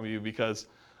property from you because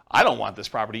I don't want this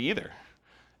property either.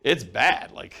 It's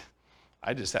bad.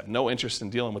 I just have no interest in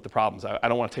dealing with the problems. I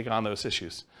don't want to take on those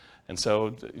issues. And so,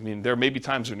 there may be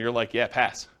times when you're like, yeah,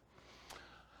 pass.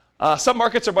 Some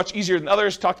markets are much easier than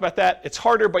others. Talked about that. It's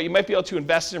harder, but you might be able to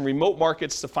invest in remote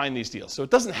markets to find these deals. So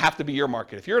it doesn't have to be your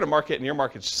market. If you're in a market and your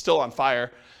market's still on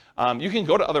fire, you can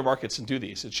go to other markets and do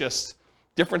these. It's just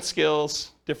different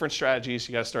skills, different strategies.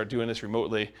 You got to start doing this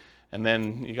remotely. And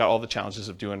then you got all the challenges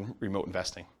of doing remote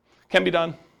investing. Can be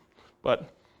done, but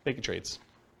making trades.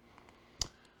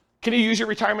 Can you use your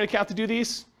retirement account to do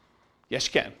these? Yes,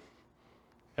 you can.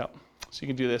 Yep. So you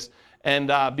can do this.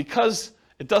 And because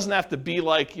it doesn't have to be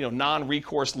like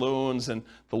non-recourse loans, and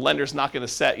the lender's not going to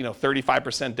set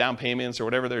 35% down payments or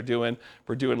whatever they're doing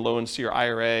for doing loans to your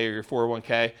IRA or your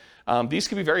 401k. These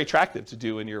can be very attractive to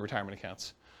do in your retirement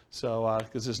accounts. So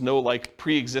because there's no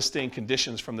pre-existing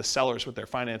conditions from the sellers with their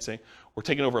financing. We're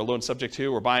taking over a loan subject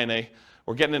to,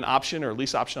 we're getting an option or a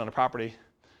lease option on a property.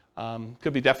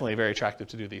 Could be definitely very attractive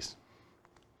to do these.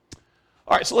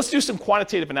 All right, so let's do some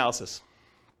quantitative analysis.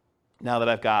 Now that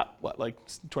I've got,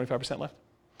 25% left? A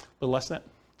little less than that.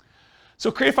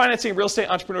 So creative financing, real estate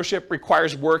entrepreneurship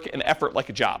requires work and effort like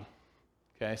a job.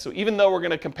 Okay, so even though we're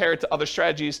going to compare it to other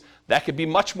strategies that could be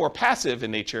much more passive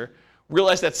in nature,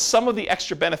 realize that some of the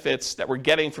extra benefits that we're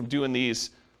getting from doing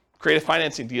these creative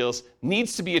financing deals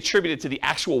needs to be attributed to the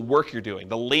actual work you're doing,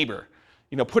 the labor.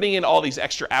 Putting in all these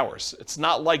extra hours. It's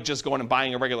not like just going and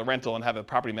buying a regular rental and have a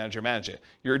property manager manage it.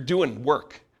 You're doing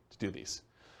work to do these.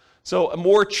 So a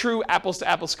more true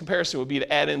apples-to-apples comparison would be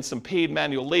to add in some paid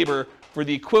manual labor for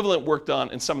the equivalent work done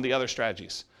in some of the other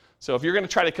strategies. So if you're going to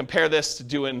try to compare this to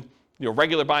doing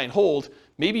regular buy and hold,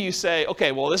 maybe you say,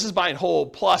 okay, well, this is buy and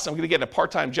hold, plus I'm going to get a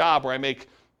part-time job where I make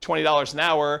 $20 an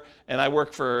hour and I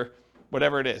work for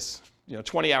whatever it is,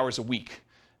 20 hours a week.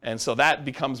 And so that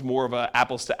becomes more of an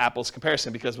apples-to-apples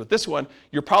comparison because with this one,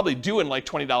 you're probably doing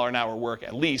 $20 an hour work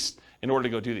at least in order to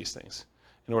go do these things,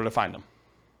 in order to find them.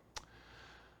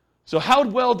 So how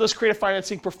well does creative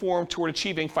financing perform toward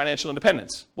achieving financial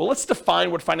independence? Well, let's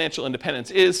define what financial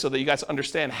independence is so that you guys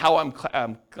understand how I'm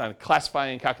kind of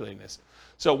classifying and calculating this.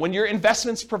 So when your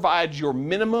investments provide your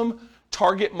minimum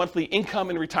target monthly income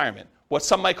in retirement, what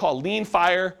some might call lean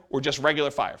FIRE or just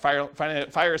regular FIRE.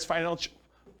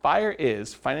 FIRE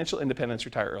is financial independence,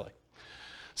 retire early.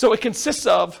 So it consists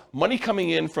of money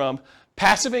coming in from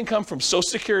passive income from Social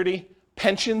Security,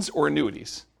 pensions, or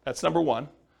annuities. That's number one.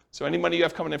 So any money you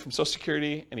have coming in from Social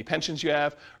Security, any pensions you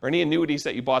have, or any annuities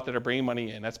that you bought that are bringing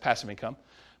money in, that's passive income.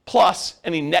 Plus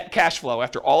any net cash flow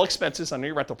after all expenses under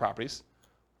your rental properties.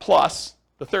 Plus,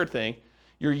 the third thing,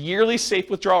 your yearly safe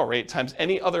withdrawal rate times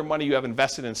any other money you have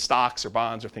invested in stocks or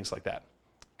bonds or things like that.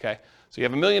 Okay? So you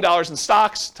have $1 million in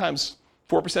stocks times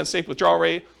 4% safe withdrawal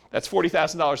rate. That's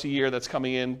 $40,000 a year that's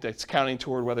coming in, that's counting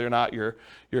toward whether or not you're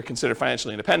considered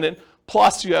financially independent.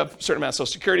 Plus you have a certain amount of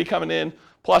Social Security coming in.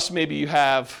 Plus maybe you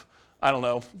have, I don't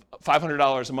know,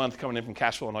 $500 a month coming in from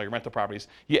cash flow and all your rental properties.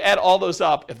 You add all those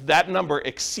up. If that number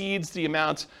exceeds the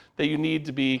amount that you need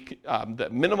to be, the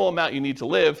minimal amount you need to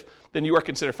live, then you are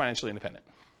considered financially independent.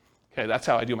 Okay, that's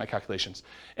how I do my calculations.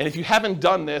 And if you haven't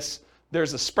done this,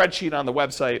 there's a spreadsheet on the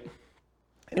website.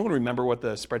 Anyone remember what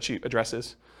the spreadsheet address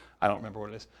is? I don't remember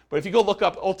what it is. But if you go look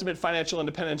up Ultimate Financial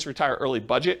Independence Retire Early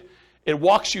Budget, it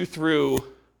walks you through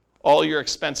all your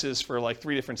expenses for like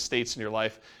 3 different states in your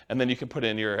life, and then you can put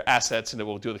in your assets and it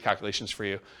will do the calculations for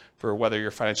you for whether you're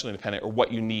financially independent or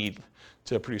what you need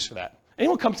to produce for that.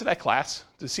 Anyone come to that class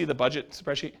to see the budget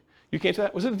spreadsheet? You came to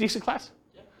that? Was it a decent class?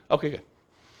 Yeah. Okay, good.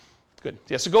 Good.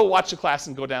 Yeah, so go watch the class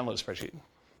and go download the spreadsheet.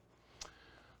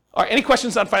 All right, any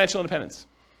questions on financial independence?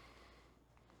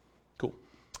 Cool.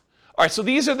 All right, so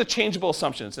these are the changeable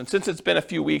assumptions, and since it's been a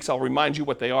few weeks, I'll remind you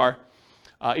what they are.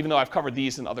 Even though I've covered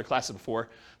these in other classes before.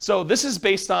 So this is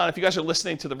based on, if you guys are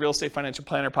listening to the Real Estate Financial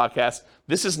Planner podcast,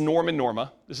 this is Norm and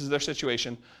Norma. This is their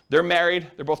situation. They're married.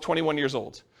 They're both 21 years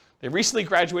old. They recently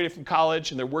graduated from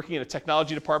college, and they're working in a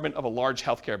technology department of a large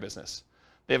healthcare business.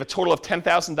 They have a total of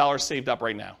 $10,000 saved up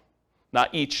right now,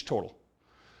 not each total.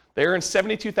 They earn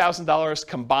 $72,000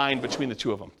 combined between the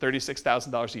two of them,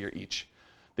 $36,000 a year each.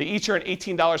 They each earn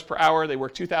 $18 per hour. They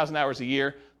work 2,000 hours a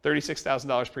year,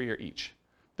 $36,000 per year each.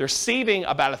 They're saving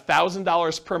about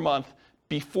 $1,000 per month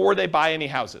before they buy any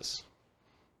houses.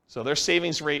 So their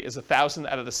savings rate is $1,000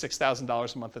 out of the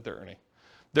 $6,000 a month that they're earning.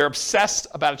 They're obsessed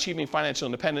about achieving financial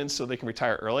independence so they can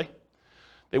retire early.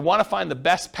 They want to find the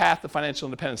best path to financial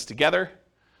independence together.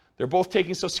 They're both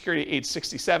taking Social Security at age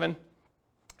 67.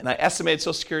 And I estimated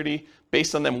Social Security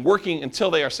based on them working until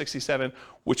they are 67,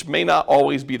 which may not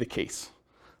always be the case.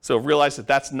 So realize that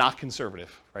that's not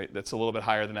conservative, right? That's a little bit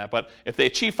higher than that. But if they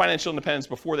achieve financial independence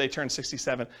before they turn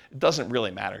 67, it doesn't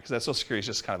really matter because that Social Security is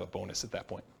just kind of a bonus at that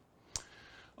point.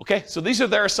 Okay, so these are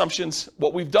their assumptions.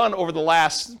 What we've done over the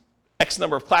last X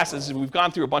number of classes is we've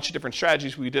gone through a bunch of different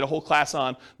strategies. We did a whole class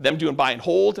on them doing buy and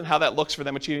hold and how that looks for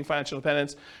them achieving financial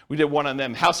independence. We did one on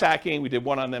them house hacking. We did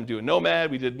one on them doing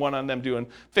nomad. We did one on them doing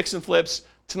fix and flips.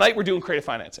 Tonight we're doing creative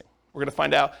financing. We're going to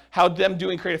find out how them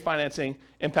doing creative financing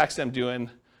impacts their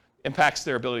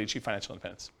ability to achieve financial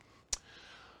independence.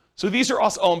 So these are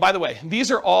also, oh, and by the way, these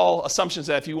are all assumptions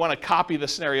that if you want to copy the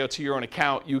scenario to your own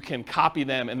account, you can copy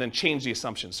them and then change the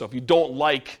assumptions. So if you don't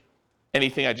like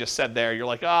anything I just said there, you're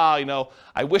like,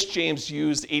 I wish James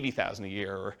used $80,000 a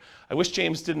year, or I wish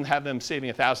James didn't have them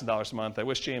saving $1,000 a month. I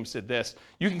wish James did this.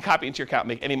 You can copy it into your account,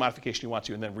 make any modification you want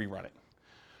to, and then rerun it.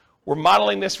 We're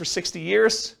modeling this for 60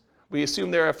 years. We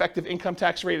assume their effective income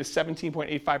tax rate is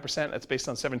 17.85%. That's based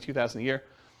on $72,000 a year.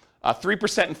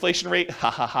 3% inflation rate,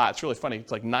 it's really funny.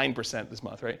 It's like 9% this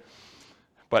month, right?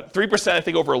 But 3% I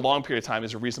think over a long period of time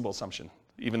is a reasonable assumption,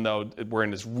 even though we're in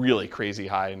this really crazy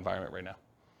high environment right now.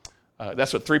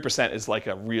 That's what 3% is, like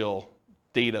a real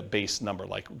data-based number.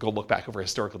 Like go look back over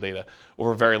historical data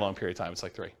over a very long period of time. It's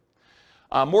like 3.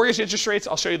 Mortgage interest rates,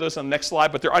 I'll show you those on the next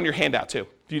slide, but they're on your handout too.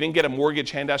 If you didn't get a mortgage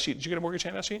handout sheet, did you get a mortgage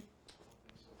handout sheet?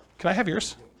 Can I have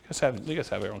yours? You guys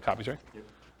have your own copies, right? Yep.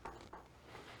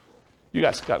 You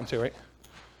guys got them too, right?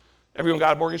 Everyone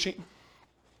got a mortgage sheet?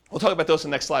 We'll talk about those in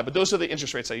the next slide, but those are the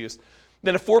interest rates I used.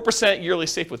 Then a 4% yearly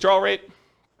safe withdrawal rate.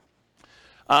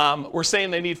 We're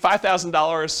saying they need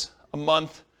 $5,000 a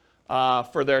month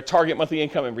for their target monthly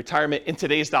income in retirement in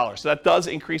today's dollars. So that does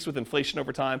increase with inflation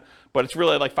over time, but it's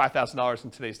really like $5,000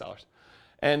 in today's dollars.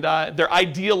 And their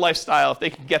ideal lifestyle, if they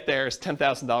can get there, is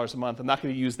 $10,000 a month. I'm not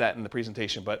going to use that in the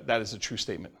presentation, but that is a true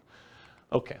statement.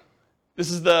 Okay. This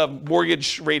is the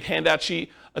mortgage rate handout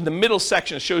sheet. In the middle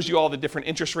section, it shows you all the different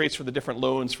interest rates for the different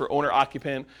loans for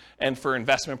owner-occupant and for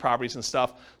investment properties and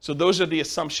stuff. So those are the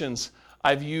assumptions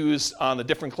I've used on the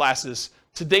different classes.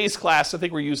 Today's class, I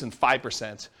think we're using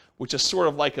 5%, which is sort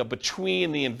of like a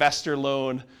between the investor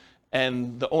loan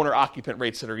and the owner-occupant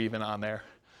rates that are even on there.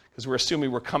 Because we're assuming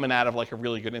we're coming out of like a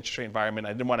really good interest rate environment.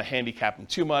 I didn't want to handicap them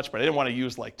too much, but I didn't want to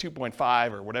use like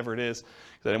 2.5 or whatever it is,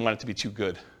 because I didn't want it to be too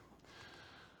good.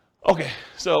 Okay,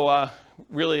 so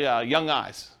really young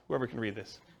eyes, whoever can read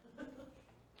this.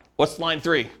 What's line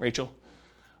 3, Rachel?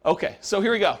 Okay, so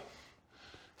here we go.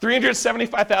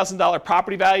 $375,000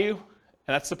 property value,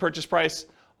 and that's the purchase price,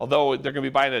 although they're going to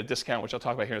be buying at a discount, which I'll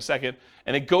talk about here in a second,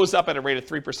 and it goes up at a rate of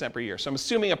 3% per year. So I'm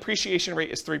assuming appreciation rate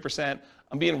is 3%.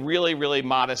 I'm being really, really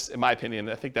modest, in my opinion.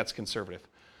 I think that's conservative.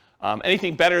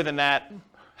 Anything better than that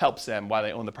helps them while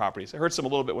they own the properties. It hurts them a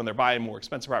little bit when they're buying more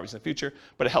expensive properties in the future,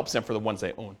 but it helps them for the ones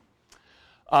they own.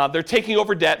 They're taking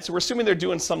over debt, so we're assuming they're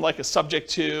doing some like a subject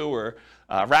to or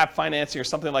wrap financing or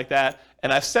something like that.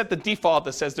 And I've set the default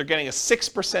that says they're getting a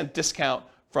 6% discount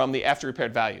from the after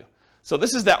repaired value. So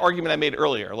this is that argument I made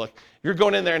earlier. Look, you're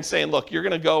going in there and saying, look, you're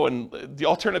going to go and the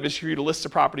alternative is for you to list the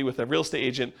property with a real estate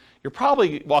agent. You're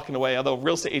probably walking away, although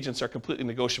real estate agents are completely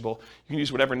negotiable. You can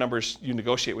use whatever numbers you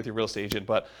negotiate with your real estate agent.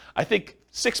 But I think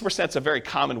 6% is a very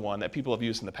common one that people have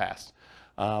used in the past.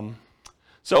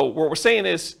 So what we're saying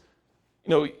is,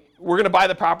 we're going to buy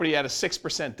the property at a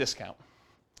 6% discount.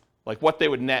 Like what they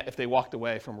would net if they walked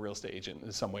away from a real estate agent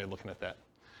is some way of looking at that.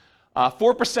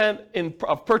 4%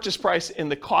 of purchase price in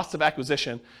the cost of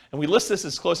acquisition, and we list this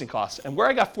as closing costs. And where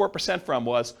I got 4% from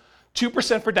was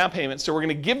 2% for down payment. So we're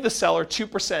going to give the seller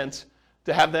 2%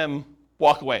 to have them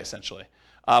walk away, essentially,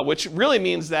 which really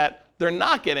means that they're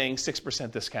not getting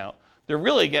 6% discount. They're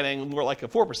really getting more like a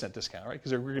 4% discount, right?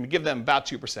 Because we're going to give them about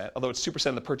 2%, although it's 2%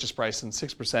 of the purchase price and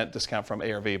 6% discount from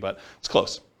ARV, but it's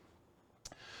close.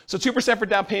 So 2% for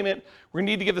down payment. We're going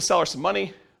to need to give the seller some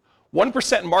money.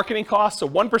 1% in marketing costs, so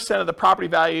 1% of the property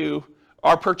value,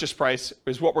 our purchase price,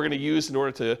 is what we're going to use in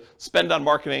order to spend on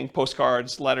marketing,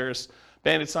 postcards, letters,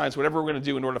 bandit signs, whatever we're going to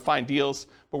do in order to find deals.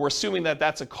 But we're assuming that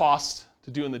that's a cost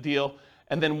to doing the deal.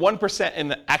 And then 1% in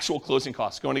the actual closing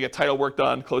costs, going to get title work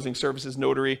done, closing services,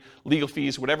 notary, legal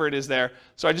fees, whatever it is there.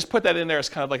 So I just put that in there as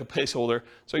kind of like a placeholder.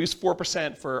 So I use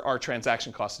 4% for our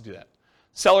transaction costs to do that.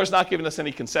 Seller's not giving us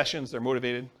any concessions. They're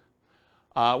motivated.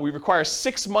 We require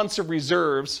 6 months of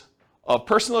reserves of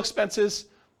personal expenses,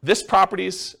 this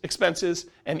property's expenses,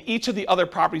 and each of the other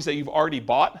properties that you've already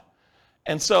bought.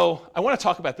 And so I want to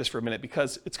talk about this for a minute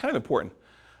because it's kind of important.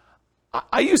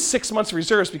 I use 6 months of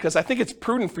reserves because I think it's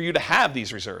prudent for you to have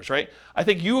these reserves, right? I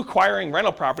think you acquiring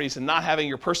rental properties and not having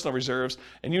your personal reserves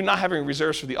and you not having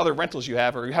reserves for the other rentals you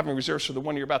have or you having reserves for the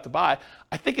one you're about to buy,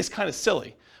 I think is kind of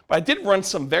silly. But I did run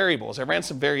some variables. I ran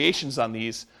some variations on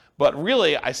these. But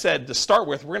really, I said to start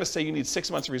with, we're going to say you need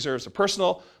 6 months of reserves of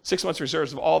personal, 6 months of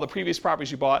reserves of all the previous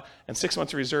properties you bought, and 6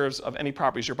 months of reserves of any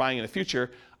properties you're buying in the future.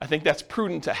 I think that's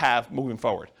prudent to have moving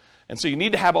forward. And so you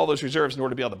need to have all those reserves in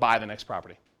order to be able to buy the next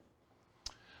property.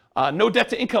 No debt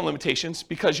to income limitations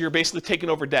because you're basically taking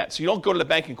over debt. So you don't go to the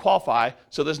bank and qualify,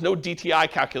 so there's no DTI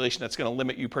calculation that's going to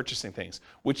limit you purchasing things,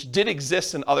 which did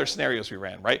exist in other scenarios we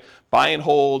ran, right? Buy and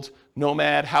hold,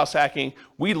 nomad, house hacking.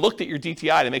 We looked at your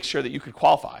DTI to make sure that you could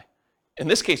qualify. In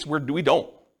this case, we don't,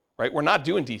 right? We're not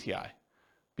doing DTI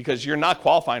because you're not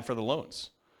qualifying for the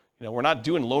loans. We're not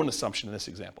doing loan assumption in this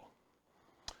example.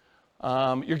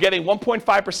 You're getting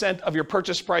 1.5% of your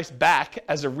purchase price back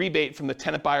as a rebate from the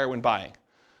tenant buyer when buying.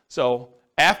 So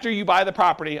after you buy the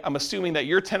property, I'm assuming that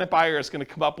your tenant buyer is going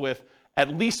to come up with at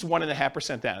least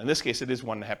 1.5% down. In this case, it is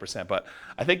 1.5%, but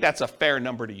I think that's a fair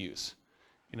number to use.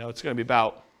 It's going to be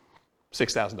about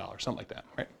 $6,000, something like that,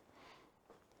 right?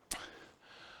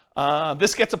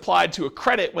 This gets applied to a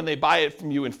credit when they buy it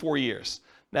from you in 4 years.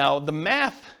 Now, the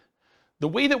math, the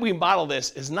way that we model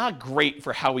this is not great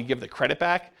for how we give the credit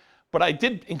back, but I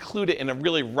did include it in a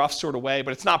really rough sort of way,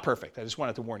 but it's not perfect. I just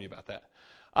wanted to warn you about that.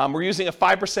 We're using a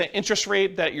 5% interest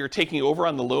rate that you're taking over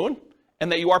on the loan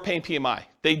and that you are paying PMI.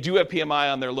 They do have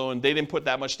PMI on their loan. They didn't put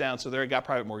that much down, so they got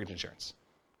private mortgage insurance.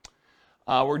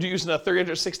 We're using a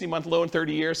 360-month loan,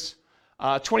 30 years.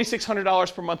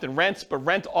 $2,600 per month in rent, but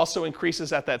rent also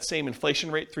increases at that same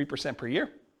inflation rate, 3% per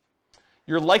year.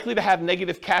 You're likely to have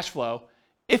negative cash flow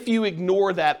if you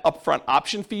ignore that upfront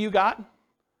option fee you got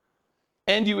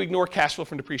and you ignore cash flow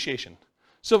from depreciation.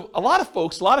 So a lot of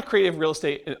folks, a lot of creative real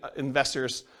estate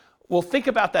investors will think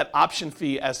about that option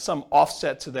fee as some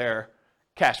offset to their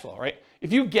cash flow, right?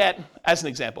 If you get, as an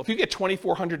example, if you get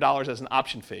 $2,400 as an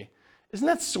option fee, isn't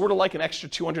that sort of like an extra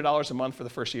 $200 a month for the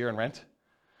first year in rent?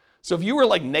 So if you were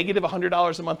like negative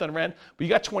 $100 a month on rent, but you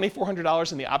got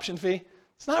 $2,400 in the option fee,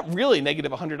 it's not really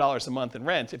negative $100 a month in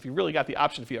rent if you really got the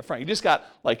option fee up front. You just got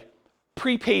like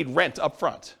prepaid rent up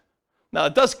front. Now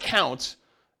it does count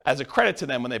as a credit to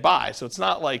them when they buy, so it's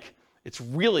not like it's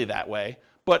really that way,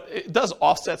 but it does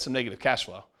offset some negative cash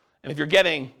flow. And if you're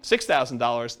getting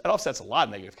 $6,000, that offsets a lot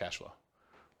of negative cash flow,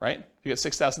 right? If you get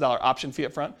 $6,000 option fee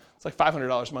up front, it's like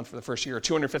 $500 a month for the first year, or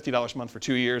 $250 a month for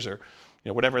 2 years, or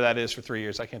whatever that is for 3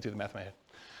 years. I can't do the math in my head.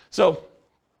 So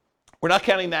we're not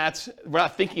counting that. We're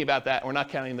not thinking about that. We're not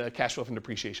counting the cash flow from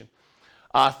depreciation.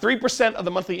 3% of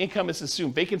the monthly income is the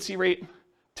assumed vacancy rate.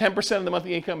 10% of the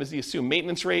monthly income is the assumed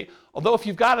maintenance rate. Although if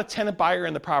you've got a tenant buyer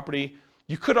in the property,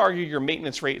 you could argue your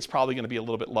maintenance rate is probably going to be a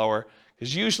little bit lower,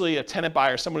 because usually a tenant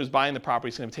buyer, someone who's buying the property,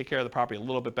 is going to take care of the property a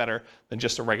little bit better than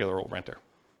just a regular old renter.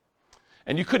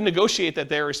 And you could negotiate that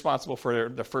they're responsible for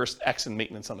the first X in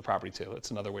maintenance on the property too. That's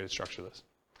another way to structure this.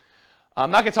 I'm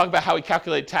not going to talk about how we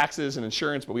calculate taxes and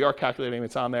insurance, but we are calculating,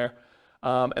 it's on there.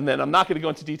 And then I'm not going to go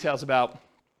into details about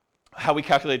how we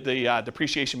calculate the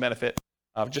depreciation benefit,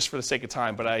 just for the sake of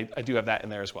time, but I do have that in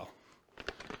there as well.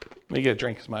 Let me get a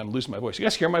drink because I'm losing my voice. You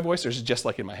guys hear my voice, or is it just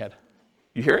like in my head?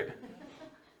 You hear it?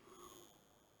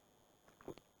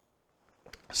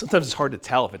 Sometimes it's hard to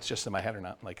tell if it's just in my head or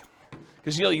not.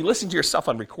 Because you listen to yourself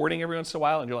on recording every once in a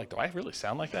while, and you're like, do I really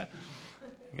sound like that?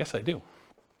 I guess I do.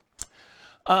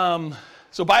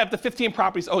 So buy up to 15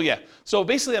 properties. Oh yeah. So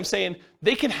basically I'm saying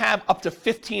they can have up to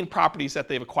 15 properties that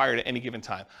they've acquired at any given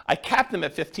time. I cap them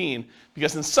at 15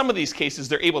 because in some of these cases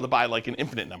they're able to buy like an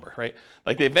infinite number, right?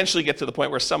 Like they eventually get to the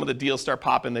point where some of the deals start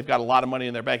popping, they've got a lot of money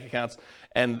in their bank accounts,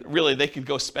 and really they could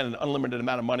go spend an unlimited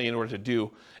amount of money in order to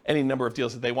do any number of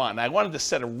deals that they want. And I wanted to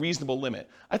set a reasonable limit.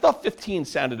 I thought 15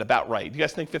 sounded about right. Do you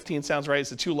guys think 15 sounds right?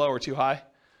 Is it too low or too high?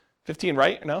 15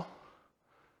 right or no?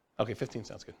 Okay, 15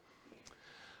 sounds good.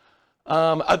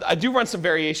 I do run some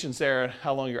variations there on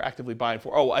how long you're actively buying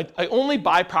for. Oh, I only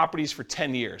buy properties for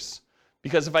 10 years.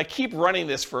 Because if I keep running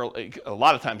this for, a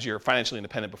lot of times you're financially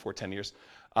independent before 10 years,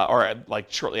 or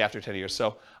like shortly after 10 years.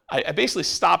 So I basically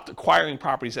stopped acquiring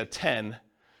properties at 10,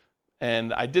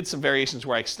 and I did some variations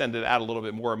where I extended it out a little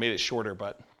bit more, made it shorter,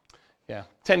 but yeah,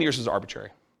 10 years is arbitrary.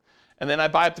 And then I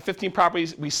buy up to 15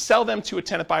 properties. We sell them to a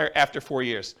tenant buyer after 4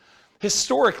 years.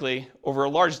 Historically, over a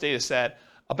large data set,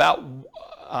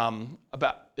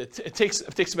 it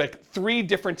takes about 3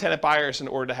 different tenant buyers in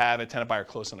order to have a tenant buyer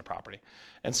close on the property.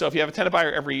 And so if you have a tenant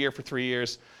buyer every year for 3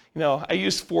 years, I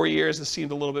used 4 years. This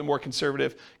seemed a little bit more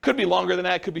conservative. Could be longer than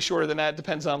that, could be shorter than that.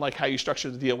 Depends on how you structure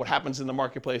the deal, what happens in the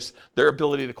marketplace, their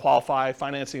ability to qualify,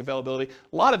 financing availability.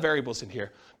 A lot of variables in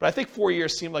here. But I think 4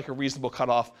 years seemed like a reasonable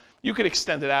cutoff. You could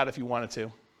extend it out if you wanted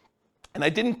to. And I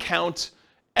didn't count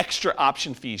extra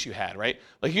option fees you had, right?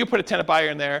 Like you put a tenant buyer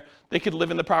in there, they could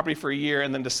live in the property for a year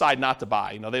and then decide not to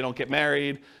buy. They don't get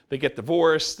married, they get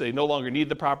divorced, they no longer need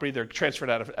the property, they're transferred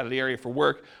out of the area for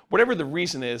work, whatever the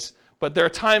reason is. But there are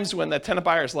times when that tenant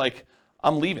buyer is like,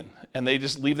 I'm leaving, and they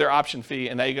just leave their option fee,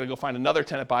 and now you got to go find another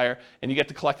tenant buyer, and you get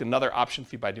to collect another option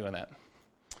fee by doing that.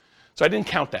 So I didn't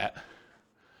count that.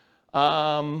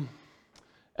 And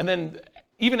then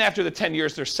even after the 10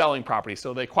 years, they're selling property.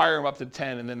 So they acquire them up to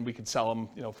 10, and then we can sell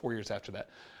them 4 years after that.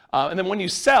 And then when you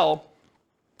sell,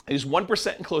 it is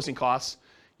 1% in closing costs.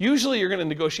 Usually you're going to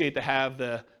negotiate to have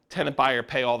the tenant buyer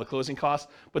pay all the closing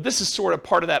costs, but this is sort of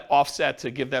part of that offset to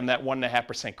give them that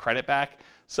 1.5% credit back.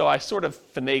 So I sort of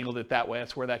finagled it that way.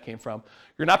 That's where that came from.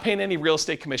 You're not paying any real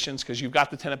estate commissions because you've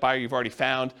got the tenant buyer you've already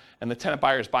found, and the tenant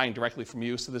buyer is buying directly from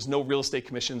you, so there's no real estate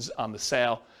commissions on the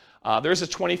sale. There's a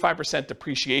 25%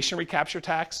 depreciation recapture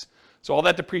tax. So all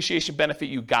that depreciation benefit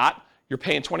you got, you're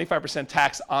paying 25%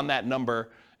 tax on that number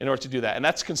in order to do that. And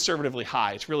that's conservatively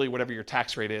high. It's really whatever your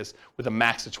tax rate is with a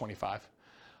max of 25.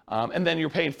 And then you're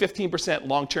paying 15%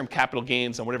 long-term capital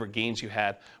gains on whatever gains you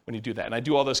had when you do that. And I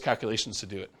do all those calculations to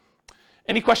do it.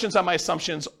 Any questions on my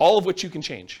assumptions, all of which you can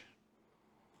change?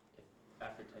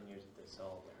 After 10 years, if they sell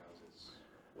all their houses,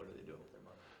 what do they do with their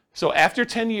money? So after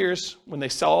 10 years, when they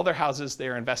sell all their houses, they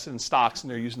are invested in stocks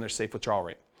and they're using their safe withdrawal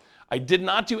rate. I did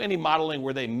not do any modeling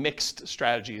where they mixed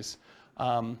strategies.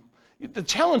 The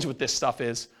challenge with this stuff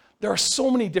is there are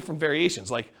so many different variations.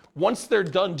 Like once they're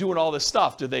done doing all this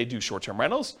stuff, do they do short-term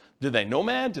rentals? Do they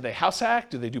nomad? Do they house hack?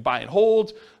 Do they do buy and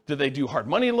hold? Do they do hard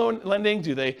money loan lending?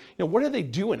 Do they, what are they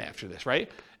doing after this,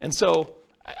 right? And so,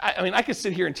 I mean, I could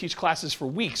sit here and teach classes for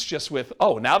weeks just with,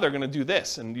 oh, now they're going to do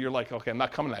this. And you're like, okay, I'm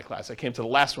not coming to that class. I came to the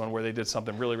last one where they did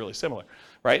something really, really similar,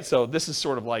 right? So this is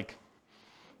sort of like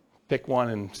pick one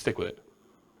and stick with it.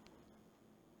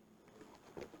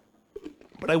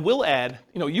 But I will add,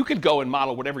 you could go and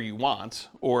model whatever you want,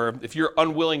 or if you're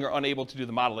unwilling or unable to do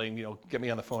the modeling, get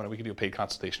me on the phone and we can do a paid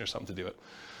consultation or something to do it.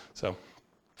 So,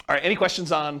 all right, any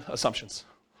questions on assumptions?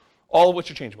 All of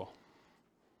which are changeable.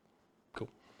 Cool.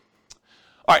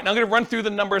 All right, now I'm going to run through the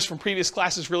numbers from previous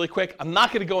classes really quick. I'm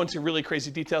not going to go into really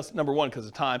crazy details, number one, because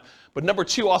of time, but number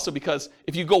two, also because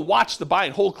if you go watch the buy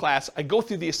and hold class, I go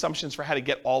through the assumptions for how to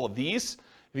get all of these.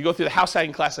 If you go through the house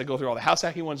hacking class, I go through all the house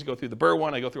hacking ones. You go through the Burr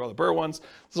one, I go through all the Burr ones.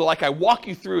 So like I walk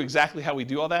you through exactly how we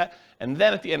do all that, and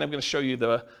then at the end I'm going to show you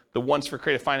the ones for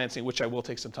creative financing, which I will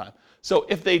take some time. So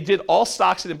if they did all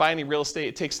stocks and didn't buy any real estate,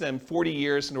 it takes them 40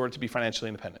 years in order to be financially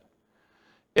independent.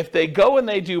 If they go and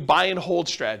they do buy and hold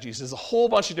strategies, there's a whole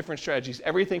bunch of different strategies,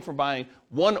 everything from buying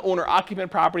one owner-occupant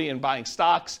property and buying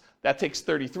stocks, that takes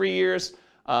 33 years.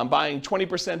 Buying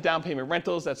 20% down payment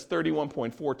rentals, that's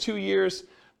 31.42 years.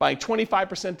 Buying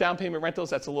 25% down payment rentals,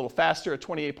 that's a little faster at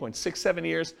 28.67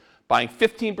 years. Buying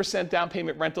 15% down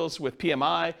payment rentals with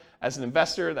PMI as an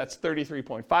investor, that's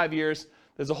 33.5 years.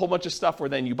 There's a whole bunch of stuff where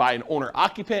then you buy an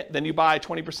owner-occupant, then you buy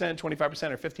 20%,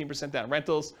 25%, or 15% down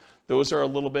rentals. Those are a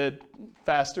little bit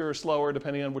faster or slower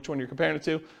depending on which one you're comparing it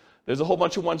to. There's a whole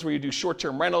bunch of ones where you do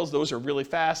short-term rentals. Those are really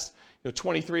fast,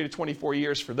 23 to 24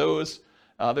 years for those.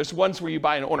 There's ones where you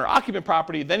buy an owner-occupant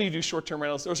property, then you do short-term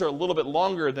rentals. Those are a little bit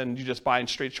longer than you just buying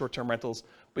straight short-term rentals,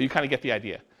 but you kind of get the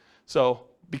idea. So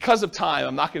because of time,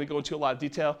 I'm not going to go into a lot of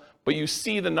detail, but you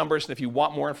see the numbers, and if you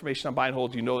want more information on buy and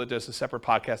hold, you know that there's a separate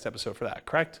podcast episode for that,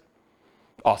 correct?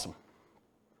 Awesome.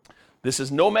 This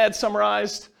is Nomad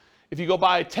summarized. If you go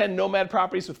buy 10 Nomad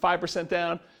properties with 5%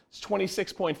 down, it's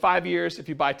 26.5 years. If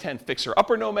you buy 10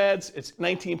 fixer-upper Nomads, it's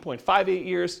 19.58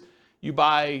 years. You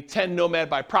buy 10 Nomad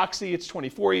by proxy, it's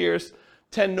 24 years.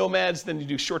 10 Nomads, then you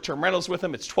do short-term rentals with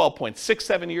them, it's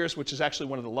 12.67 years, which is actually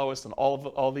one of the lowest in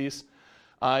all these.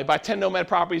 You buy 10 Nomad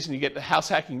properties and you get the house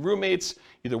hacking roommates,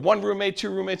 either one roommate,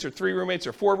 two roommates, or three roommates,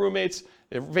 or four roommates.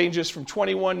 It ranges from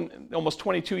 21, almost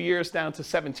 22 years down to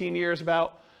 17 years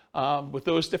about with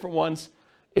those different ones.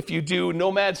 If you do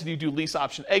Nomads and you do lease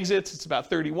option exits, it's about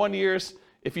 31 years.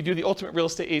 If you do the Ultimate Real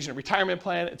Estate Agent Retirement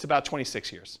Plan, it's about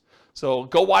 26 years. So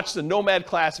go watch the Nomad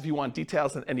class if you want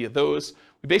details on any of those.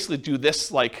 We basically do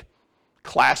this like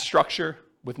class structure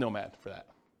with Nomad for that.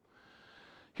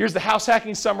 Here's the house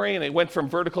hacking summary, and it went from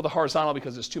vertical to horizontal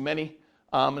because there's too many.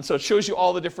 And so it shows you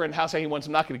all the different house hacking ones.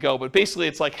 I'm not going to go, but basically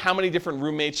it's like how many different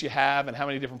roommates you have and how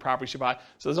many different properties you buy.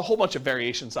 So there's a whole bunch of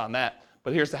variations on that,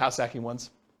 but here's the house hacking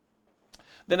ones.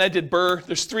 Then I did Burr.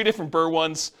 There's 3 different Burr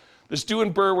ones. There's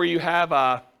doing Burr where you have,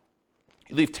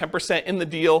 you leave 10% in the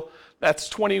deal.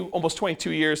 That's almost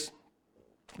 22 years.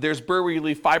 There's Burr where you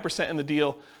leave 5% in the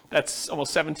deal. That's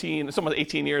almost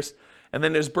 18 years. And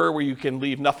then there's Burr where you can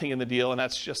leave nothing in the deal, and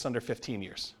that's just under 15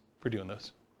 years for doing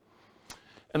those.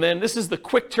 And then this is the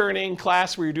quick turning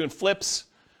class where you're doing flips,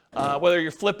 whether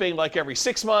you're flipping like every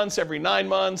 6 months, every 9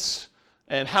 months,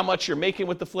 and how much you're making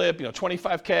with the flip,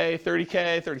 25K,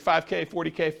 30K, 35K,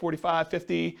 40K, 45,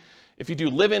 50. If you do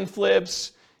live-in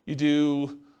flips, you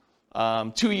do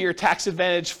 2-year tax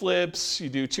advantage flips, you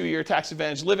do 2-year tax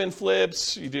advantage live-in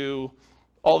flips, you do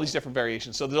all these different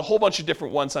variations. So there's a whole bunch of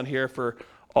different ones on here for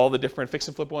all the different fix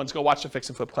and flip ones. Go watch the fix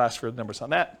and flip class for the numbers on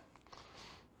that.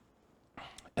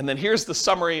 And then here's the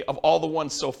summary of all the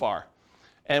ones so far.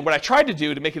 And what I tried to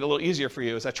do to make it a little easier for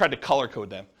you is I tried to color code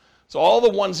them. So all the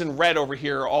ones in red over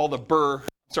here are all the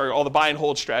all the buy and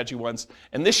hold strategy ones.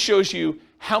 And this shows you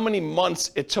how many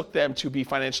months it took them to be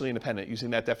financially independent using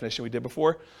that definition we did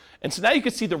before. And so now you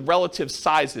can see the relative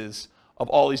sizes of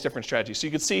all these different strategies. So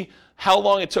you can see how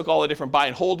long it took all the different buy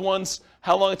and hold ones,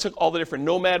 how long it took all the different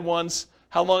Nomad ones,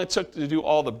 how long it took to do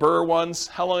all the Burr ones,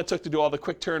 how long it took to do all the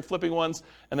quick turn flipping ones,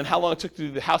 and then how long it took to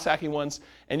do the house hacking ones.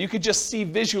 And you could just see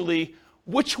visually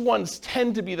which ones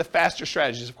tend to be the faster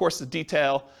strategies. Of course, the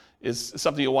detail is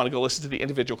something you'll want to go listen to the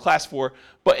individual class for.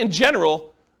 But in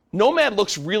general, Nomad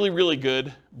looks really, really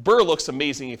good. Burr looks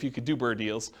amazing if you could do Burr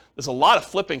deals. There's a lot of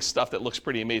flipping stuff that looks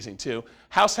pretty amazing too.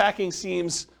 House hacking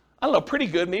seems, I don't know, pretty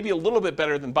good, maybe a little bit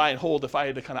better than buy and hold if I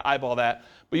had to kind of eyeball that.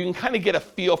 But you can kind of get a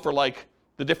feel for like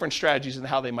the different strategies and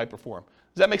how they might perform.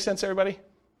 Does that make sense, everybody?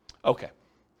 Okay.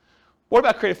 What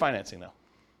about creative financing now?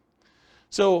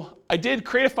 So I did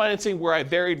creative financing where I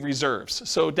varied reserves.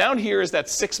 So down here is that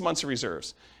 6 months of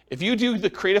reserves. If you do the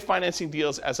creative financing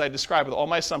deals as I described with all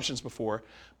my assumptions before,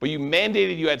 but you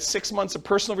mandated you had 6 months of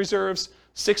personal reserves,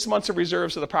 6 months of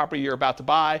reserves of the property you're about to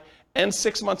buy, and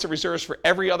 6 months of reserves for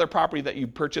every other property that you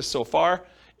purchased so far,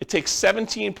 it takes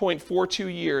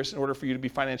 17.42 years in order for you to be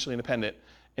financially independent,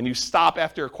 and you stop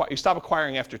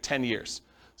acquiring after 10 years.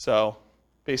 So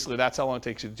basically that's how long it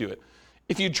takes you to do it.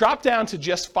 If you drop down to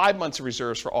just 5 months of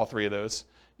reserves for all 3 of those,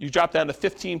 you drop down to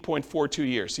 15.42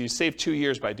 years. So you save 2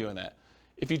 years by doing that.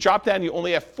 If you drop down, you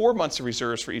only have 4 months of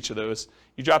reserves for each of those.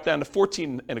 You drop down to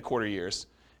 14.25 years.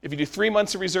 If you do 3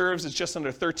 months of reserves, it's just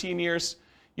under 13 years.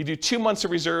 You do 2 months of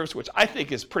reserves, which I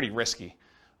think is pretty risky.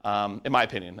 in my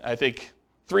opinion. I think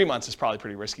 3 months is probably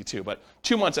pretty risky too, but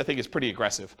 2 months I think is pretty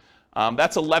aggressive.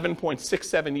 That's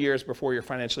 11.67 years before you're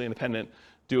financially independent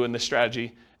doing this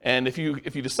strategy. And if you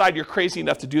decide you're crazy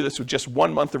enough to do this with just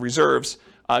 1 month of reserves,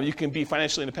 you can be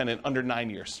financially independent under 9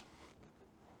 years.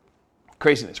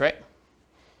 Craziness, right?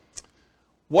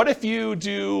 What if you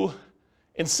do,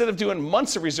 instead of doing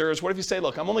months of reserves, what if you say,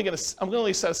 look, I'm going to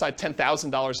only set aside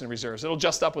 $10,000 in reserves. It'll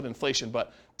adjust up with inflation,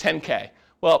 but 10K.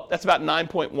 Well, that's about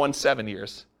 9.17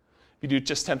 years. If you do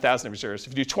just 10,000 in reserves.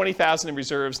 If you do 20,000 in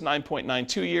reserves,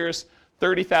 9.92 years.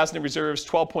 30,000 in reserves,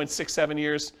 12.67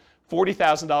 years.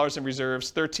 $40,000 in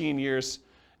reserves, 13 years.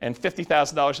 And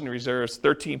 $50,000 in reserves,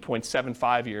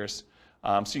 13.75 years.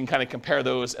 So you can kind of compare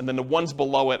those. And then the ones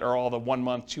below it are all the 1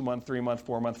 month, 2 month, 3 month,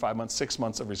 4 month, 5 month, 6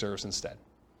 months of reserves instead.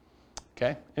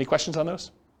 Okay, any questions on those?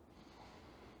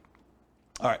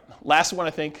 All right, last one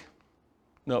I think.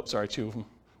 Nope, sorry, 2 of them,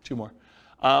 2 more.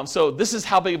 So this is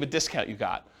how big of a discount you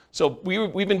got. So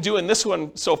we've been doing this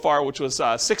one so far, which was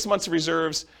 6 months of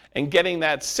reserves and getting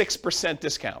that 6%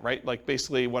 discount, right? Like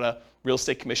basically what a real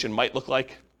estate commission might look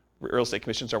like. Real estate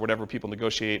commissions are whatever people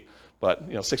negotiate, but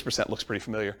 6% looks pretty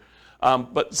familiar.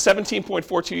 But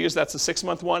 17.42 years, that's the 6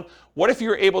 month one. What if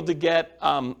you're able to get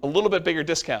a little bit bigger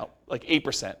discount, like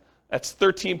 8%? That's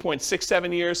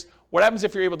 13.67 years. What happens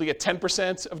if you're able to get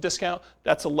 10% of discount?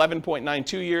 That's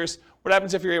 11.92 years. What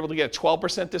happens if you're able to get a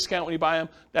 12% discount when you buy them?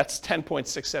 That's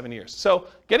 10.67 years. So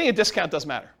getting a discount does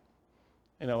matter,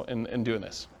 in doing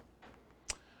this.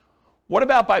 What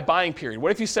about by buying period?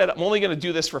 What if you said, I'm only going to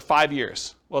do this for 5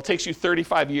 years? Well, it takes you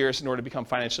 35 years in order to become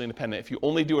financially independent. If you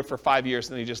only do it for 5 years,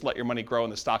 then you just let your money grow in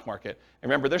the stock market.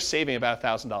 And remember, they're saving about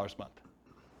 $1,000 a month.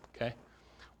 Okay?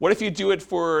 What if you do it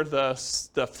for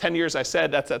the 10 years I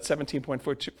said? That's at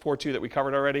 17.42 that we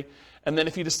covered already. And then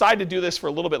if you decide to do this for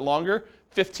a little bit longer,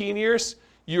 15 years,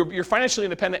 you're financially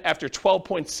independent after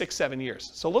 12.67 years.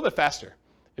 So a little bit faster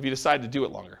if you decide to do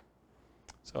it longer.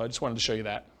 So I just wanted to show you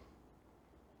that.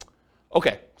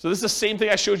 Okay, so this is the same thing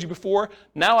I showed you before.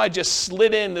 Now I just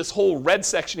slid in this whole red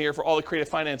section here for all the creative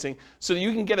financing so that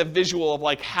you can get a visual of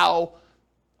like how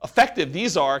effective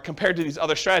these are compared to these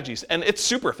other strategies. And it's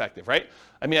super effective, right?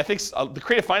 I mean, I think the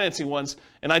creative financing ones,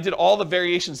 and I did all the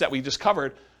variations that we just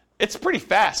covered, it's pretty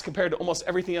fast compared to almost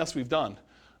everything else we've done.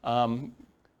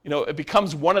 It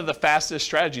becomes one of the fastest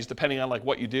strategies depending on like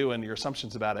what you do and your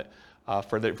assumptions about it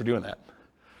for doing that.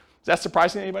 Is that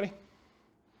surprising to anybody?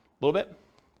 A little bit?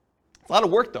 It's a lot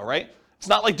of work though, right? It's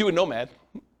not like doing Nomad.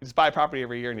 You just buy a property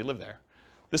every year and you live there.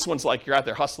 This one's like you're out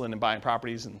there hustling and buying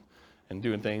properties and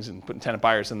doing things and putting tenant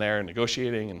buyers in there and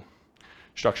negotiating and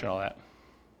structuring all that.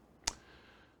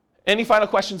 Any final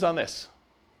questions on this?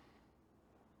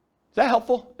 Is that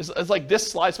helpful? It's like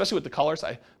this slide, especially with the colors.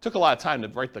 I took a lot of time to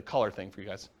write the color thing for you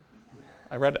guys.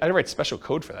 I had to write special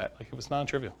code for that. Like it was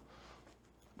non-trivial.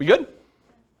 We good?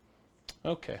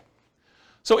 Okay.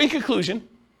 So in conclusion,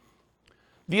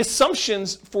 the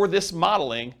assumptions for this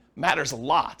modeling matters a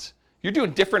lot. You're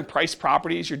doing different price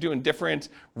properties, you're doing different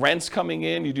rents coming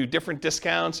in, you do different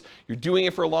discounts, you're doing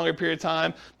it for a longer period of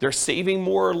time, they're saving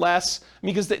more or less,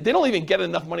 because they don't even get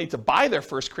enough money to buy their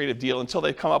first creative deal until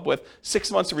they come up with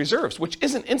 6 months of reserves, which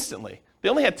isn't instantly. They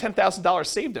only had $10,000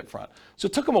 saved up front. So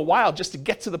it took them a while just to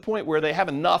get to the point where they have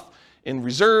enough in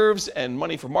reserves and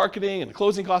money for marketing and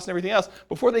closing costs and everything else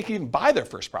before they can even buy their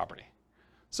first property.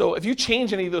 So if you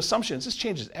change any of those assumptions, this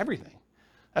changes everything.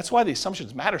 That's why the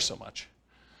assumptions matter so much.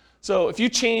 So if you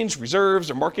change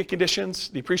reserves or market conditions,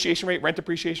 the appreciation rate, rent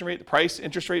appreciation rate, the price,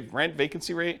 interest rate, rent,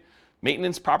 vacancy rate,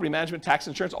 maintenance, property management, tax,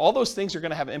 insurance, all those things are going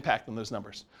to have an impact on those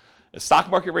numbers. The stock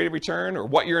market rate of return or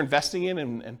what you're investing in,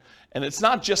 and it's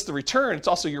not just the return, it's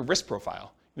also your risk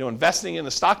profile. Investing in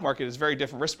the stock market is a very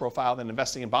different risk profile than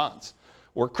investing in bonds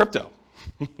or crypto,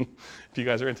 if you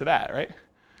guys are into that, right?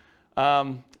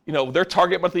 Their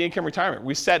target monthly income retirement,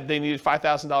 we said they needed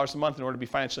 $5,000 a month in order to be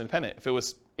financially independent. If it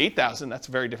was $8,000, that's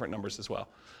very different numbers as well.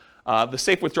 The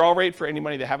safe withdrawal rate for any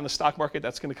money they have in the stock market,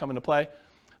 that's going to come into play.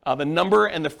 The number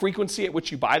and the frequency at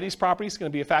which you buy these properties is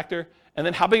going to be a factor. And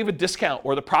then how big of a discount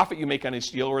or the profit you make on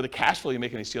each deal or the cash flow you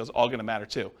make on each deal is all going to matter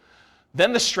too.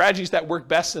 Then the strategies that work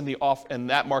best in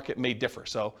that market may differ.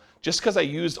 So just because I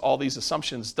used all these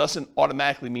assumptions doesn't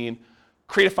automatically mean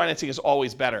creative financing is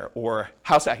always better, or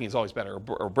house hacking is always better, or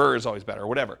BRRRR is always better, or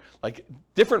whatever. Like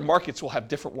different markets will have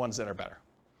different ones that are better.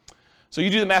 So you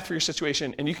do the math for your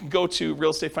situation, and you can go to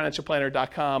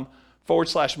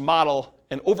realestatefinancialplanner.com/model,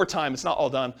 and over time, it's not all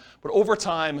done, but over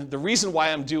time, the reason why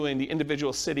I'm doing the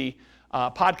individual city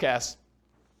podcast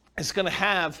is going to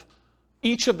have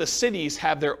each of the cities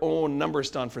have their own numbers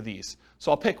done for these.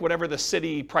 So I'll pick whatever the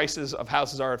city prices of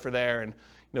houses are for there, and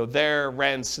their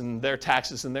rents and their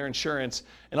taxes and their insurance,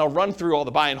 and I'll run through all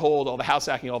the buy and hold, all the house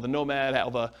hacking, all the nomad,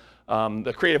 all the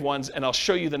creative ones, and I'll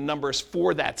show you the numbers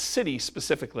for that city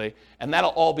specifically, and that'll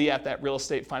all be at that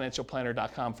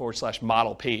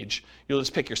realestatefinancialplanner.com/model page. You'll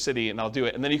just pick your city, and I'll do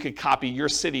it, and then you can copy your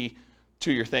city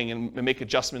to your thing and make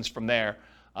adjustments from there,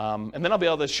 and then I'll be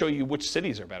able to show you which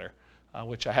cities are better,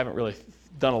 which I haven't really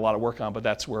done a lot of work on, but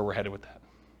that's where we're headed with that.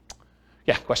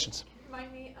 Yeah, questions?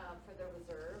 Remind me for the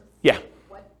reserves. Yeah.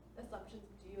 What assumptions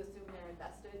do you assume they're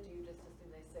invested? Do you just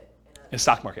assume they sit in a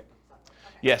stock market? Okay.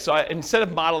 Yeah. So instead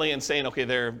of modeling and saying, okay,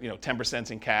 they're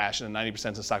 10% in cash and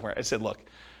 90% in stock market, I said, look,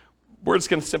 we're just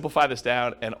going to simplify this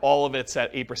down, and all of it's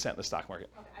at 8% in the stock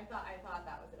market. Okay. I thought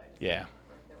that was it. I just yeah.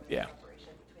 There was yeah. a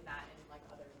separation between that and like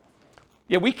other investments.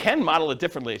 Yeah, we can model it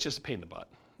differently. It's just a pain in the butt,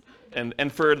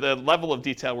 and for the level of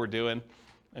detail we're doing.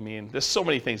 I mean, there's so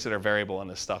many things that are variable in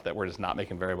this stuff that we're just not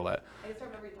making variable at. I just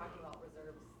remember you talking about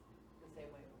reserves the same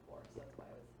way before, so that's why I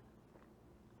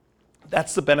was...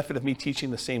 That's the benefit of me teaching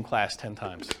the same class 10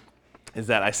 times, is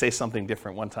that I say something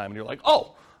different one time, and you're like,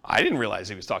 oh, I didn't realize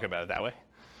he was talking about it that way.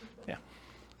 Yeah.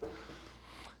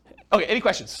 Okay, any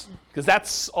questions? Because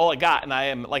that's all I got, and I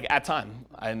am like at time,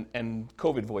 and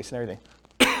COVID voice and everything.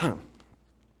 Is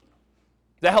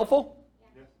that helpful?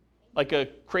 Like a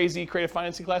crazy creative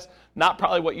financing class? Not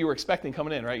probably what you were expecting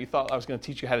coming in, right? You thought I was going to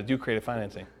teach you how to do creative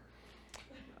financing,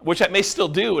 which I may still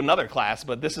do in another class,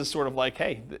 but this is sort of like,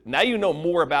 hey, now you know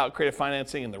more about creative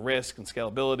financing and the risk and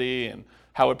scalability and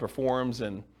how it performs,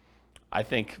 and I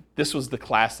think this was the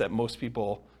class that most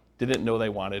people didn't know they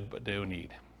wanted but do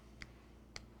need.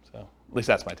 So at least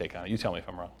that's my take on it. You tell me if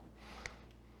I'm wrong.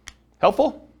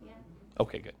 Helpful? Yeah.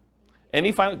 Okay, good.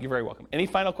 You're very welcome. Any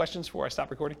final questions before I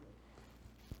stop recording?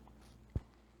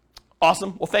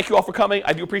 Awesome. Well, thank you all for coming.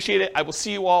 I do appreciate it. I will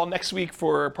see you all next week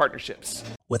for partnerships.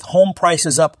 With home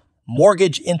prices up,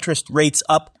 mortgage interest rates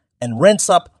up, and rents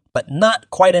up, but not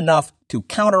quite enough to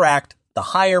counteract the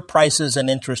higher prices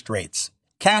and interest rates.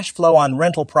 Cash flow on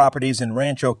rental properties in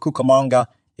Rancho Cucamonga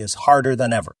is harder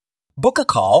than ever. Book a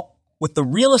call with the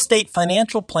Real Estate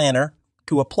Financial Planner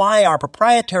to apply our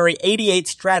proprietary 88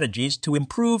 strategies to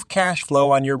improve cash flow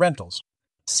on your rentals.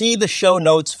 See the show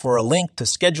notes for a link to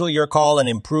schedule your call and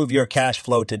improve your cash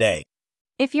flow today.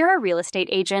 If you're a real estate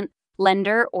agent,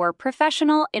 lender, or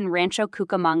professional in Rancho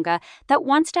Cucamonga that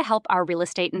wants to help our real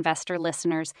estate investor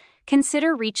listeners,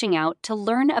 consider reaching out to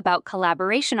learn about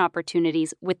collaboration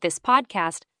opportunities with this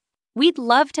podcast. We'd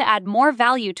love to add more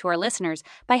value to our listeners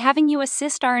by having you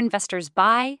assist our investors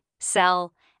buy,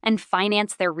 sell, and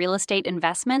finance their real estate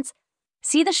investments.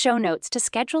 See the show notes to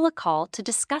schedule a call to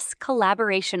discuss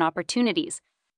collaboration opportunities.